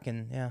anything back,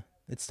 and yeah,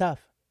 it's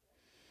tough.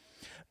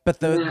 But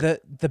yeah,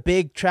 the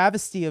big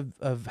travesty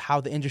of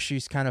how the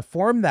industry's kind of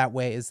formed that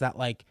way is that,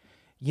 like,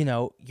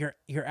 your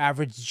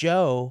average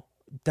Joe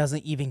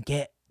doesn't even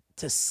get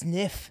to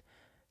sniff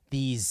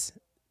these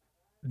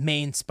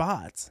main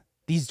spots,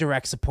 these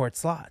direct support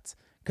slots,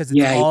 because it's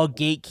yeah, all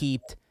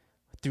gatekeeped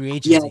through yeah.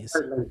 agencies.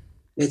 Totally.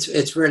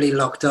 It's really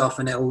locked off,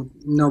 and it will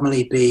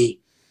normally be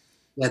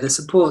the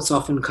supports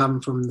often come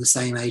from the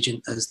same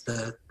agent as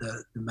the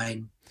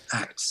main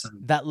acts.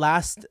 And That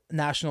last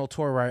national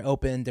tour where I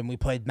opened and we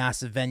played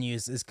massive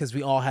venues is because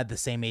we all had the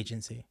same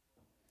agency.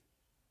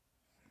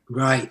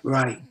 right,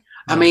 right.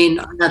 I Yeah. mean,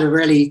 I had a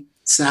really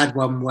sad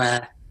one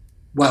where,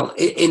 well,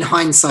 in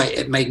hindsight,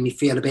 it made me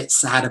feel a bit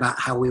sad about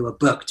how we were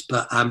booked.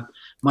 But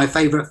my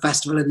favourite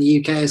festival in the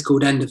UK is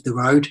called End of the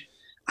Road,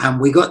 and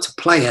we got to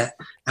play it,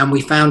 and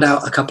we found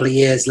out a couple of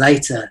years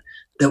later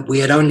that we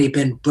had only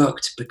been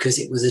booked because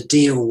it was a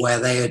deal where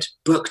they had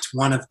booked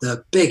one of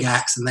the big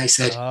acts, and they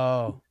said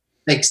Oh.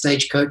 take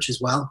Stagecoach as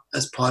well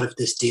as part of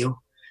this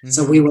deal.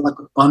 So Mm-hmm. we were like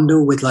a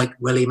bundle with like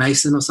Willie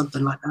Mason or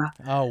something like that.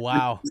 Oh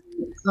wow.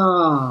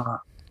 Oh,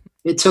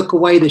 it took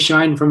away the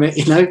shine from it,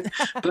 you know.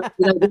 But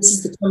this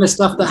is the kind of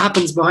stuff that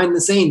happens behind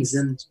the scenes,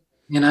 and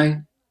you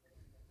know,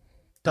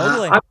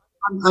 Totally.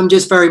 I'm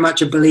just very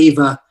much a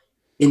believer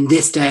in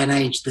this day and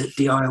age that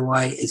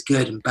DIY is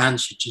good, and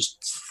bands should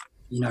just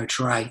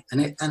try.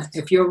 And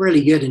if you're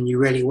really good and you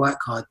really work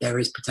hard, there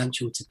is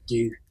potential to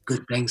do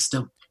good things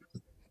still.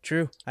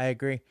 True. I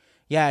agree.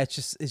 Yeah,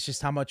 it's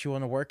just how much you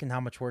want to work and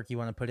how much work you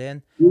want to put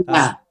in.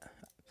 Yeah.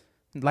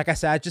 Like I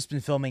said, I've just been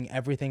filming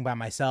everything by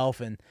myself,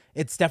 and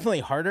it's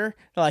definitely harder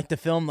to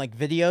film like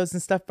videos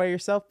and stuff by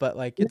yourself, but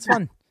like it's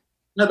fun.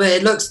 No, but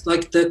it looks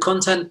like the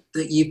content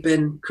that you've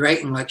been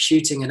creating, like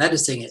shooting and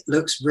editing, it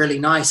looks really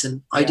nice.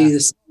 And I do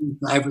the same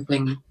for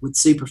everything with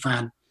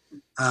Superfan.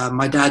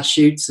 My dad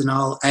shoots and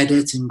I'll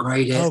edit and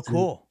grade it. Oh,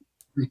 cool.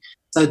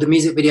 So the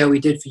music video we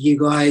did for you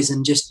guys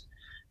and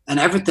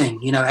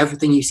everything,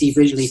 everything you see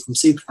visually from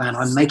Superfan,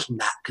 I'm making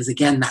that because,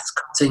 again, that's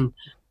cutting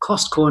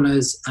cost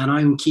corners and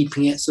I'm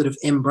keeping it sort of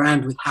in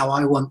brand with how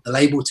I want the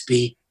label to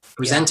be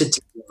presented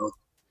to the world.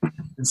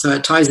 And so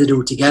it ties it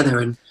all together.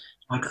 And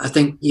I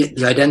think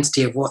the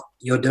identity of what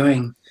you're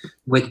doing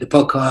with the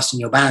podcast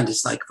and your band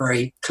is like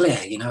very clear,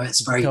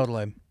 it's very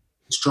totally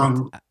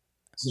strong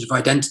sort of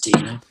identity,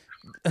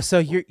 So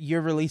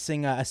you're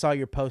releasing, I saw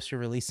your post,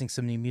 you're releasing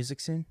some new music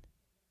soon?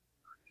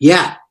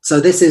 Yeah. So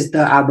this is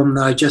the album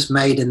that I just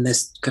made in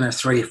this kind of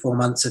 3 or 4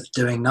 months of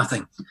doing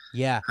nothing.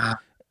 Yeah.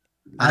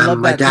 I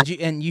love that.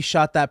 You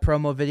shot that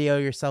promo video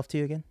yourself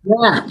too again?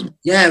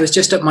 Yeah. It was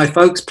just at my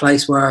folks'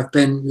 place where I've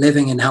been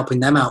living and helping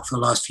them out for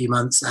the last few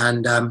months.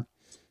 And,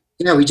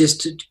 we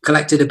just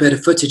collected a bit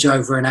of footage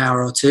over an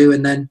hour or two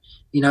and then,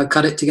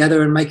 cut it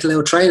together and make a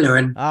little trailer.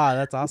 And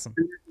that's awesome.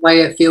 The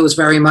way it feels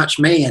very much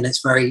me, and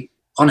it's very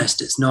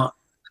honest. It's not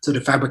sort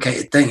of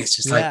fabricated thing. It's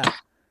just like,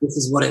 this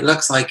is what it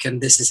looks like,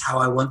 and this is how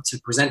I want to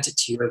present it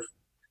to you of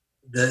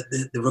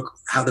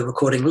how the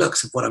recording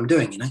looks of what I'm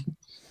doing,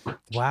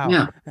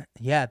 Wow.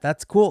 Yeah,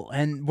 that's cool.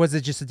 And was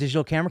it just a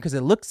digital camera? Because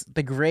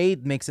the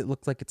grade makes it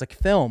look like it's like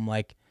film.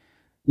 Like,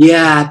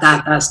 yeah,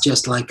 that's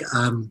just like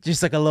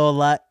just like a little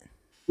LUT.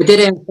 We did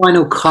it in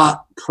Final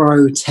Cut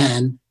Pro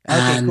 10.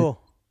 Okay,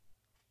 cool.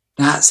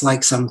 That's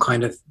like some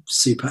kind of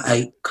Super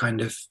 8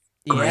 kind of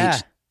grade. Yeah.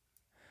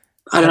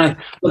 I don't know.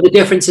 But the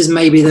difference is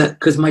maybe that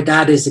because my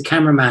dad is a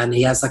cameraman,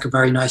 he has like a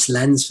very nice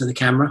lens for the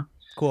camera.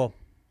 Cool.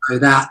 So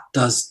that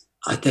does,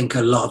 I think,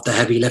 a lot of the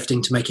heavy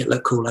lifting to make it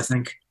look cool, I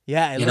think.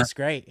 Yeah, it looks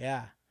great.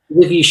 Yeah.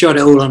 If you shot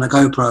it all on a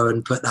GoPro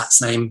and put that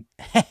same,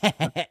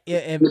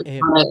 it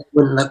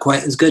wouldn't look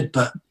quite as good,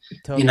 but,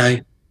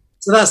 totally.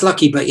 So that's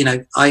lucky, but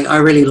I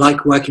really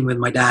like working with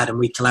my dad and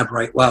we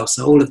collaborate well.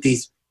 So all of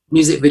these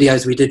music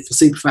videos we did for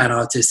Superfan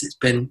artists, it's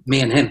been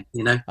me and him,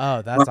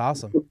 Oh, that's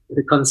awesome.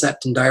 The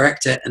concept and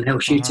direct it and he'll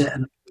shoot it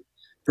and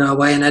go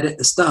away and edit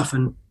the stuff.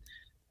 And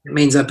it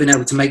means I've been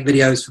able to make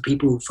videos for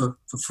people for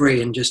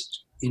free and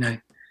just,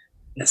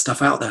 get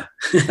stuff out there.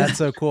 That's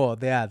so cool.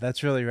 Yeah,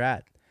 that's really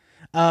rad.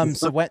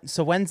 So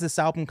when's this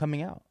album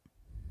coming out?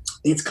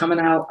 It's coming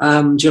out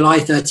July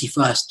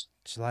 31st.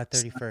 July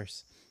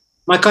 31st.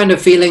 My kind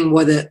of feeling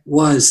with it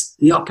was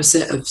the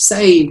opposite of,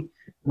 say,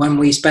 when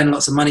we spend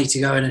lots of money to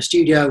go in a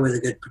studio with a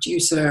good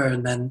producer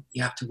and then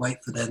you have to wait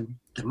for the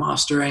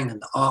mastering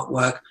and the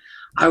artwork.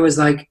 I was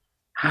like,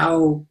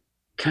 how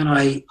can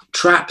I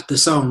trap the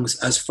songs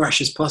as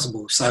fresh as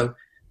possible? So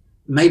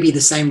maybe the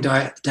same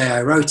day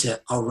I wrote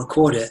it, I'll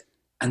record it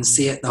and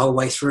see it the whole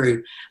way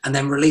through and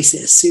then release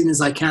it as soon as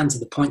I can to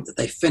the point that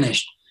they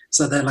finished.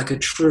 So they're like a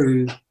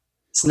true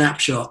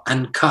snapshot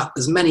and cut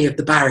as many of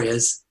the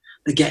barriers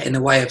that get in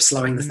the way of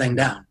slowing the thing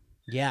down.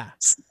 Yeah.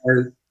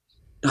 So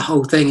the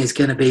whole thing is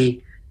going to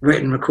be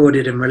written,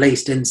 recorded, and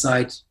released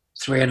inside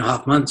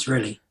 3.5 months,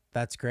 really.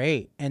 That's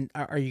great. And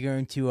are you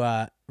going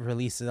to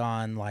release it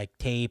on like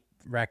tape,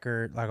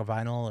 record, like a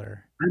vinyl,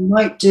 or? I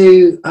might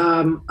do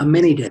a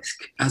mini disc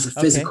as a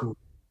physical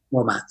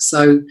format.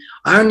 So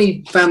I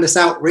only found this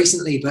out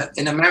recently, but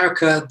in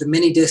America, the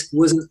mini disc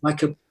wasn't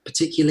like a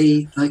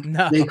particularly big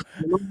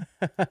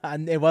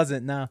format. It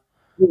wasn't. No.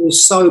 It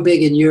was so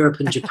big in Europe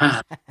and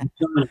Japan and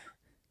China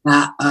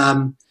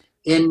that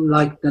in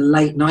like the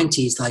late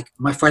 90s, like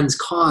my friends'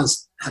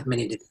 cars had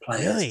mini disc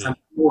players. Really? And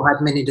all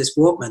had mini disc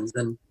Walkmans.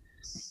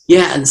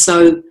 And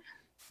so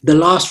the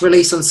last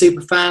release on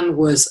Superfan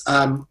was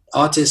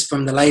artists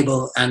from the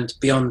label and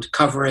beyond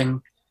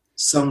covering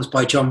songs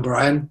by John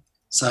Bryan.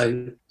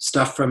 So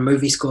stuff from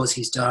movie scores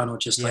he's done or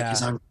just like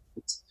his own.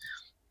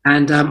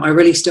 And I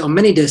released it on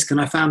mini disc and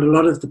I found a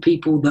lot of the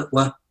people that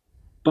were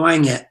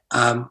buying it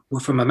were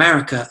from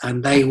America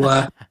and they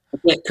were a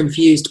bit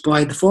confused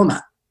by the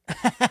format.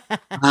 And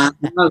I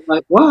was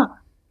like, what?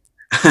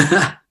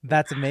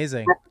 That's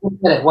amazing.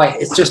 Wait,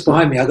 it's just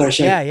behind me. I got to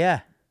show you.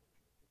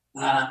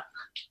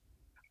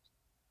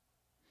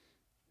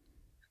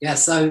 Yeah.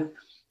 So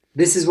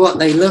this is what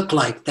they look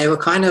like. They were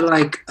kind of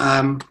like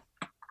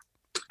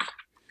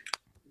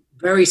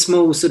very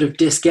small sort of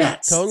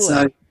diskettes. Totally.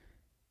 So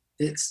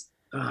it's,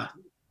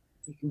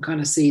 you can kind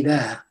of see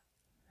there.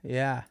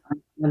 Yeah.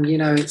 And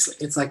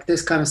it's like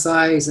this kind of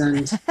size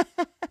and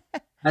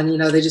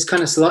and they just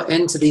kind of slot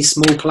into these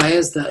small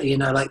players that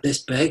like this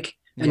big,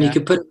 and you Yeah.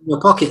 could put it in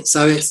your pocket.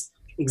 So it's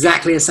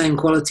exactly the same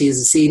quality as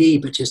a CD,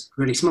 but just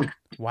really small.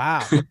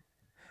 Wow.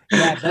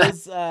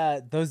 Yeah,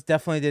 those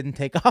definitely didn't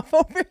take off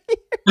over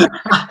here.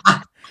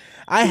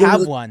 I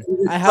have one.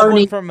 I have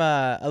one from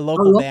a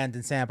local band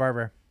in Santa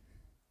Barbara.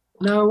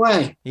 No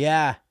way.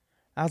 Yeah.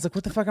 I was like,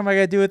 what the fuck am I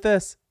gonna do with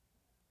this?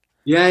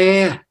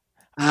 Yeah.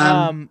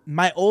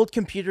 My old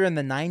computer in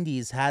the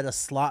 90s had a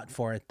slot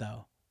for it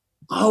though.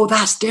 Oh,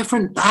 that's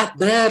different.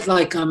 They're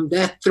like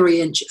they're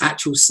 3-inch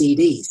actual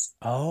CDs.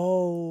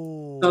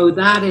 Oh. So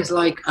that is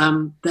like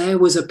there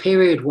was a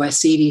period where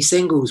CD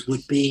singles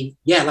would be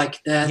like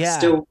they're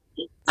still,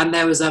 and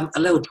there was a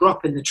little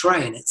drop in the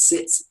tray and it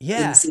sits. Yeah.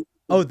 In the CD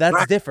oh, that's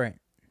rack.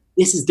 different.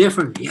 This is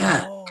different.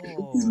 Yeah. Oh.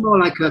 This is more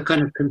like a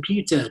kind of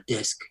computer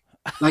disc.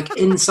 Like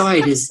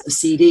inside is a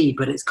CD,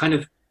 but it's kind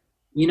of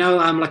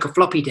like a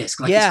floppy disk.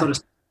 Like it's got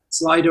a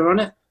slider on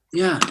it.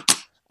 Yeah.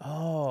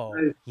 Oh.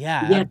 So,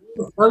 yeah.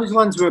 Those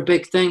ones were a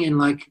big thing in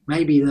like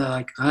maybe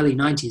the early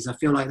 90s. I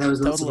feel like there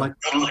was lots of like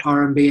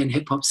R&B and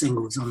hip hop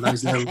singles on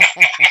those little.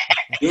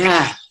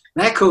 Yeah,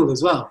 they're cool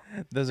as well.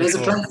 There's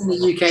cool. A place in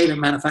the UK that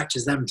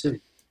manufactures them too.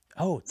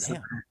 Oh,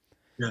 damn.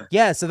 So,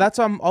 yeah, so that's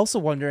what I'm also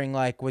wondering,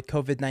 like with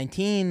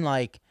COVID-19,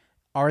 like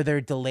are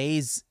there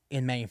delays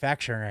in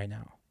manufacturing right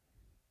now?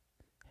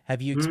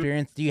 Have you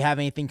experienced, do you have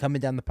anything coming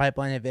down the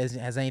pipeline?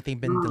 Has anything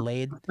been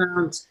delayed?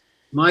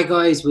 My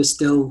guys were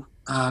still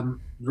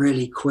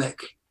really quick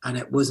and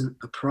it wasn't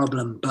a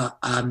problem, but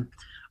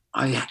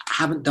I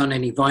haven't done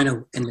any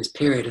vinyl in this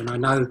period, and I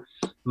know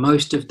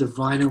most of the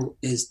vinyl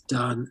is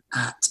done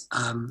at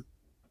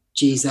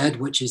GZ,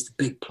 which is the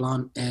big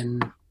plant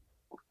in,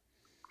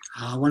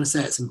 I want to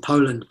say it's in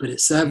Poland, but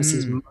it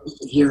services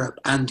most of Europe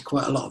and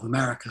quite a lot of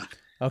America.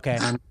 Okay.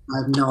 And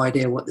I have no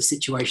idea what the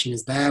situation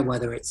is there,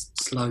 whether it's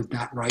slowed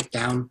that right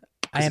down.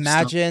 I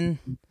imagine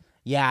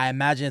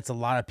it's a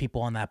lot of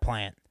people on that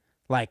plant,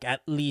 like at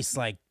least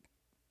like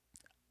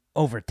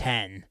over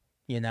 10,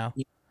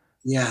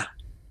 Yeah.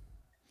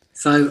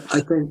 So I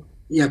think,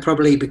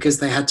 probably because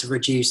they had to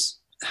reduce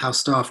how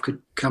staff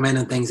could come in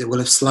and things, it will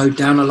have slowed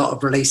down a lot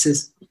of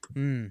releases.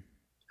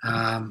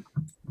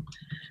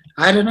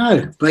 I don't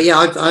know, but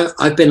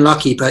I've been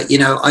lucky, but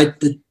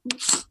the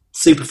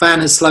Superfan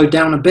has slowed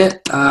down a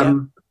bit.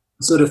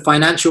 Sort of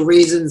financial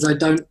reasons, I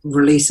don't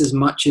release as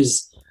much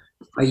as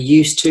I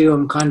used to.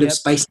 I'm kind of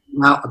spacing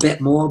them out a bit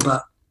more,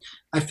 but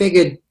I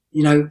figured,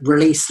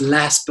 release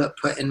less, but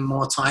put in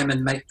more time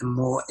and make them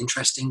more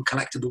interesting,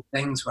 collectible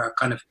things where I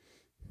kind of,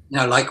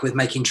 like with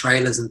making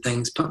trailers and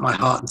things, put my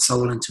heart and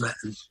soul into it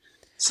and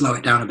slow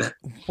it down a bit.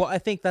 Well, I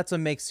think that's what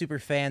makes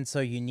Superfan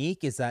so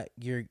unique, is that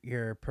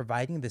you're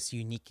providing this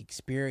unique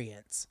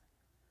experience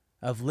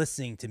of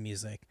listening to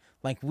music.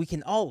 Like we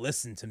can all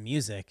listen to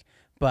music,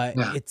 but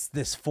it's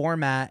this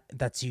format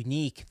that's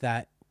unique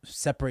that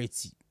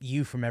separates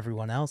you from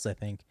everyone else. I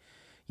think,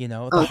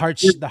 the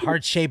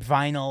heart-shaped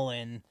vinyl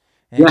and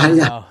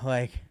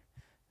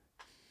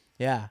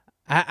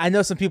I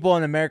know some people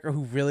in America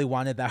who really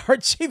wanted that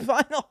heart-shaped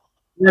vinyl.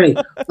 Really?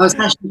 I was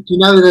actually, do you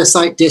know the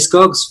site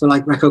Discogs for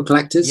like record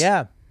collectors?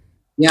 Yeah.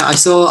 Yeah, I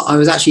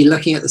was actually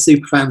looking at the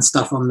Superfan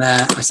stuff on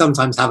there. I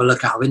sometimes have a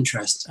look out of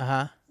interest.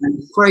 Uh-huh. And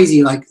it's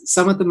crazy, like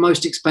some of the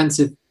most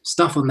expensive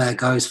stuff on there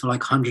goes for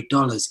like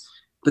 $100.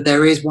 But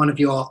there is one of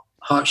your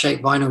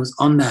heart-shaped vinyls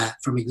on there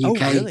from a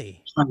UK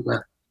really?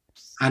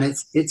 And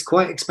it's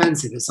quite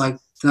expensive. It's like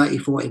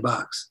 $30-40.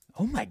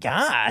 Oh my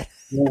God.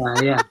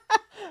 Yeah.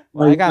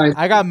 Well,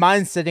 I got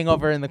mine sitting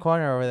over in the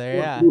corner over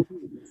there.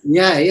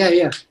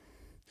 Yeah.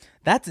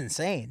 That's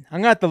insane. I'm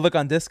gonna have to look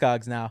on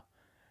Discogs now.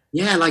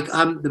 Yeah, like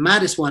the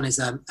maddest one is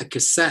a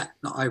cassette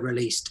that I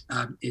released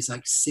is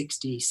like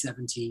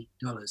 $60-70.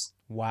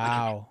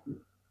 Wow.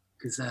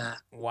 Because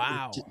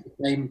wow, it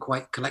became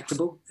quite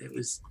collectible. It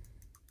was,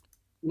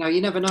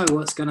 you never know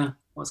what's gonna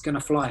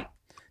fly.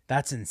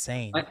 That's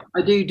insane.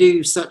 I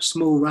do such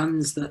small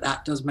runs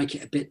that does make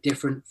it a bit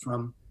different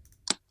from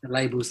the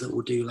labels that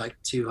will do like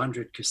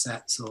 200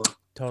 cassettes or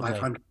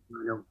 500.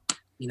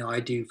 I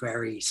do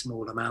very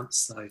small amounts,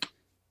 so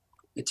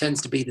it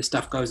tends to be the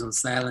stuff goes on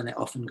sale and it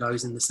often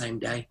goes in the same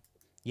day.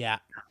 Yeah,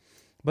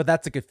 but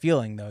that's a good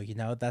feeling though.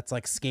 That's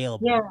like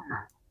scalable. Yeah,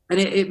 and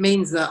it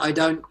means that I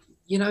don't.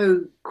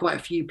 Quite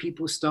a few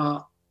people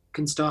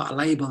can start a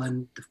label,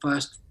 and the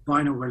first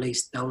vinyl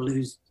release they'll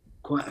lose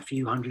quite a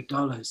few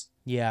 $100.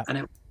 Yeah, and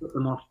it will put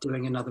them off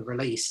doing another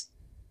release.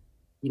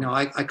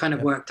 I kind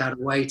of worked out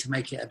a way to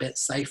make it a bit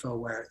safer,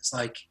 where it's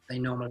like they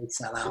normally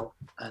sell out,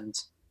 and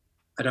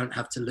I don't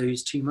have to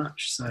lose too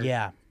much. So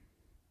yeah,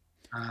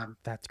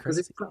 that's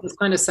crazy. It's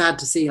kind of sad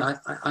to see. I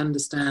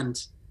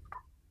understand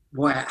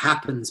why it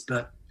happens,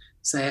 but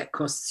say it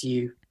costs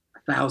you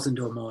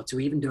 $1,000 or more to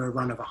even do a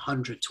run of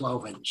 100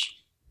 12-inch,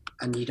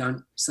 and you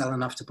don't sell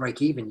enough to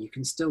break even, you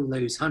can still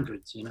lose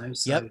hundreds.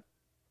 So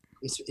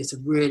it's a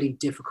really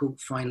difficult,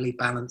 finely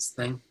balanced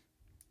thing,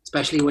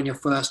 especially when you're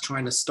first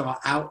trying to start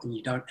out and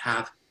you don't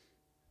have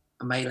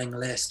a mailing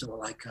list or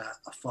like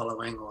a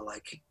following or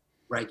like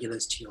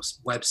regulars to your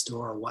web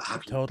store or what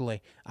have you.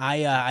 Totally.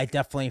 I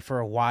definitely for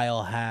a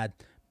while had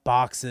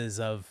boxes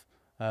of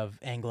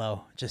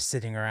Anglo just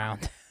sitting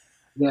around.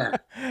 Yeah.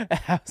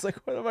 I was like,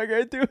 what am I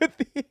gonna do with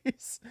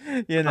these?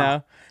 You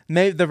know,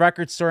 maybe the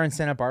record store in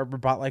Santa Barbara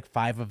bought like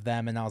 5 of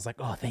them, and I was like,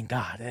 oh, thank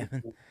God.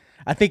 And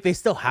I think they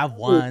still have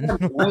one.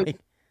 Like,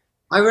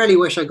 I really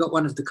wish I got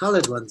one of the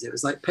colored ones. It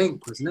was like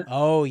pink, wasn't it?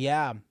 oh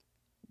yeah,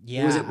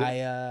 Was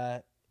yeah.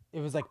 It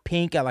was like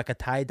pink, like a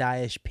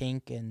tie-dye-ish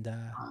pink, and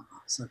Oh,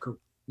 so cool. I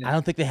Yeah.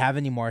 don't think they have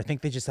anymore. I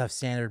think they just have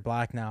standard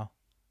black now.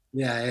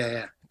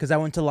 Yeah. Because I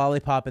went to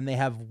Lollipop and they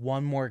have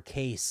one more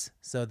case,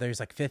 so there's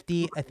like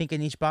 50, I think,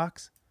 in each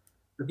box.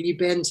 Have you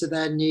been to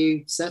their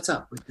new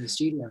setup with the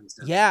studio and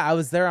stuff? Yeah, I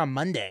was there on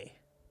Monday.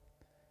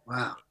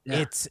 Wow. Yeah.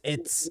 It's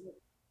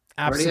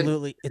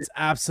Brilliant.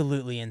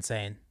 absolutely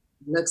insane.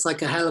 Looks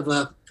like a hell of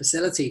a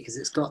facility because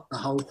it's got the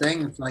whole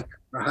thing of like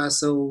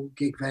rehearsal,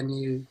 gig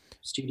venue,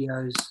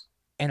 studios.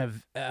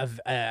 And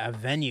a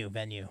venue,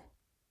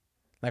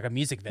 like a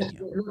music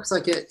venue. It looks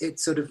like it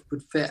sort of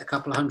would fit a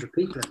couple of hundred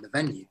people in the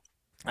venue.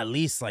 At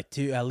least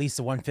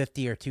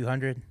 150 or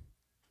 200.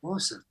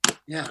 Awesome.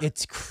 Yeah.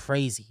 It's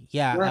crazy.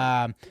 Yeah.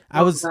 Yeah.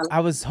 I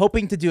was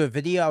hoping to do a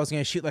video. I was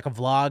gonna shoot like a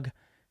vlog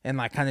and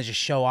like kind of just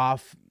show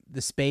off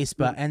the space,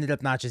 but ended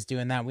up not just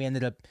doing that. We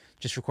ended up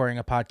just recording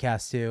a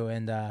podcast too.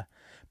 And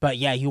but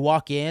yeah, you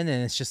walk in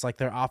and it's just like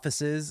their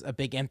offices, a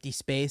big empty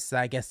space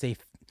that I guess that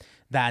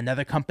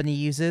another company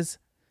uses.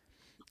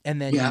 And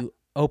then you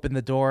open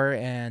the door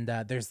and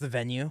there's the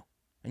venue,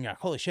 and you're like,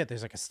 holy shit,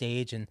 there's like a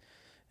stage, and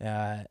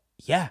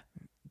yeah,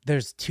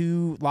 there's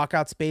 2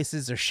 lockout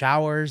spaces, there's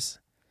showers,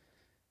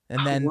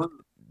 and then Wow.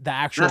 the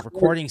actual That's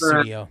recording for,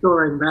 studio.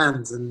 touring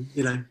bands and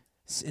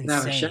It's have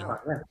a insane.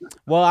 shower. Yeah.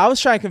 Well, I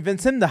was trying to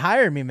convince him to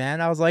hire me,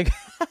 man. I was like,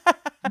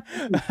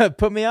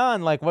 put me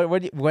on, like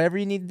whatever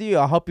you need to do,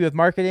 I'll help you with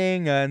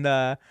marketing, and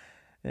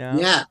you know.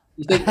 Yeah.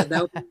 You think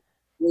that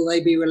will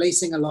they be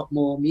releasing a lot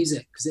more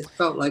music? Because it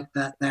felt like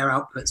that their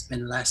output's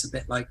been less, a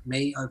bit like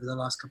me over the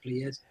last couple of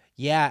years.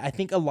 Yeah, I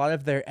think a lot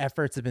of their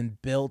efforts have been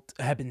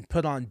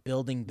put on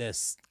building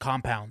this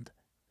compound.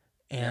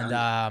 And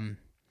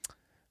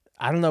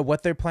I don't know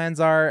what their plans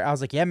are. I was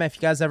like, yeah, man, if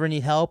you guys ever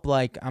need help,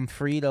 like I'm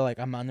free to, like,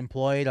 I'm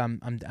unemployed. I'm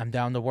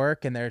down to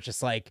work. And they're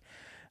just like,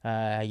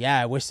 yeah,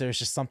 I wish there was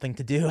just something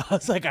to do. I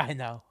was like, I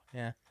know.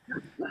 Yeah.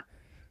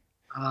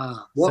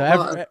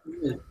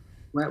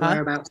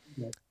 Whereabouts?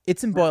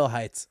 It's in Boyle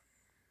Heights.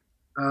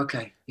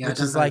 Okay. Yeah.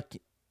 Which is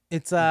like,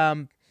 it's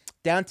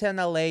downtown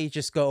LA. You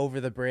just go over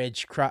the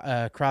bridge,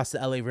 cross the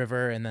LA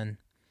River, and then.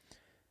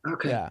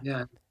 Okay.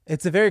 Yeah.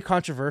 It's a very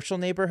controversial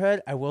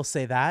neighborhood. I will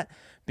say that,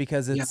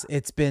 because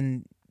it's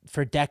been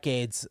for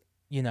decades,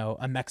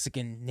 a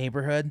Mexican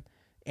neighborhood,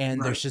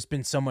 and there's just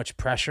been so much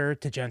pressure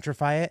to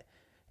gentrify it,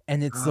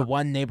 and it's the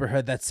one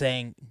neighborhood that's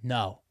saying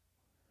no.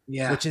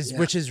 Yeah.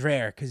 Which is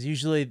rare, because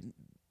usually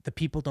the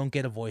people don't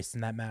get a voice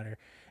in that matter,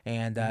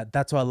 and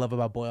that's what I love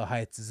about Boyle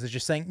Heights is they're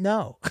just saying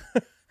no.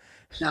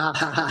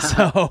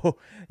 So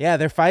yeah,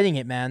 they're fighting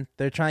it, man.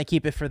 They're trying to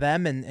keep it for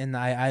them, and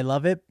I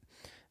love it.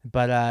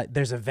 But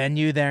there's a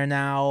venue there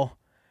now,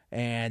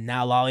 and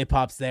now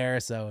Lollipop's there,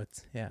 so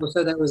it's Well,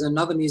 so there was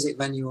another music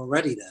venue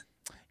already there.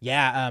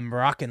 Yeah,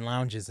 Moroccan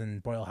Lounges in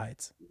Boyle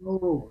Heights.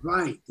 Oh,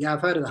 right. Yeah,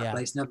 I've heard of that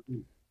place. Never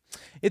been.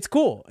 It's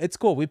cool.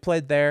 We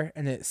played there,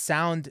 and it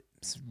sounds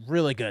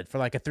really good for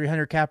like a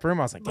 300 cap room.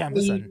 I was like, damn,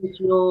 this is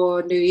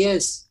your New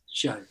Year's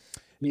show.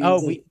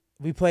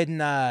 We played in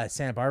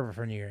Santa Barbara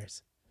for New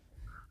Year's.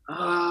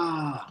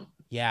 Ah.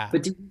 Yeah.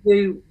 But did you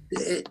do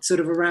it sort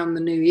of around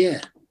the New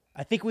Year?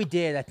 I think we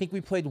did. I think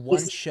we played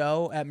one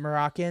show at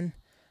Moroccan.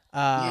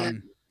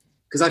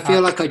 Because I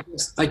feel like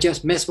I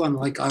just missed one.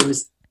 Like I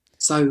was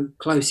so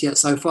close yet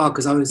so far,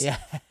 because I was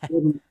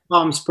in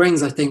Palm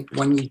Springs, I think,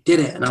 when you did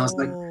it, and I was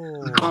like,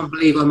 I can't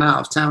believe I'm out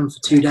of town for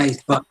 2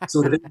 days, but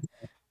sort of.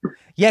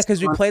 Yeah,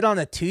 because we played on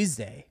a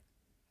Tuesday.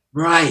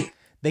 Right.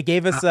 They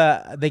gave us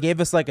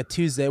like a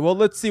Tuesday. Well,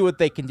 let's see what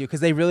they can do,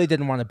 because they really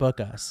didn't want to book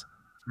us.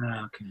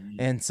 Okay.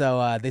 And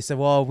so they said,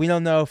 well, we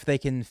don't know if they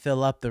can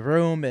fill up the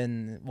room,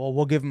 and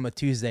we'll give them a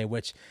Tuesday,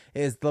 which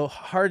is the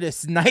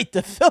hardest night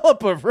to fill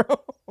up a room.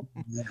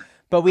 Yeah.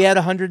 But we had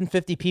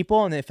 150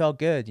 people, and it felt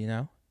good,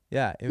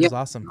 Yeah, it was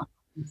awesome.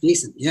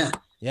 Decent, yeah.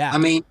 Yeah. I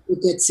mean, we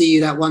did see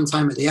you that one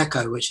time at the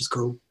Echo, which is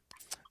cool.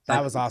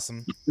 That was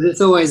awesome.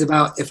 It's always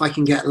about if I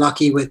can get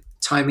lucky with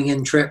timing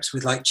in trips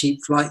with like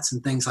cheap flights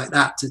and things like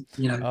that to,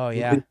 Oh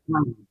yeah.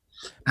 And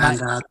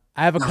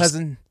I have a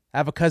cousin. I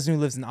have a cousin who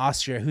lives in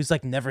Austria who's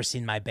like never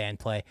seen my band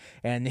play,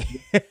 and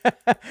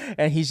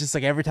and he's just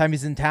like every time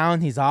he's in town,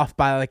 he's off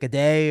by like a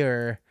day,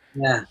 or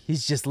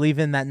he's just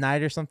leaving that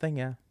night or something.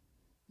 Yeah.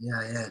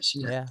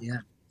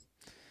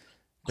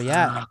 But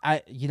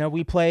yeah,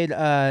 we played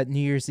New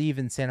Year's Eve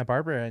in Santa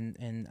Barbara,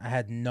 and I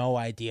had no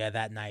idea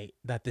that night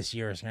that this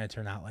year is going to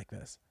turn out like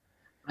this.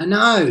 I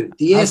know.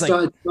 The year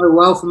started so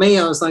well for me.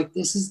 I was like,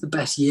 this is the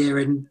best year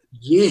in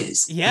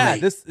years. Yeah,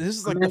 this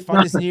is like the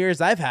funnest New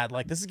Year's I've had.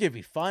 Like, this is going to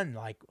be fun.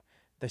 Like,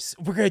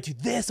 we're going to do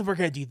this and we're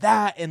going to do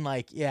that. And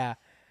like, yeah.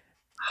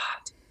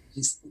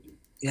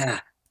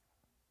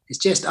 it's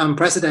just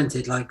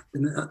unprecedented. Like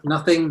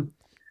nothing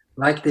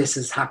like this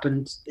has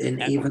happened in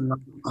even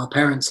our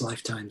parents'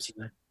 lifetimes.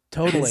 You know,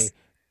 Totally.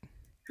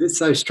 it's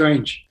so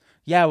strange.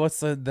 Yeah, what's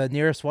the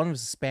nearest one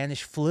was the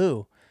Spanish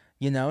flu,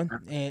 in Yeah,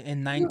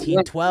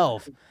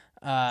 1912.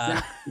 Uh,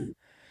 exactly.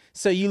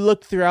 so you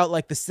look throughout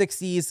like the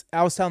 60s.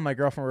 I was telling my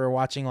girlfriend we were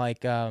watching like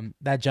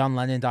that John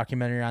Lennon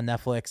documentary on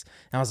Netflix,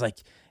 and I was like,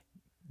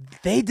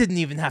 they didn't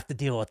even have to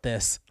deal with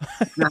this.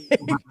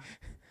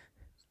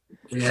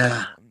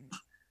 Yeah.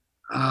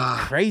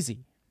 Ah, Crazy.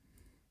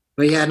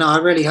 but yeah, no, I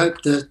really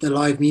hope the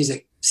live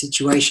music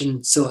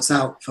situation sorts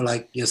out for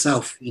like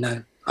yourself. You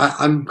know,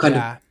 I'm kind of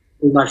Yeah.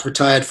 pretty much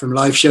retired from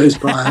live shows,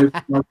 but I hope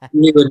like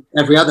you and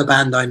every other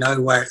band I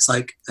know where it's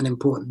like an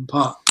important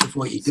part of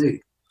what you do.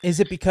 Is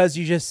it because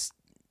you just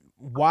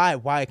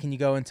why can you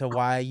go into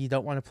why you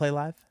don't want to play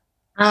live?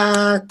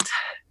 Uh,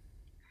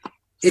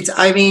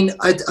 I mean,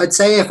 I'd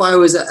say if I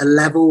was at a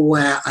level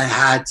where I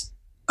had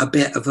a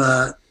bit of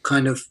a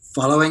kind of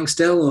following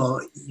still,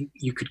 or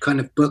you could kind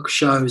of book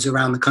shows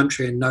around the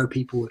country and know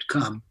people would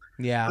come,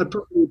 Yeah. I'd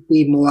probably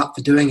be more up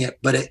for doing it.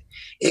 But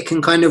it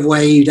can kind of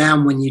weigh you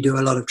down when you do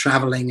a lot of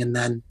traveling and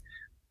then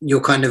you're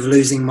kind of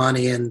losing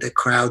money and the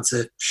crowds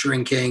are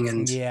shrinking.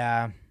 And,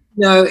 Yeah.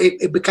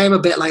 it became a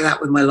bit like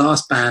that with my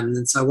last band.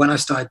 And so when I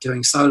started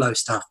doing solo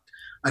stuff,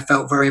 I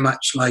felt very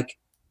much like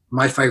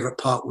my favorite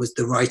part was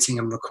the writing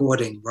and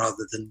recording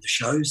rather than the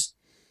shows.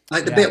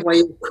 Like the Yeah. bit where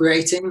you're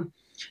creating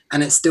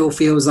and it still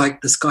feels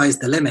like the sky's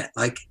the limit.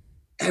 Like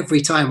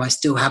every time I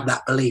still have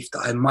that belief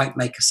that I might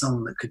make a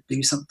song that could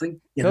do something,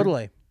 you know?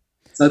 Totally.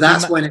 So So you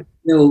that's might, when it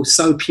feels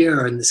so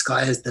pure and the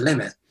sky is the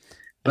limit.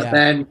 But yeah.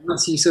 then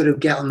once you sort of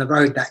get on the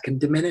road, that can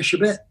diminish a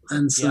bit.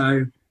 And Yep.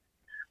 so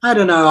I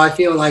don't know. I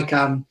feel like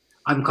I'm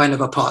kind of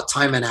a part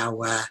timer now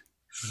where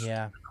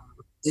Yeah.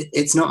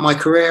 it's not my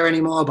career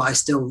anymore, but I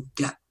still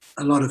get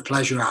a lot of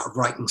pleasure out of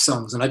writing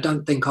songs. And I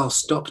don't think I'll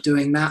stop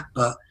doing that,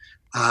 but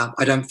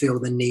I don't feel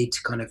the need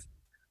to kind of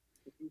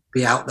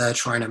be out there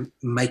trying to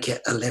make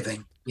it a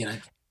living, you know?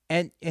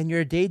 And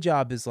your day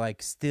job is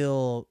like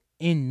still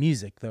in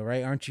music though,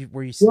 right? Aren't you?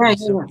 Were you? Yeah, You yeah,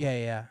 still? yeah. Yeah,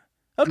 yeah.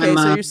 Okay, I'm,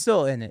 so you're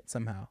still in it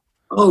somehow.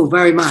 oh,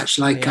 very much.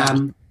 Like Yeah.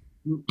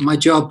 my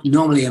job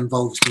normally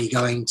involves me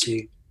going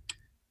to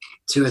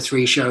 2 or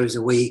 3 shows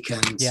a week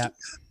and, Yeah.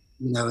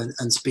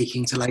 and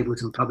speaking to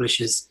labels and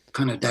publishers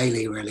kind of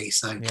daily, really.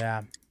 So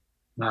Yeah.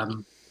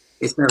 um,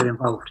 it's very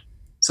involved.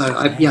 So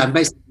Dang. I'm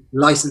basically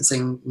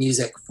licensing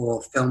music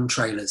for film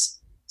trailers.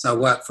 So I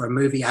work for a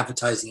movie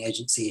advertising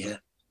agency here.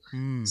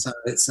 Hmm. So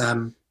it's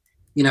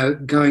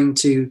going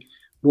to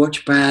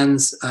watch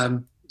bands,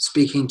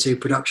 speaking to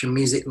production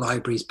music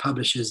libraries,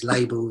 publishers,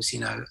 labels,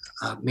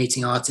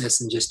 meeting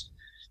artists, and just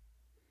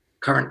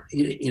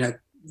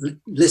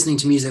listening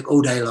to music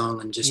all day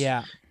long and just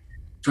Yeah.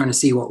 trying to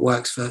see what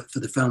works for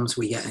the films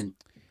we get in.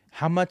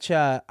 How much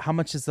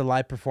does the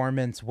live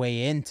performance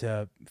weigh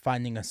into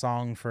finding a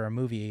song for a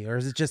movie, or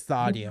is it just the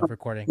audio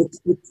recording?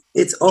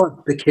 It's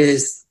odd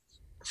because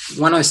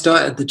when I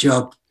started the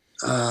job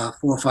 4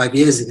 or 5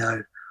 years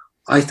ago,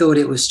 I thought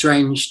it was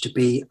strange to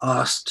be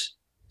asked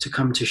to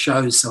come to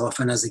shows so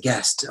often as a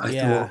guest. I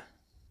Yeah. thought,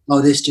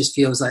 oh, this just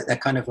feels like they're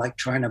kind of like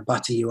trying to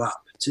butter you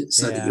up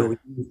so that Yeah. you're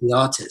the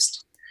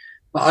artist.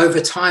 But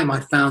over time, I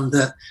found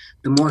that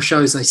the more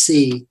shows I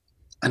see,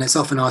 and it's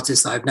often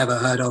artists that I've never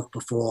heard of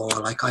before,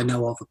 or like I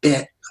know of a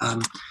bit,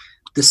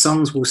 the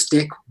songs will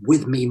stick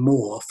with me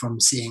more from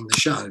seeing the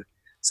show.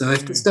 So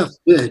if the stuff's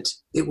good,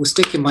 it will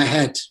stick in my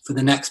head for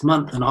the next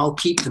month and I'll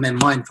keep them in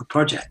mind for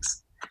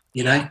projects,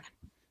 you know?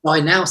 I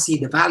now see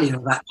the value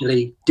of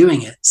actually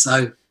doing it.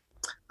 So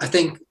I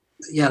think,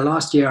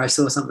 last year I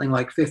saw something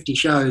like 50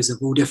 shows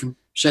of all different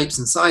shapes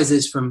and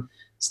sizes, from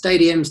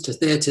stadiums to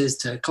theaters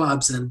to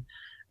clubs, and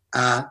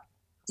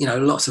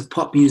lots of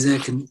pop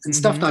music and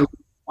stuff that I would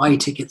buy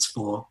tickets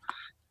for.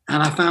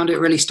 And I found it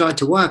really started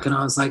to work. And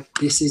I was like,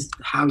 this is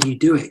how you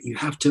do it. You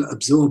have to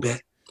absorb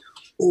it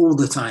all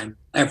the time,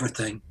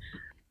 everything.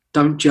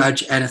 Don't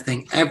judge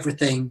anything.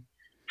 Everything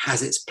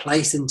has its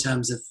place in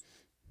terms of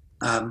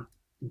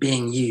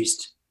being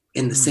used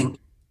in the sync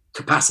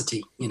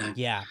capacity,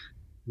 Yeah.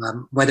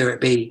 Whether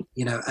it be,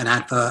 an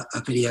advert,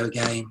 a video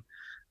game,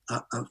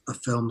 a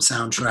film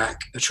soundtrack,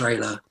 a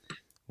trailer.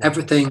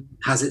 Everything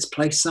has its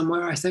place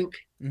somewhere, I think.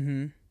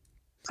 Mm-hmm.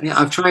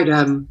 I've tried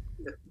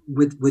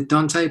with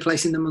Dante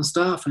placing them on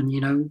stuff, and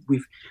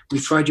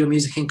we've tried your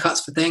music in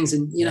cuts for things,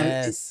 and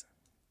Yes.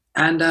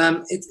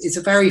 it's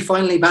a very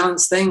finely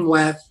balanced thing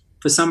where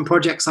for some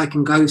projects I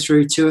can go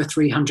through 200 or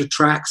 300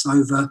 tracks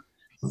over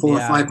 4 or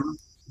 5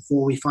 months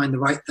before we find the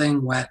right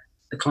thing where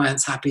the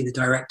client's happy, the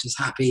director's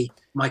happy,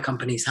 my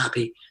company's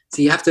happy.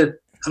 So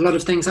a lot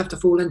of things have to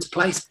fall into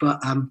place, but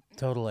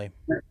Totally.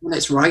 when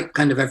it's right,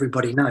 kind of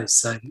everybody knows.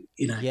 So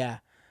Yeah.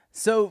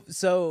 So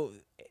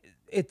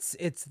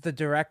it's the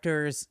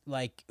directors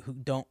like who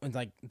don't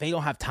like they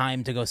don't have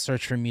time to go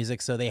search for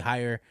music, so they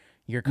hire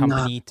your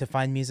company to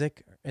find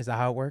music. Is that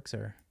how it works,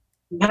 or?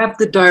 We have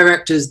the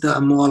directors that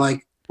are more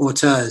like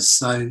auteurs.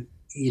 So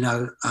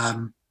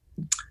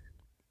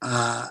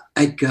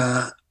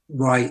Edgar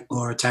Wright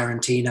or a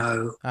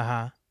Tarantino,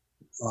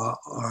 or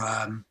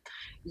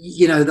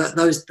you know,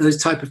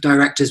 those type of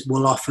directors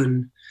will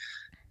often,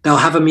 they'll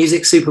have a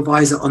music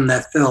supervisor on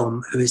their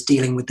film who is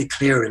dealing with the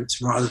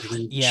clearance rather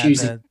than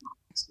choosing.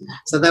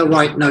 So they'll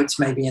write notes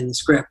maybe in the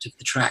script of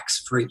the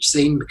tracks for each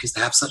scene because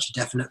they have such a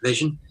definite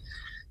vision.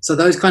 So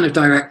those kind of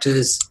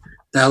directors,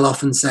 they'll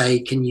often say,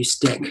 can you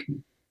stick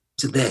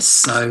to this?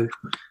 So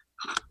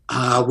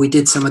we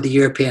did some of the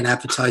European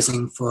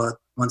advertising for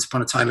Once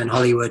Upon a Time in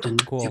Hollywood,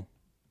 and cool.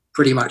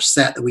 Pretty much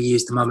set that we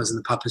used the Mamas and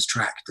the Papas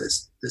track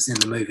that's in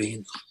the movie.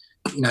 And,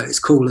 you know, it's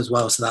cool as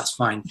well, so that's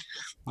fine.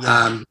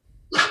 Yeah.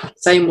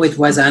 Same with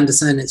Wes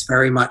Anderson. It's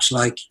very much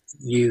like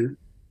you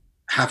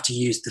have to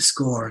use the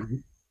score,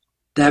 and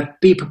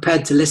be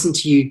prepared to listen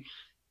to you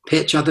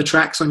pitch other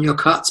tracks on your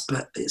cuts,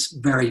 but it's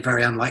very,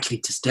 very unlikely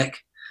to stick.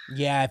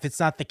 Yeah, if it's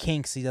not the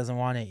Kinks, he doesn't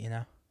want it, you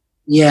know?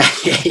 Yeah.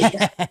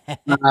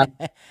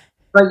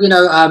 But, you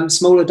know,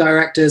 smaller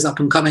directors,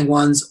 up-and-coming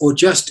ones, or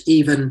just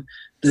even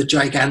the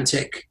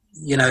gigantic,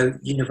 you know,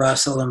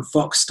 Universal and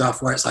Fox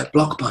stuff where it's like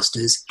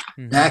blockbusters,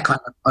 they're kind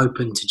of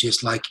open to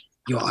just like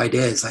your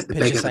ideas, like the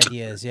bigger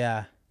ideas,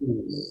 yeah.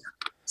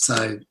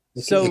 So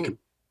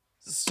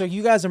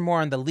you guys are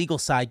more on the legal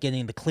side,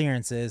 getting the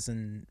clearances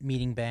and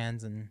meeting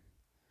bands and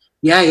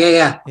yeah.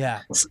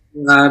 So,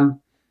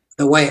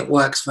 the way it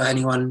works for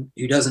anyone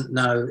who doesn't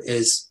know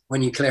is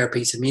when you clear a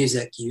piece of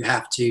music, you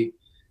have to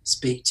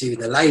speak to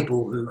the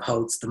label who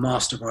holds the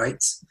master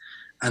rights,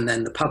 and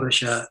then the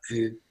publisher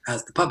who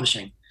has the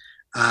publishing.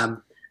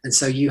 And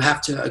so you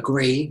have to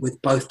agree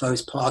with both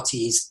those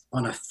parties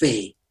on a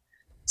fee.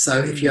 So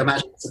if you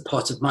imagine it's a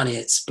pot of money,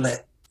 it's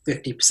split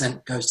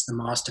 50% goes to the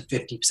master,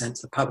 50%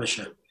 to the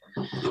publisher.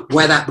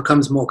 Where that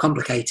becomes more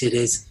complicated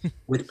is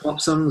with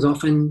pop songs,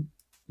 often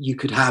you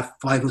could have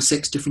 5 or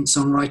 6 different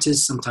songwriters,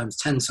 sometimes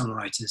 10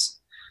 songwriters.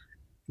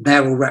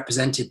 They're all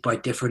represented by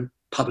different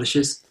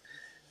publishers.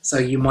 So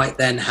you might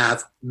then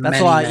have That's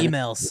a lot of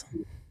emails.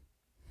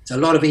 It's a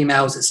lot of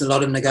emails. It's a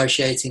lot of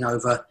negotiating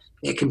over.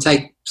 It can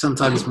take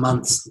sometimes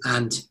months.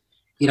 And,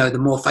 you know, the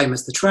more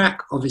famous the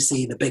track,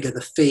 obviously the bigger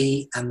the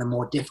fee and the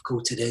more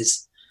difficult it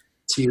is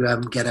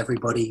to get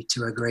everybody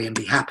to agree and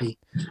be happy.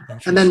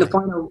 And then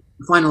the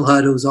final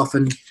hurdles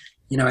often,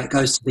 you know, it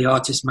goes to the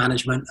artist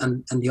management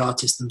and the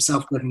artist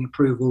themselves giving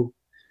approval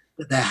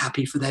that they're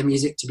happy for their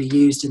music to be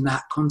used in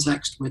that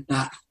context with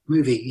that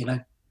movie, you know.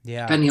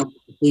 Yeah. Depending on what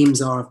the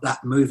themes are of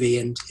that movie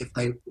and if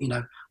they, you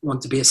know,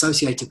 want to be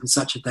associated with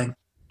such a thing.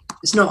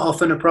 It's not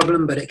often a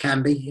problem, but it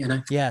can be, you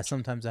know. Yeah,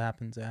 sometimes it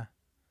happens, yeah.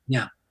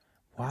 Yeah.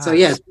 Wow. So,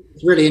 yeah,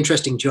 it's a really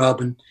interesting job,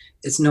 and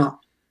it's not,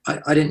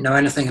 I didn't know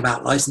anything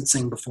about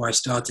licensing before I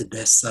started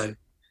this, so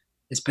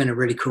it's been a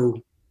really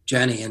cool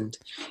journey, and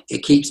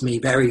it keeps me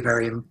very,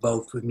 very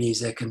involved with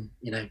music and,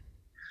 you know.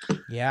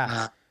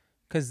 Yeah,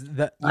 because,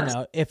 you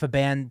know, if a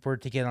band were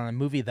to get on a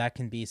movie, that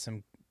can be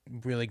some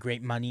really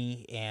great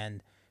money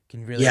and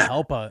can really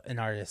help an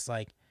artist.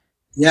 Like,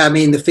 yeah, I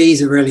mean, the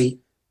fees are really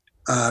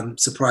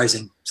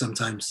surprising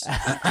sometimes.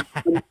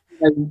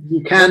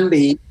 You can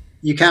be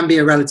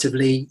a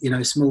relatively, you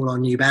know, small or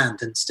new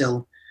band and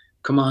still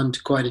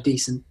command quite a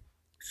decent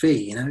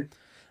fee, you know.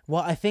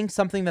 Well, I think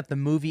something that the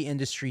movie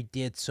industry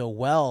did so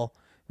well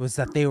was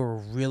that they were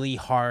really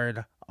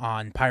hard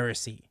on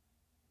piracy.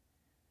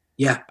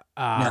 Yeah.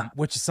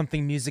 Which is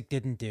something music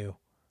didn't do.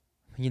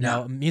 You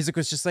know, music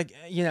was just like,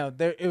 you know,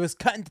 it was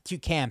cut into 2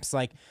 camps,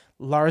 like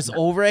Lars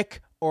Ulrich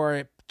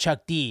or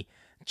Chuck D.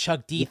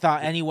 Chuck D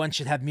thought anyone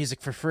should have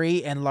music for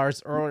free, and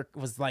Lars Ulrich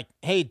was like,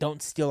 hey,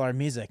 don't steal our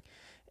music.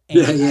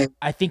 And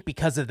I think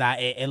because of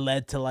that, it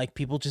led to like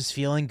people just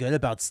feeling good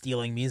about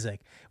stealing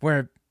music,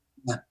 where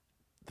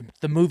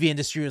the movie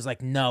industry was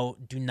like, no,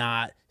 do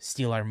not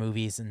steal our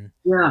movies. And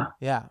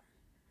the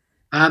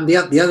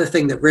other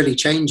thing that really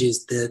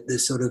changes the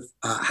sort of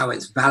how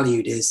it's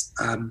valued is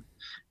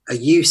a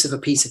use of a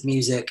piece of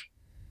music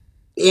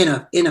in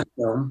a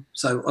film,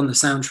 so on the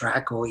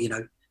soundtrack, or, you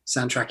know,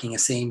 soundtracking a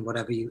scene,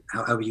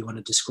 however you want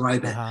to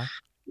describe it.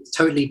 It's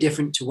totally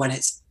different to when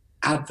it's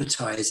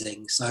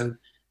advertising. So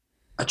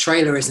a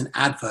trailer is an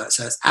advert,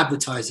 so it's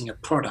advertising a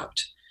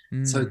product.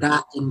 So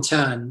that in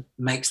turn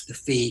makes the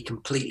fee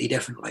completely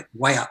different, like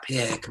way up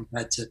here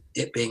compared to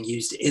it being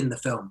used in the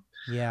film.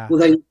 Yeah.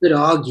 Although you could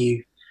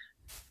argue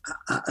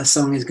a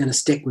song is going to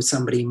stick with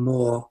somebody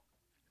more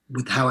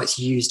with how it's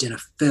used in a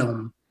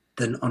film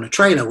than on a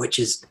trailer, which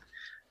is,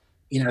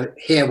 you know,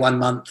 here 1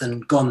 month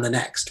and gone the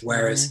next.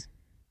 Whereas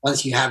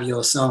once you have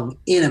your song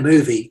in a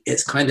movie,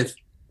 it's kind of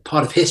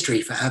part of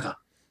history forever,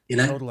 you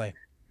know? Totally.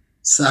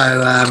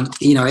 So,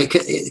 you know,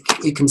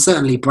 it can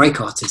certainly break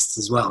artists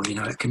as well. You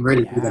know, it can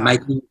really be the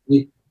making,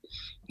 you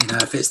know,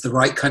 if it's the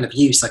right kind of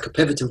use, like a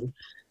pivotal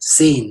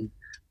scene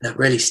that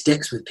really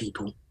sticks with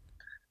people.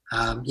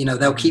 You know,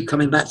 they'll keep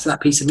coming back to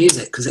that piece of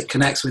music because it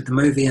connects with the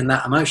movie and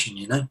that emotion,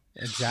 you know?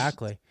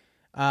 Exactly.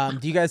 Do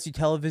you guys do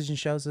television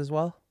shows as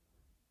well?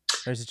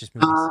 Or is it just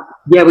movies?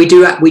 Yeah, we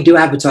do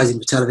advertising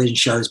for television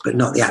shows, but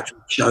not the actual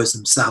shows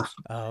themselves.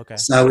 Oh, okay.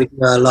 So we do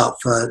a lot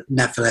for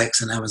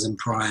Netflix and Amazon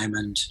Prime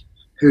and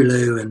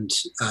Hulu and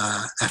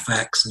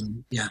FX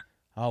and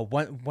Oh,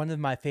 one of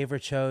my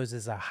favorite shows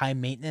is High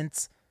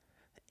Maintenance,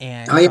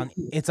 and Oh, yeah.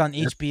 it's on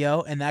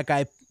HBO, and that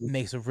guy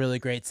makes a really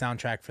great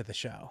soundtrack for the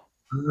show.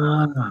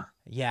 Ah,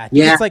 Yeah, I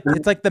think yeah.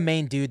 it's like the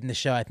main dude in the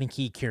show. I think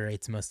he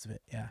curates most of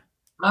it. Yeah.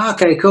 Ah,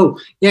 okay, cool.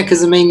 Yeah,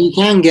 because I mean, you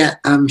can get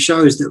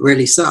shows that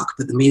really suck,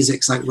 but the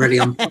music's like really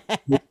on.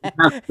 You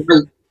have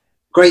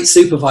great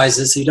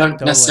supervisors who don't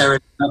Totally. necessarily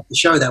know the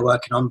show they're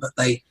working on, but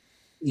they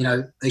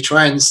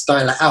try and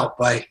style it out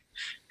by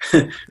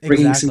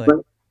bringing some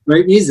Exactly.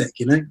 great music.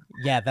 You know.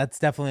 Yeah, that's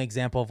definitely an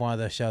example of one of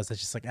those shows I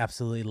just like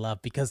absolutely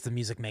love because the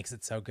music makes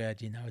it so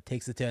good. It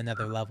takes it to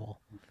another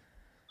level.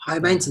 High Yeah.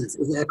 maintenance.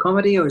 Is it a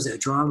comedy or is it a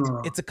drama?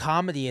 Or... It's a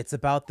comedy. It's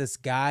about this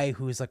guy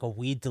who's like a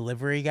weed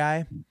delivery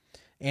guy.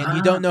 And you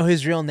Ah, don't know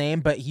his real name,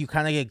 but you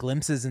kind of get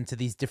glimpses into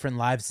these different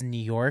lives in New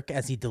York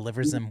as he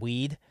delivers them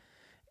weed.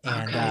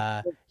 And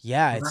okay.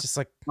 yeah, Well, it's just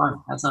like,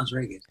 fun. That sounds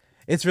very good.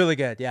 it's really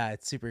good. Yeah,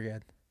 it's super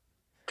good.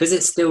 Because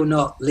it's still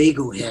not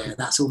legal here.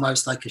 That's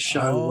almost like a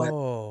show where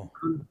Oh,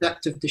 the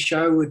concept of the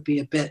show would be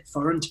a bit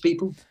foreign to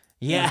people.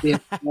 yeah.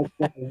 It'd be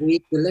like a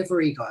weed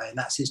delivery guy, and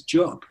that's his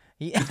job.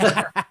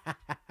 Yeah.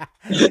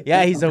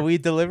 Yeah, he's a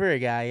weed delivery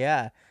guy.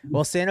 Yeah.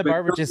 Well, Santa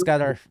Barbara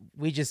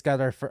we just got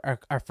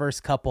our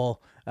first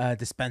couple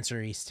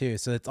dispensaries too.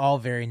 So it's all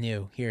very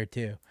new here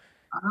too.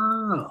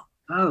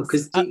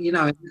 Because Uh,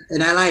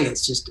 in LA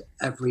it's just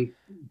every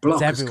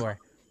block. it's everywhere.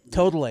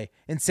 Totally.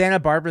 In Santa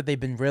Barbara, they've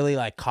been really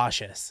like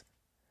cautious.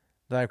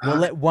 They're like, we'll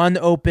let one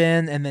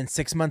open, and then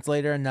 6 months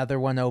later, another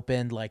one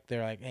opened. Like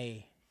they're like,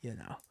 hey, The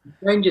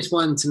strangest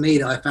one to me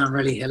that I found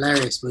really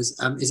hilarious was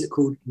is it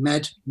called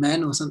Med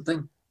Men or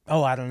something?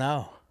 Oh, I don't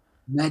know.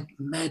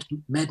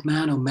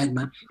 Medman or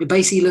Medman. It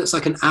basically looks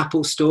like an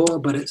Apple store,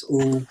 but it's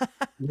all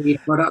weed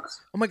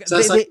products. Oh my god, So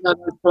it's like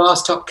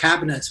glass top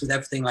cabinets with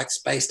everything like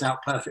spaced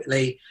out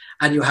perfectly,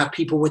 and you'll have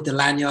people with the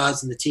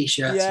lanyards and the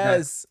t-shirts.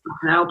 yes. I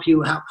can help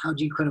you. How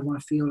do you kind of want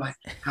to feel like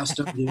how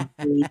stuff you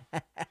and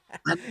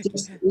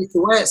it's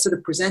the way it's sort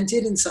of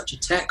presented in such a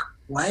tech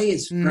way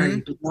is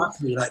very bizarre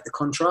to me, like the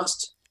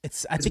contrast.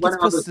 I think When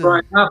it's I was supposed to.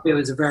 growing up, it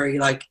was a very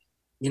like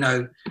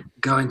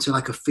go into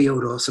like a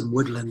field or some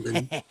woodland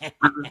and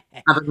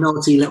have a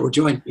naughty little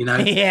joint,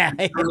 Yeah.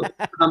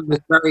 Come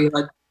with very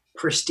like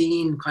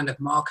pristine kind of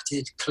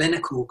marketed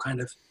clinical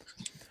kind of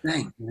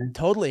thing.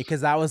 Totally,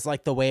 because that was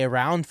like the way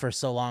around for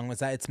so long was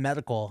that it's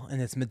medical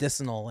and it's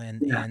medicinal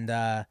and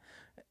I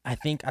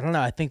don't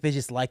know. I think they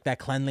just like that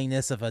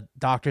cleanliness of a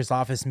doctor's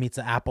office meets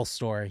an Apple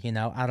store.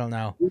 I don't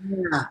know.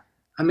 Yeah,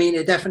 I mean,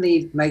 it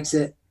definitely makes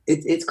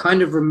it's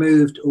kind of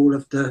removed all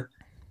of the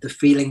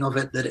feeling of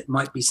it that it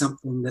might be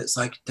something that's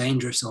like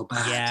dangerous or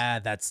bad. Yeah,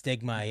 that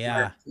stigma.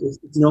 Yeah, it's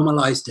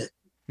normalized it.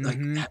 Like,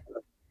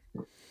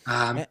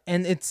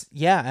 and it's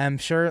I'm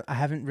sure I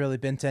haven't really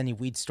been to any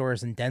weed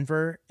stores in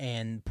Denver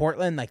and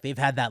Portland. Like they've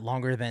had that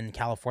longer than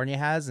California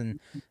has, and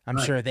I'm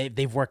sure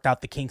they've worked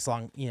out the kinks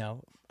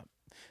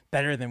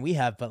better than we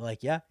have. But like,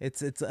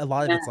 it's a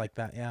lot of it's like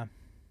that. Yeah.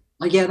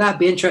 Yeah, that'd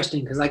be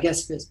interesting because I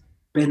guess if it's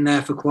been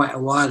there for quite a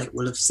while, it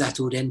will have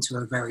settled into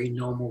a very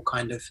normal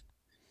kind of,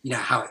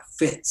 how it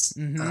fits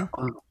on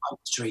the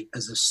street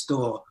as a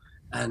store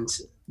and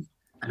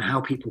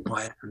how people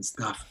buy it and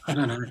stuff. I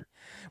don't know.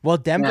 Well,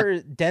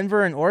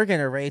 Denver and Oregon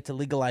are ready to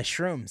legalize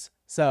shrooms,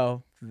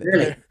 so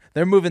Really?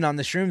 they're moving on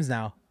the shrooms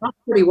now. That's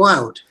pretty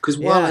wild because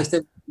while I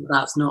think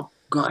that's not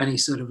got any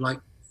sort of like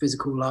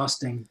physical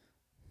lasting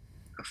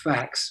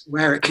effects,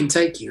 where it can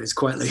take you is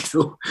quite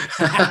lethal.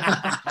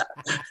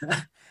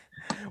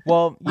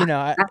 Well,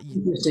 that's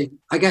interesting.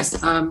 I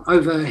guess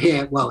over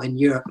here, well, in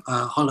Europe,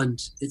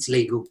 Holland, it's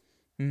legal.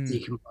 So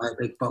you can buy a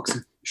big box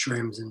of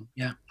shrooms and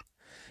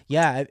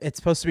yeah, it's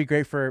supposed to be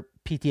great for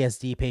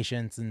PTSD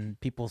patients and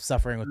people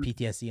suffering with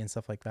PTSD and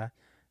stuff like that.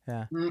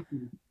 Yeah,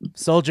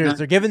 soldiers,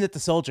 they're giving it to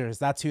soldiers.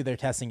 That's who they're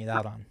testing it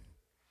out on.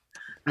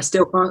 I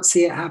still can't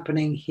see it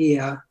happening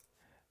here.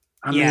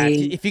 I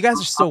mean, if you guys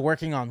are still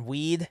working on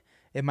weed,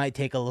 it might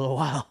take a little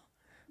while.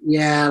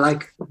 Yeah,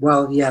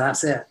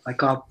 that's it.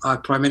 Like our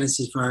prime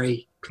minister is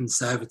very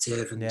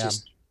conservative and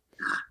just.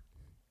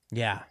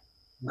 Yeah.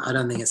 I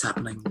don't think it's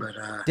happening, but.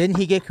 Didn't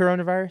he get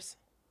coronavirus?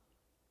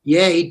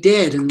 Yeah, he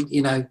did, and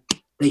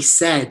they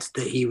said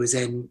that he was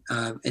in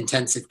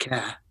intensive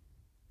care,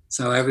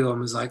 so everyone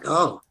was like,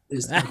 "Oh,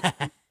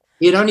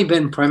 he had only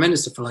been prime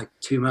minister for like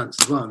 2 months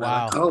as well."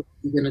 Wow. Like, "Oh,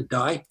 you're gonna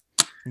die."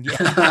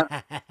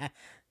 Yeah.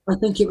 I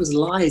think it was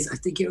lies. I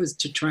think it was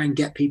to try and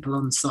get people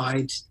on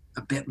side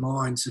a bit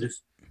more and sort of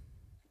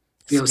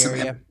feel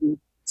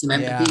some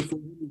empathy for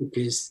him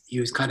because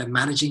he was kind of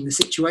managing the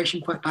situation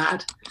quite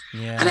bad.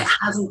 Yeah. And it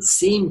hasn't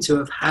seemed to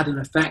have had an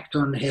effect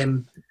on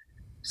him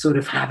sort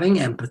of having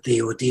empathy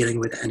or dealing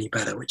with it any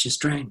better, which is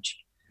strange.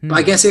 But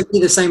I guess it would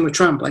be the same with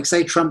Trump. Like,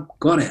 say Trump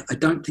got it, I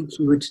don't think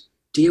he would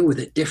deal with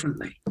it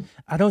differently.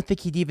 I don't think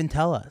he'd even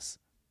tell us.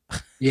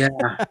 Yeah.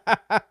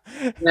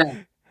 Yeah.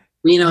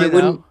 It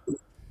wouldn't,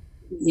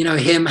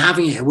 him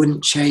having it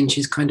wouldn't change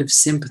his kind of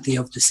sympathy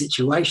of the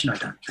situation, I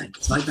don't think.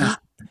 It's like that.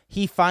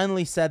 He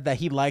finally said that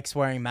he likes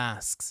wearing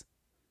masks.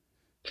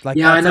 Like,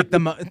 yeah, I know.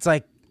 It's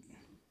like,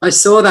 I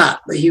saw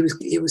that, but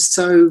it was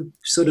so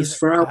sort of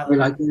throwaway.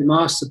 Like the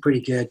masks are pretty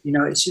good.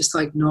 It's just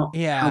like not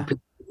helping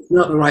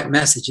not the right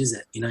message, is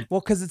it? You know.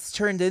 Well, because it's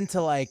turned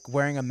into like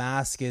wearing a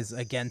mask is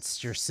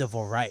against your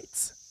civil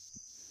rights.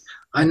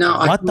 I know.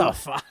 What the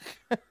fuck?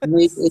 I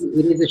mean,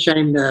 it is a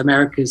shame that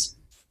America's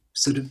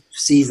sort of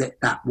sees it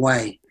that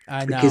way.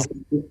 I know. Because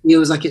it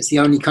feels like it's the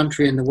only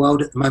country in the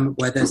world at the moment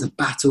where there's a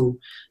battle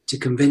to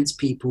convince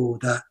people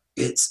that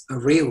it's a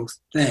real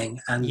thing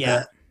and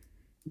that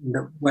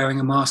wearing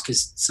a mask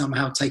is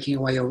somehow taking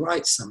away your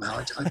rights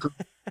somehow.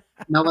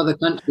 No other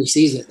country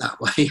sees it that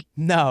way.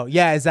 No,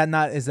 yeah, is that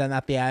not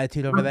the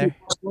attitude over there?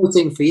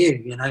 Voting for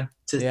you, you know,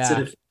 to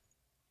sort of,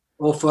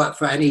 or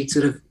for any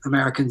sort of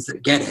Americans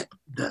that get it,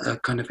 that are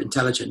kind of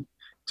intelligent,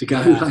 to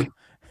go like.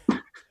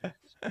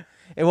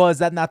 Well, is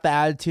that not the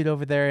attitude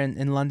over there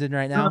in London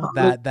right now?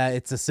 No, that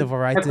it's a civil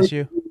rights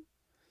issue?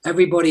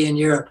 Everybody in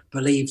Europe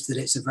believes that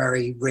it's a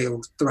very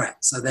real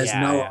threat. So there's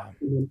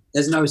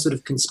there's no sort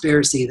of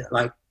conspiracy that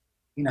like,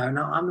 you know,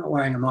 no, I'm not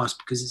wearing a mask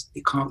because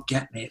it can't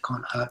get me, it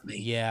can't hurt me.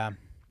 Yeah.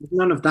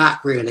 None of that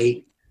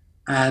really.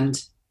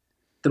 And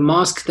the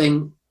mask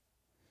thing,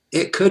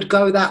 it could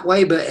go that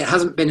way, but it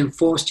hasn't been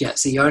enforced yet.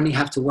 So you only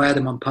have to wear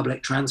them on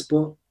public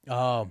transport.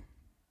 Oh.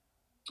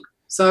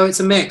 So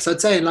it's a mix.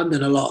 I'd say in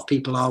London, a lot of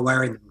people are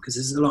wearing them because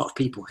there's a lot of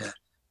people here.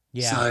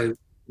 Yeah. So,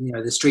 you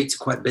know, the streets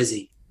are quite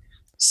busy.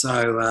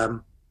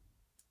 So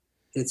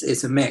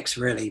it's a mix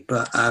really.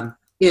 But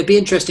yeah, it'd be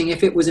interesting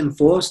if it was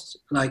enforced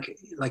like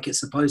it's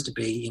supposed to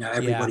be, you know,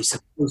 everybody's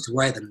supposed to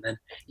wear them, then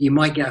you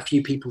might get a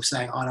few people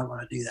saying, oh, I don't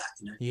want to do that,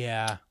 you know.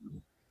 Yeah.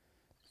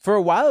 For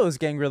a while it was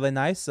getting really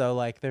nice, so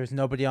like there's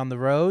nobody on the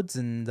roads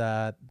and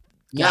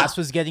gas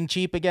was getting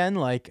cheap again,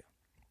 like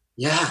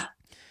yeah,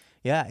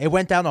 it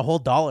went down a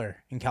whole $1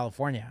 in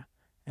California,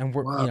 and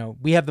we're you know,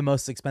 we have the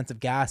most expensive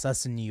gas,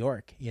 us in New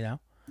York, you know.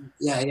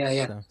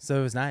 So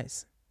it was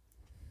nice.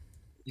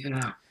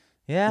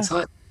 Yeah.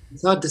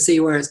 It's hard to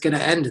see where it's going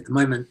to end at the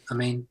moment. I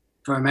mean,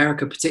 for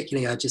America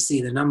particularly, I just see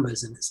the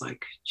numbers and it's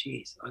like,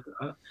 geez.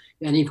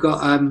 And you've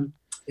got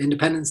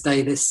Independence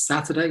Day this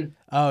Saturday.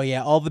 Oh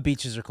yeah, all the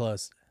beaches are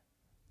closed.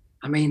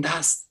 I mean,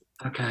 that's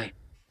okay,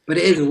 but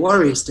it is a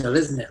worry still,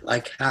 isn't it?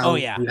 Like how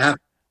you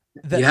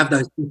have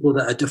those people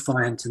that are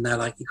defiant and they're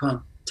like, you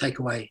can't take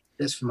away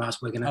this from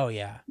us. We're gonna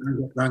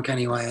get drunk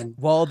anyway. And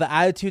well, the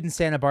attitude in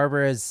Santa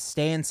Barbara is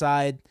stay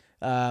inside.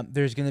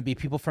 There's going to be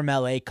people from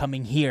LA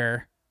coming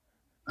here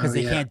because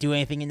they can't do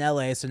anything in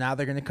LA, so now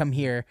they're going to come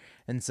here,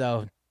 and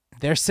so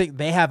they're sick.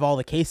 They have all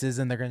the cases,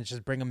 and they're going to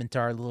just bring them into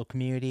our little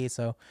community.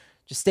 So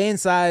just stay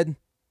inside,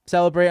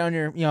 celebrate on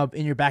your, you know,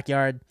 in your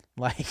backyard,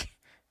 like.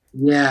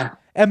 Yeah.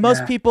 And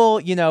most people,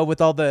 you know,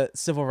 with all the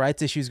civil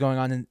rights issues going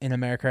on in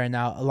America right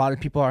now, a lot of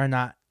people are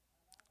not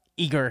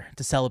eager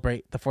to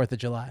celebrate the 4th of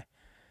July.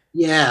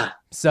 Yeah.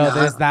 So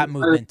there's that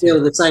movement. I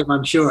feel the same,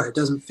 I'm sure. It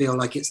doesn't feel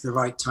like it's the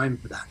right time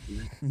for that. You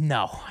know?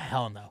 No,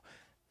 hell no.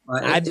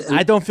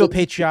 I don't feel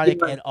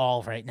patriotic at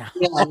all right now.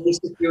 Yeah, at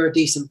least if you're a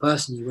decent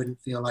person, you wouldn't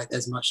feel like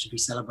there's much to be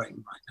celebrating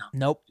right now.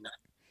 Nope. You know?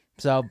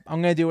 So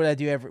I'm going to do what I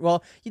do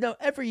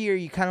every year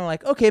you kind of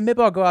like, okay,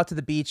 maybe I'll go out to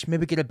the beach,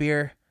 maybe get a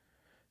beer,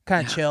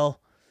 kind of chill,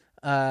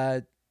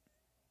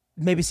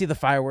 maybe see the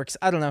fireworks.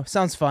 I don't know.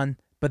 Sounds fun.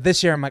 But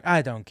this year I'm like,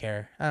 I don't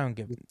care. I don't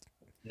give.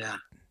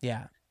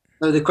 Yeah.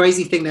 So the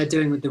crazy thing they're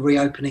doing with the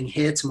reopening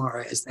here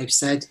tomorrow is they've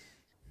said,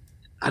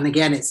 and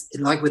again, it's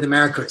like with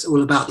America, it's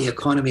all about the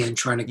economy and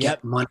trying to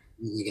get money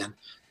again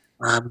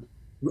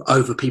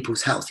over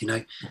people's health, you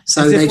know.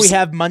 So as if we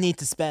have money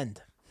to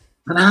spend.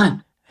 I know.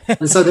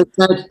 And so they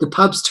said the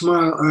pubs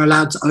tomorrow are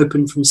allowed to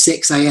open from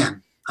 6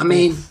 a.m. I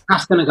mean,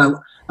 that's going to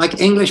go, like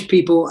English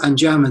people and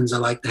Germans are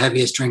like the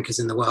heaviest drinkers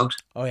in the world.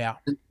 Oh, yeah.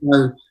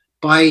 So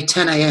by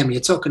 10 a.m.,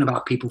 you're talking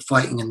about people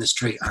fighting in the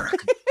street, I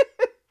reckon.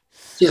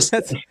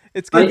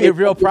 It's going to be a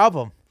real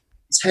problem.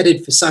 It's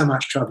headed for so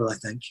much trouble, I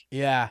think.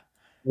 Yeah.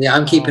 Yeah,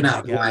 I'm keeping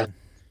out of the way.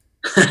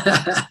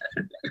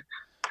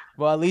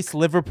 Well, at least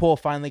Liverpool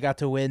finally got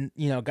to win,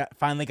 you know,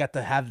 finally got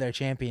to have their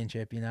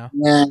championship, you know?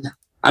 Yeah.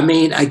 I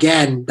mean,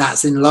 again,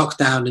 that's in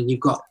lockdown and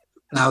you've got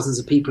thousands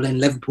of people in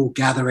Liverpool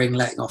gathering,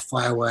 letting off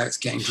fireworks,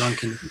 getting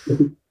drunk.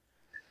 And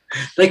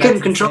they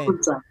couldn't control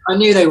themselves. I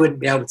knew they wouldn't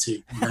be able to.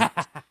 You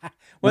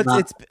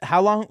know?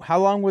 How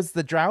long was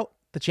the drought,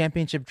 the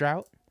championship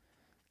drought?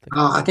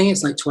 I think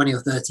it's like 20 or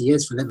 30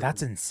 years for Liverpool.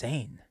 That's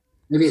insane.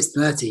 Maybe it's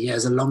 30. Yeah,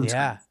 it's a long time.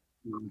 Yeah,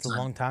 it's a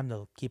long time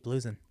to keep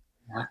losing.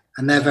 Yeah,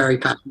 and they're very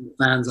passionate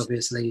fans,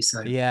 obviously. So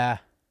yeah,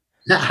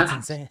 that's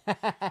insane.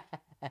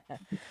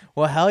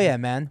 Well, hell yeah,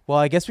 man. Well,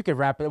 I guess we could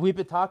wrap it. We've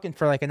been talking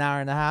for like an hour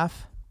and a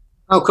half.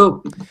 Oh,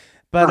 cool.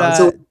 But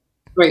it's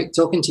great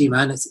talking to you,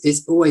 man.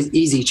 It's always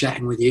easy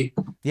chatting with you.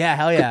 Yeah,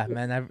 hell yeah,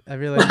 man. I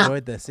really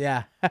enjoyed this.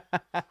 Yeah.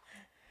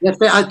 Yeah,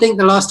 I think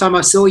the last time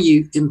I saw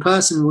you in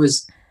person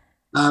was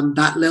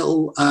that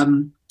little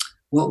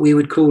what we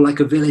would call like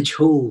a village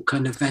hall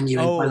kind of venue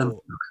in Highland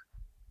Park.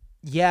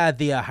 Yeah,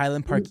 the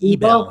Highland Park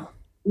Ebell.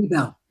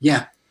 Ebell,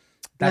 yeah.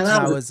 That's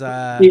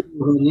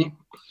when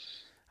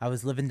I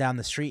was living down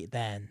the street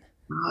then.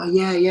 Oh,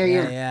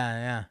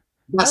 yeah.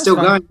 That's still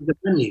going to the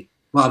venue.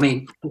 Well, I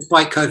mean,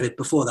 despite COVID,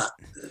 before that.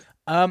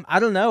 I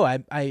don't know.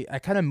 I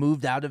kind of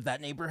moved out of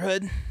that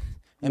neighborhood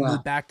and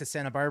moved back to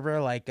Santa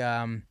Barbara like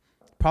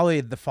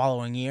probably the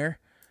following year.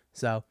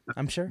 So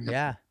I'm sure.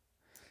 Yeah.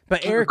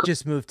 But Eric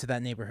just moved to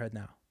that neighborhood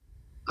now.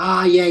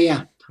 Yeah.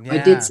 Yeah. I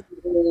did see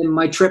him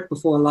my trip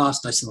before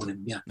last. I saw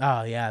him. Yeah.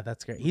 Oh yeah,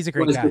 that's great. He's a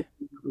great guy.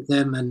 With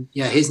him, and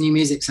yeah, his new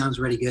music sounds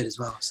really good as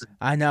well. So.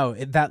 I know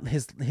that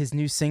his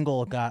new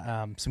single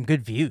got some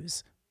good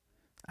views.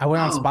 I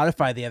went on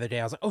Spotify the other day.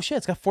 I was like, oh shit,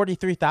 it's got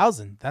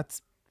 43,000.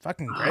 That's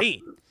fucking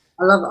great.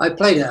 I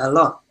played it a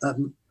lot at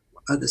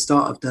the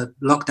start of the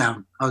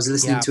lockdown. I was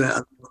listening to it,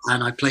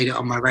 and I played it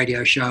on my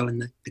radio show.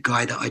 And the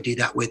guy that I do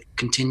that with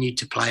continued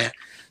to play it.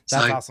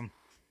 That's awesome.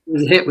 It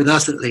was a hit with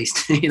us, at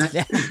least. You know.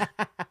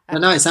 I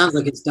know it sounds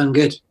like it's done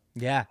good.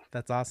 Yeah,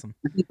 that's awesome.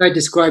 I think I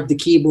described the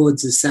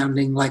keyboards as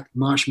sounding like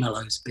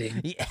marshmallows being.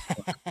 Yeah.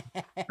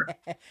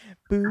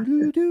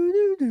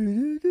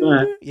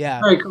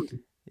 Yeah. Very cool.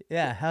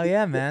 Yeah, hell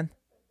yeah, man.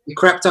 It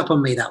crept up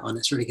on me, that one.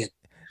 It's really good.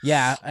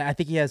 Yeah, I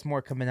think he has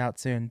more coming out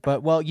soon.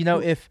 But, well, you know,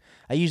 if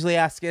I usually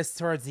ask guests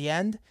towards the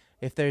end,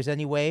 if there's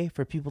any way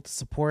for people to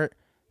support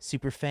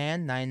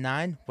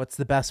Superfan99, what's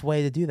the best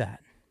way to do that?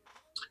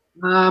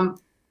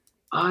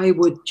 I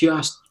would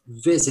just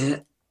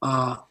visit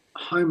our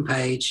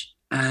homepage,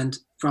 and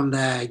from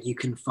there you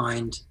can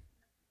find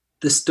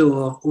the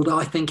store, although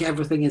I think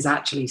everything is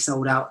actually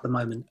sold out at the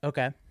moment.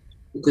 Okay.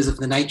 Because of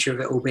the nature of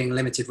it all being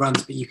limited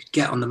runs, but you could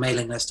get on the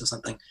mailing list or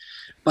something.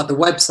 But the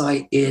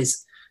website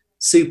is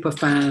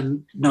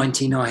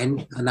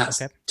Superfan99, and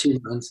that's 2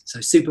 nines. So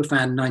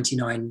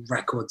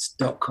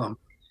superfan99records.com.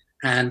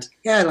 And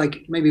yeah,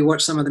 like maybe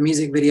watch some of the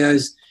music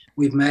videos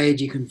we've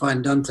made. You can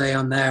find Dante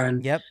on there,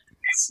 and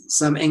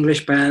some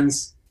English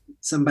bands,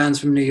 some bands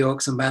from New York,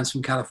 some bands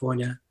from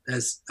California.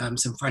 There's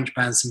some French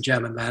bands, some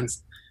German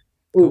bands.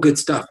 All good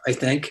stuff, I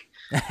think.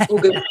 All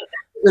good.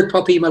 Good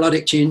poppy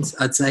melodic tunes,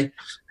 I'd say.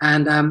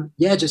 And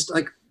just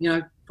like,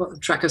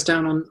 track us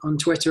down on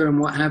Twitter and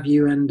what have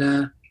you,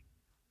 and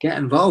get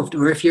involved.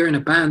 Or if you're in a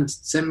band,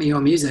 send me your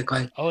music.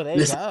 There you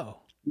go.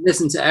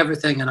 Listen to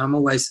everything, and I'm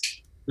always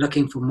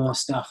looking for more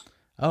stuff.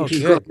 Oh, if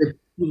you've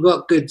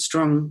got good,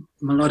 strong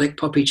melodic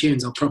poppy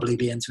tunes, I'll probably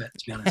be into it,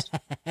 to be honest.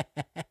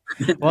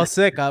 Well,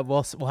 sick.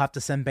 We'll have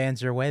to send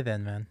bands your way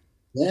then, man.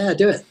 Yeah,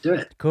 do it.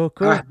 Cool.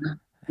 All right, man.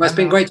 Well, it's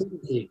been great talking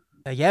to you.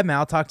 Yeah, man.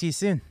 I'll talk to you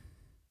soon.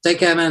 Take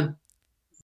care, man.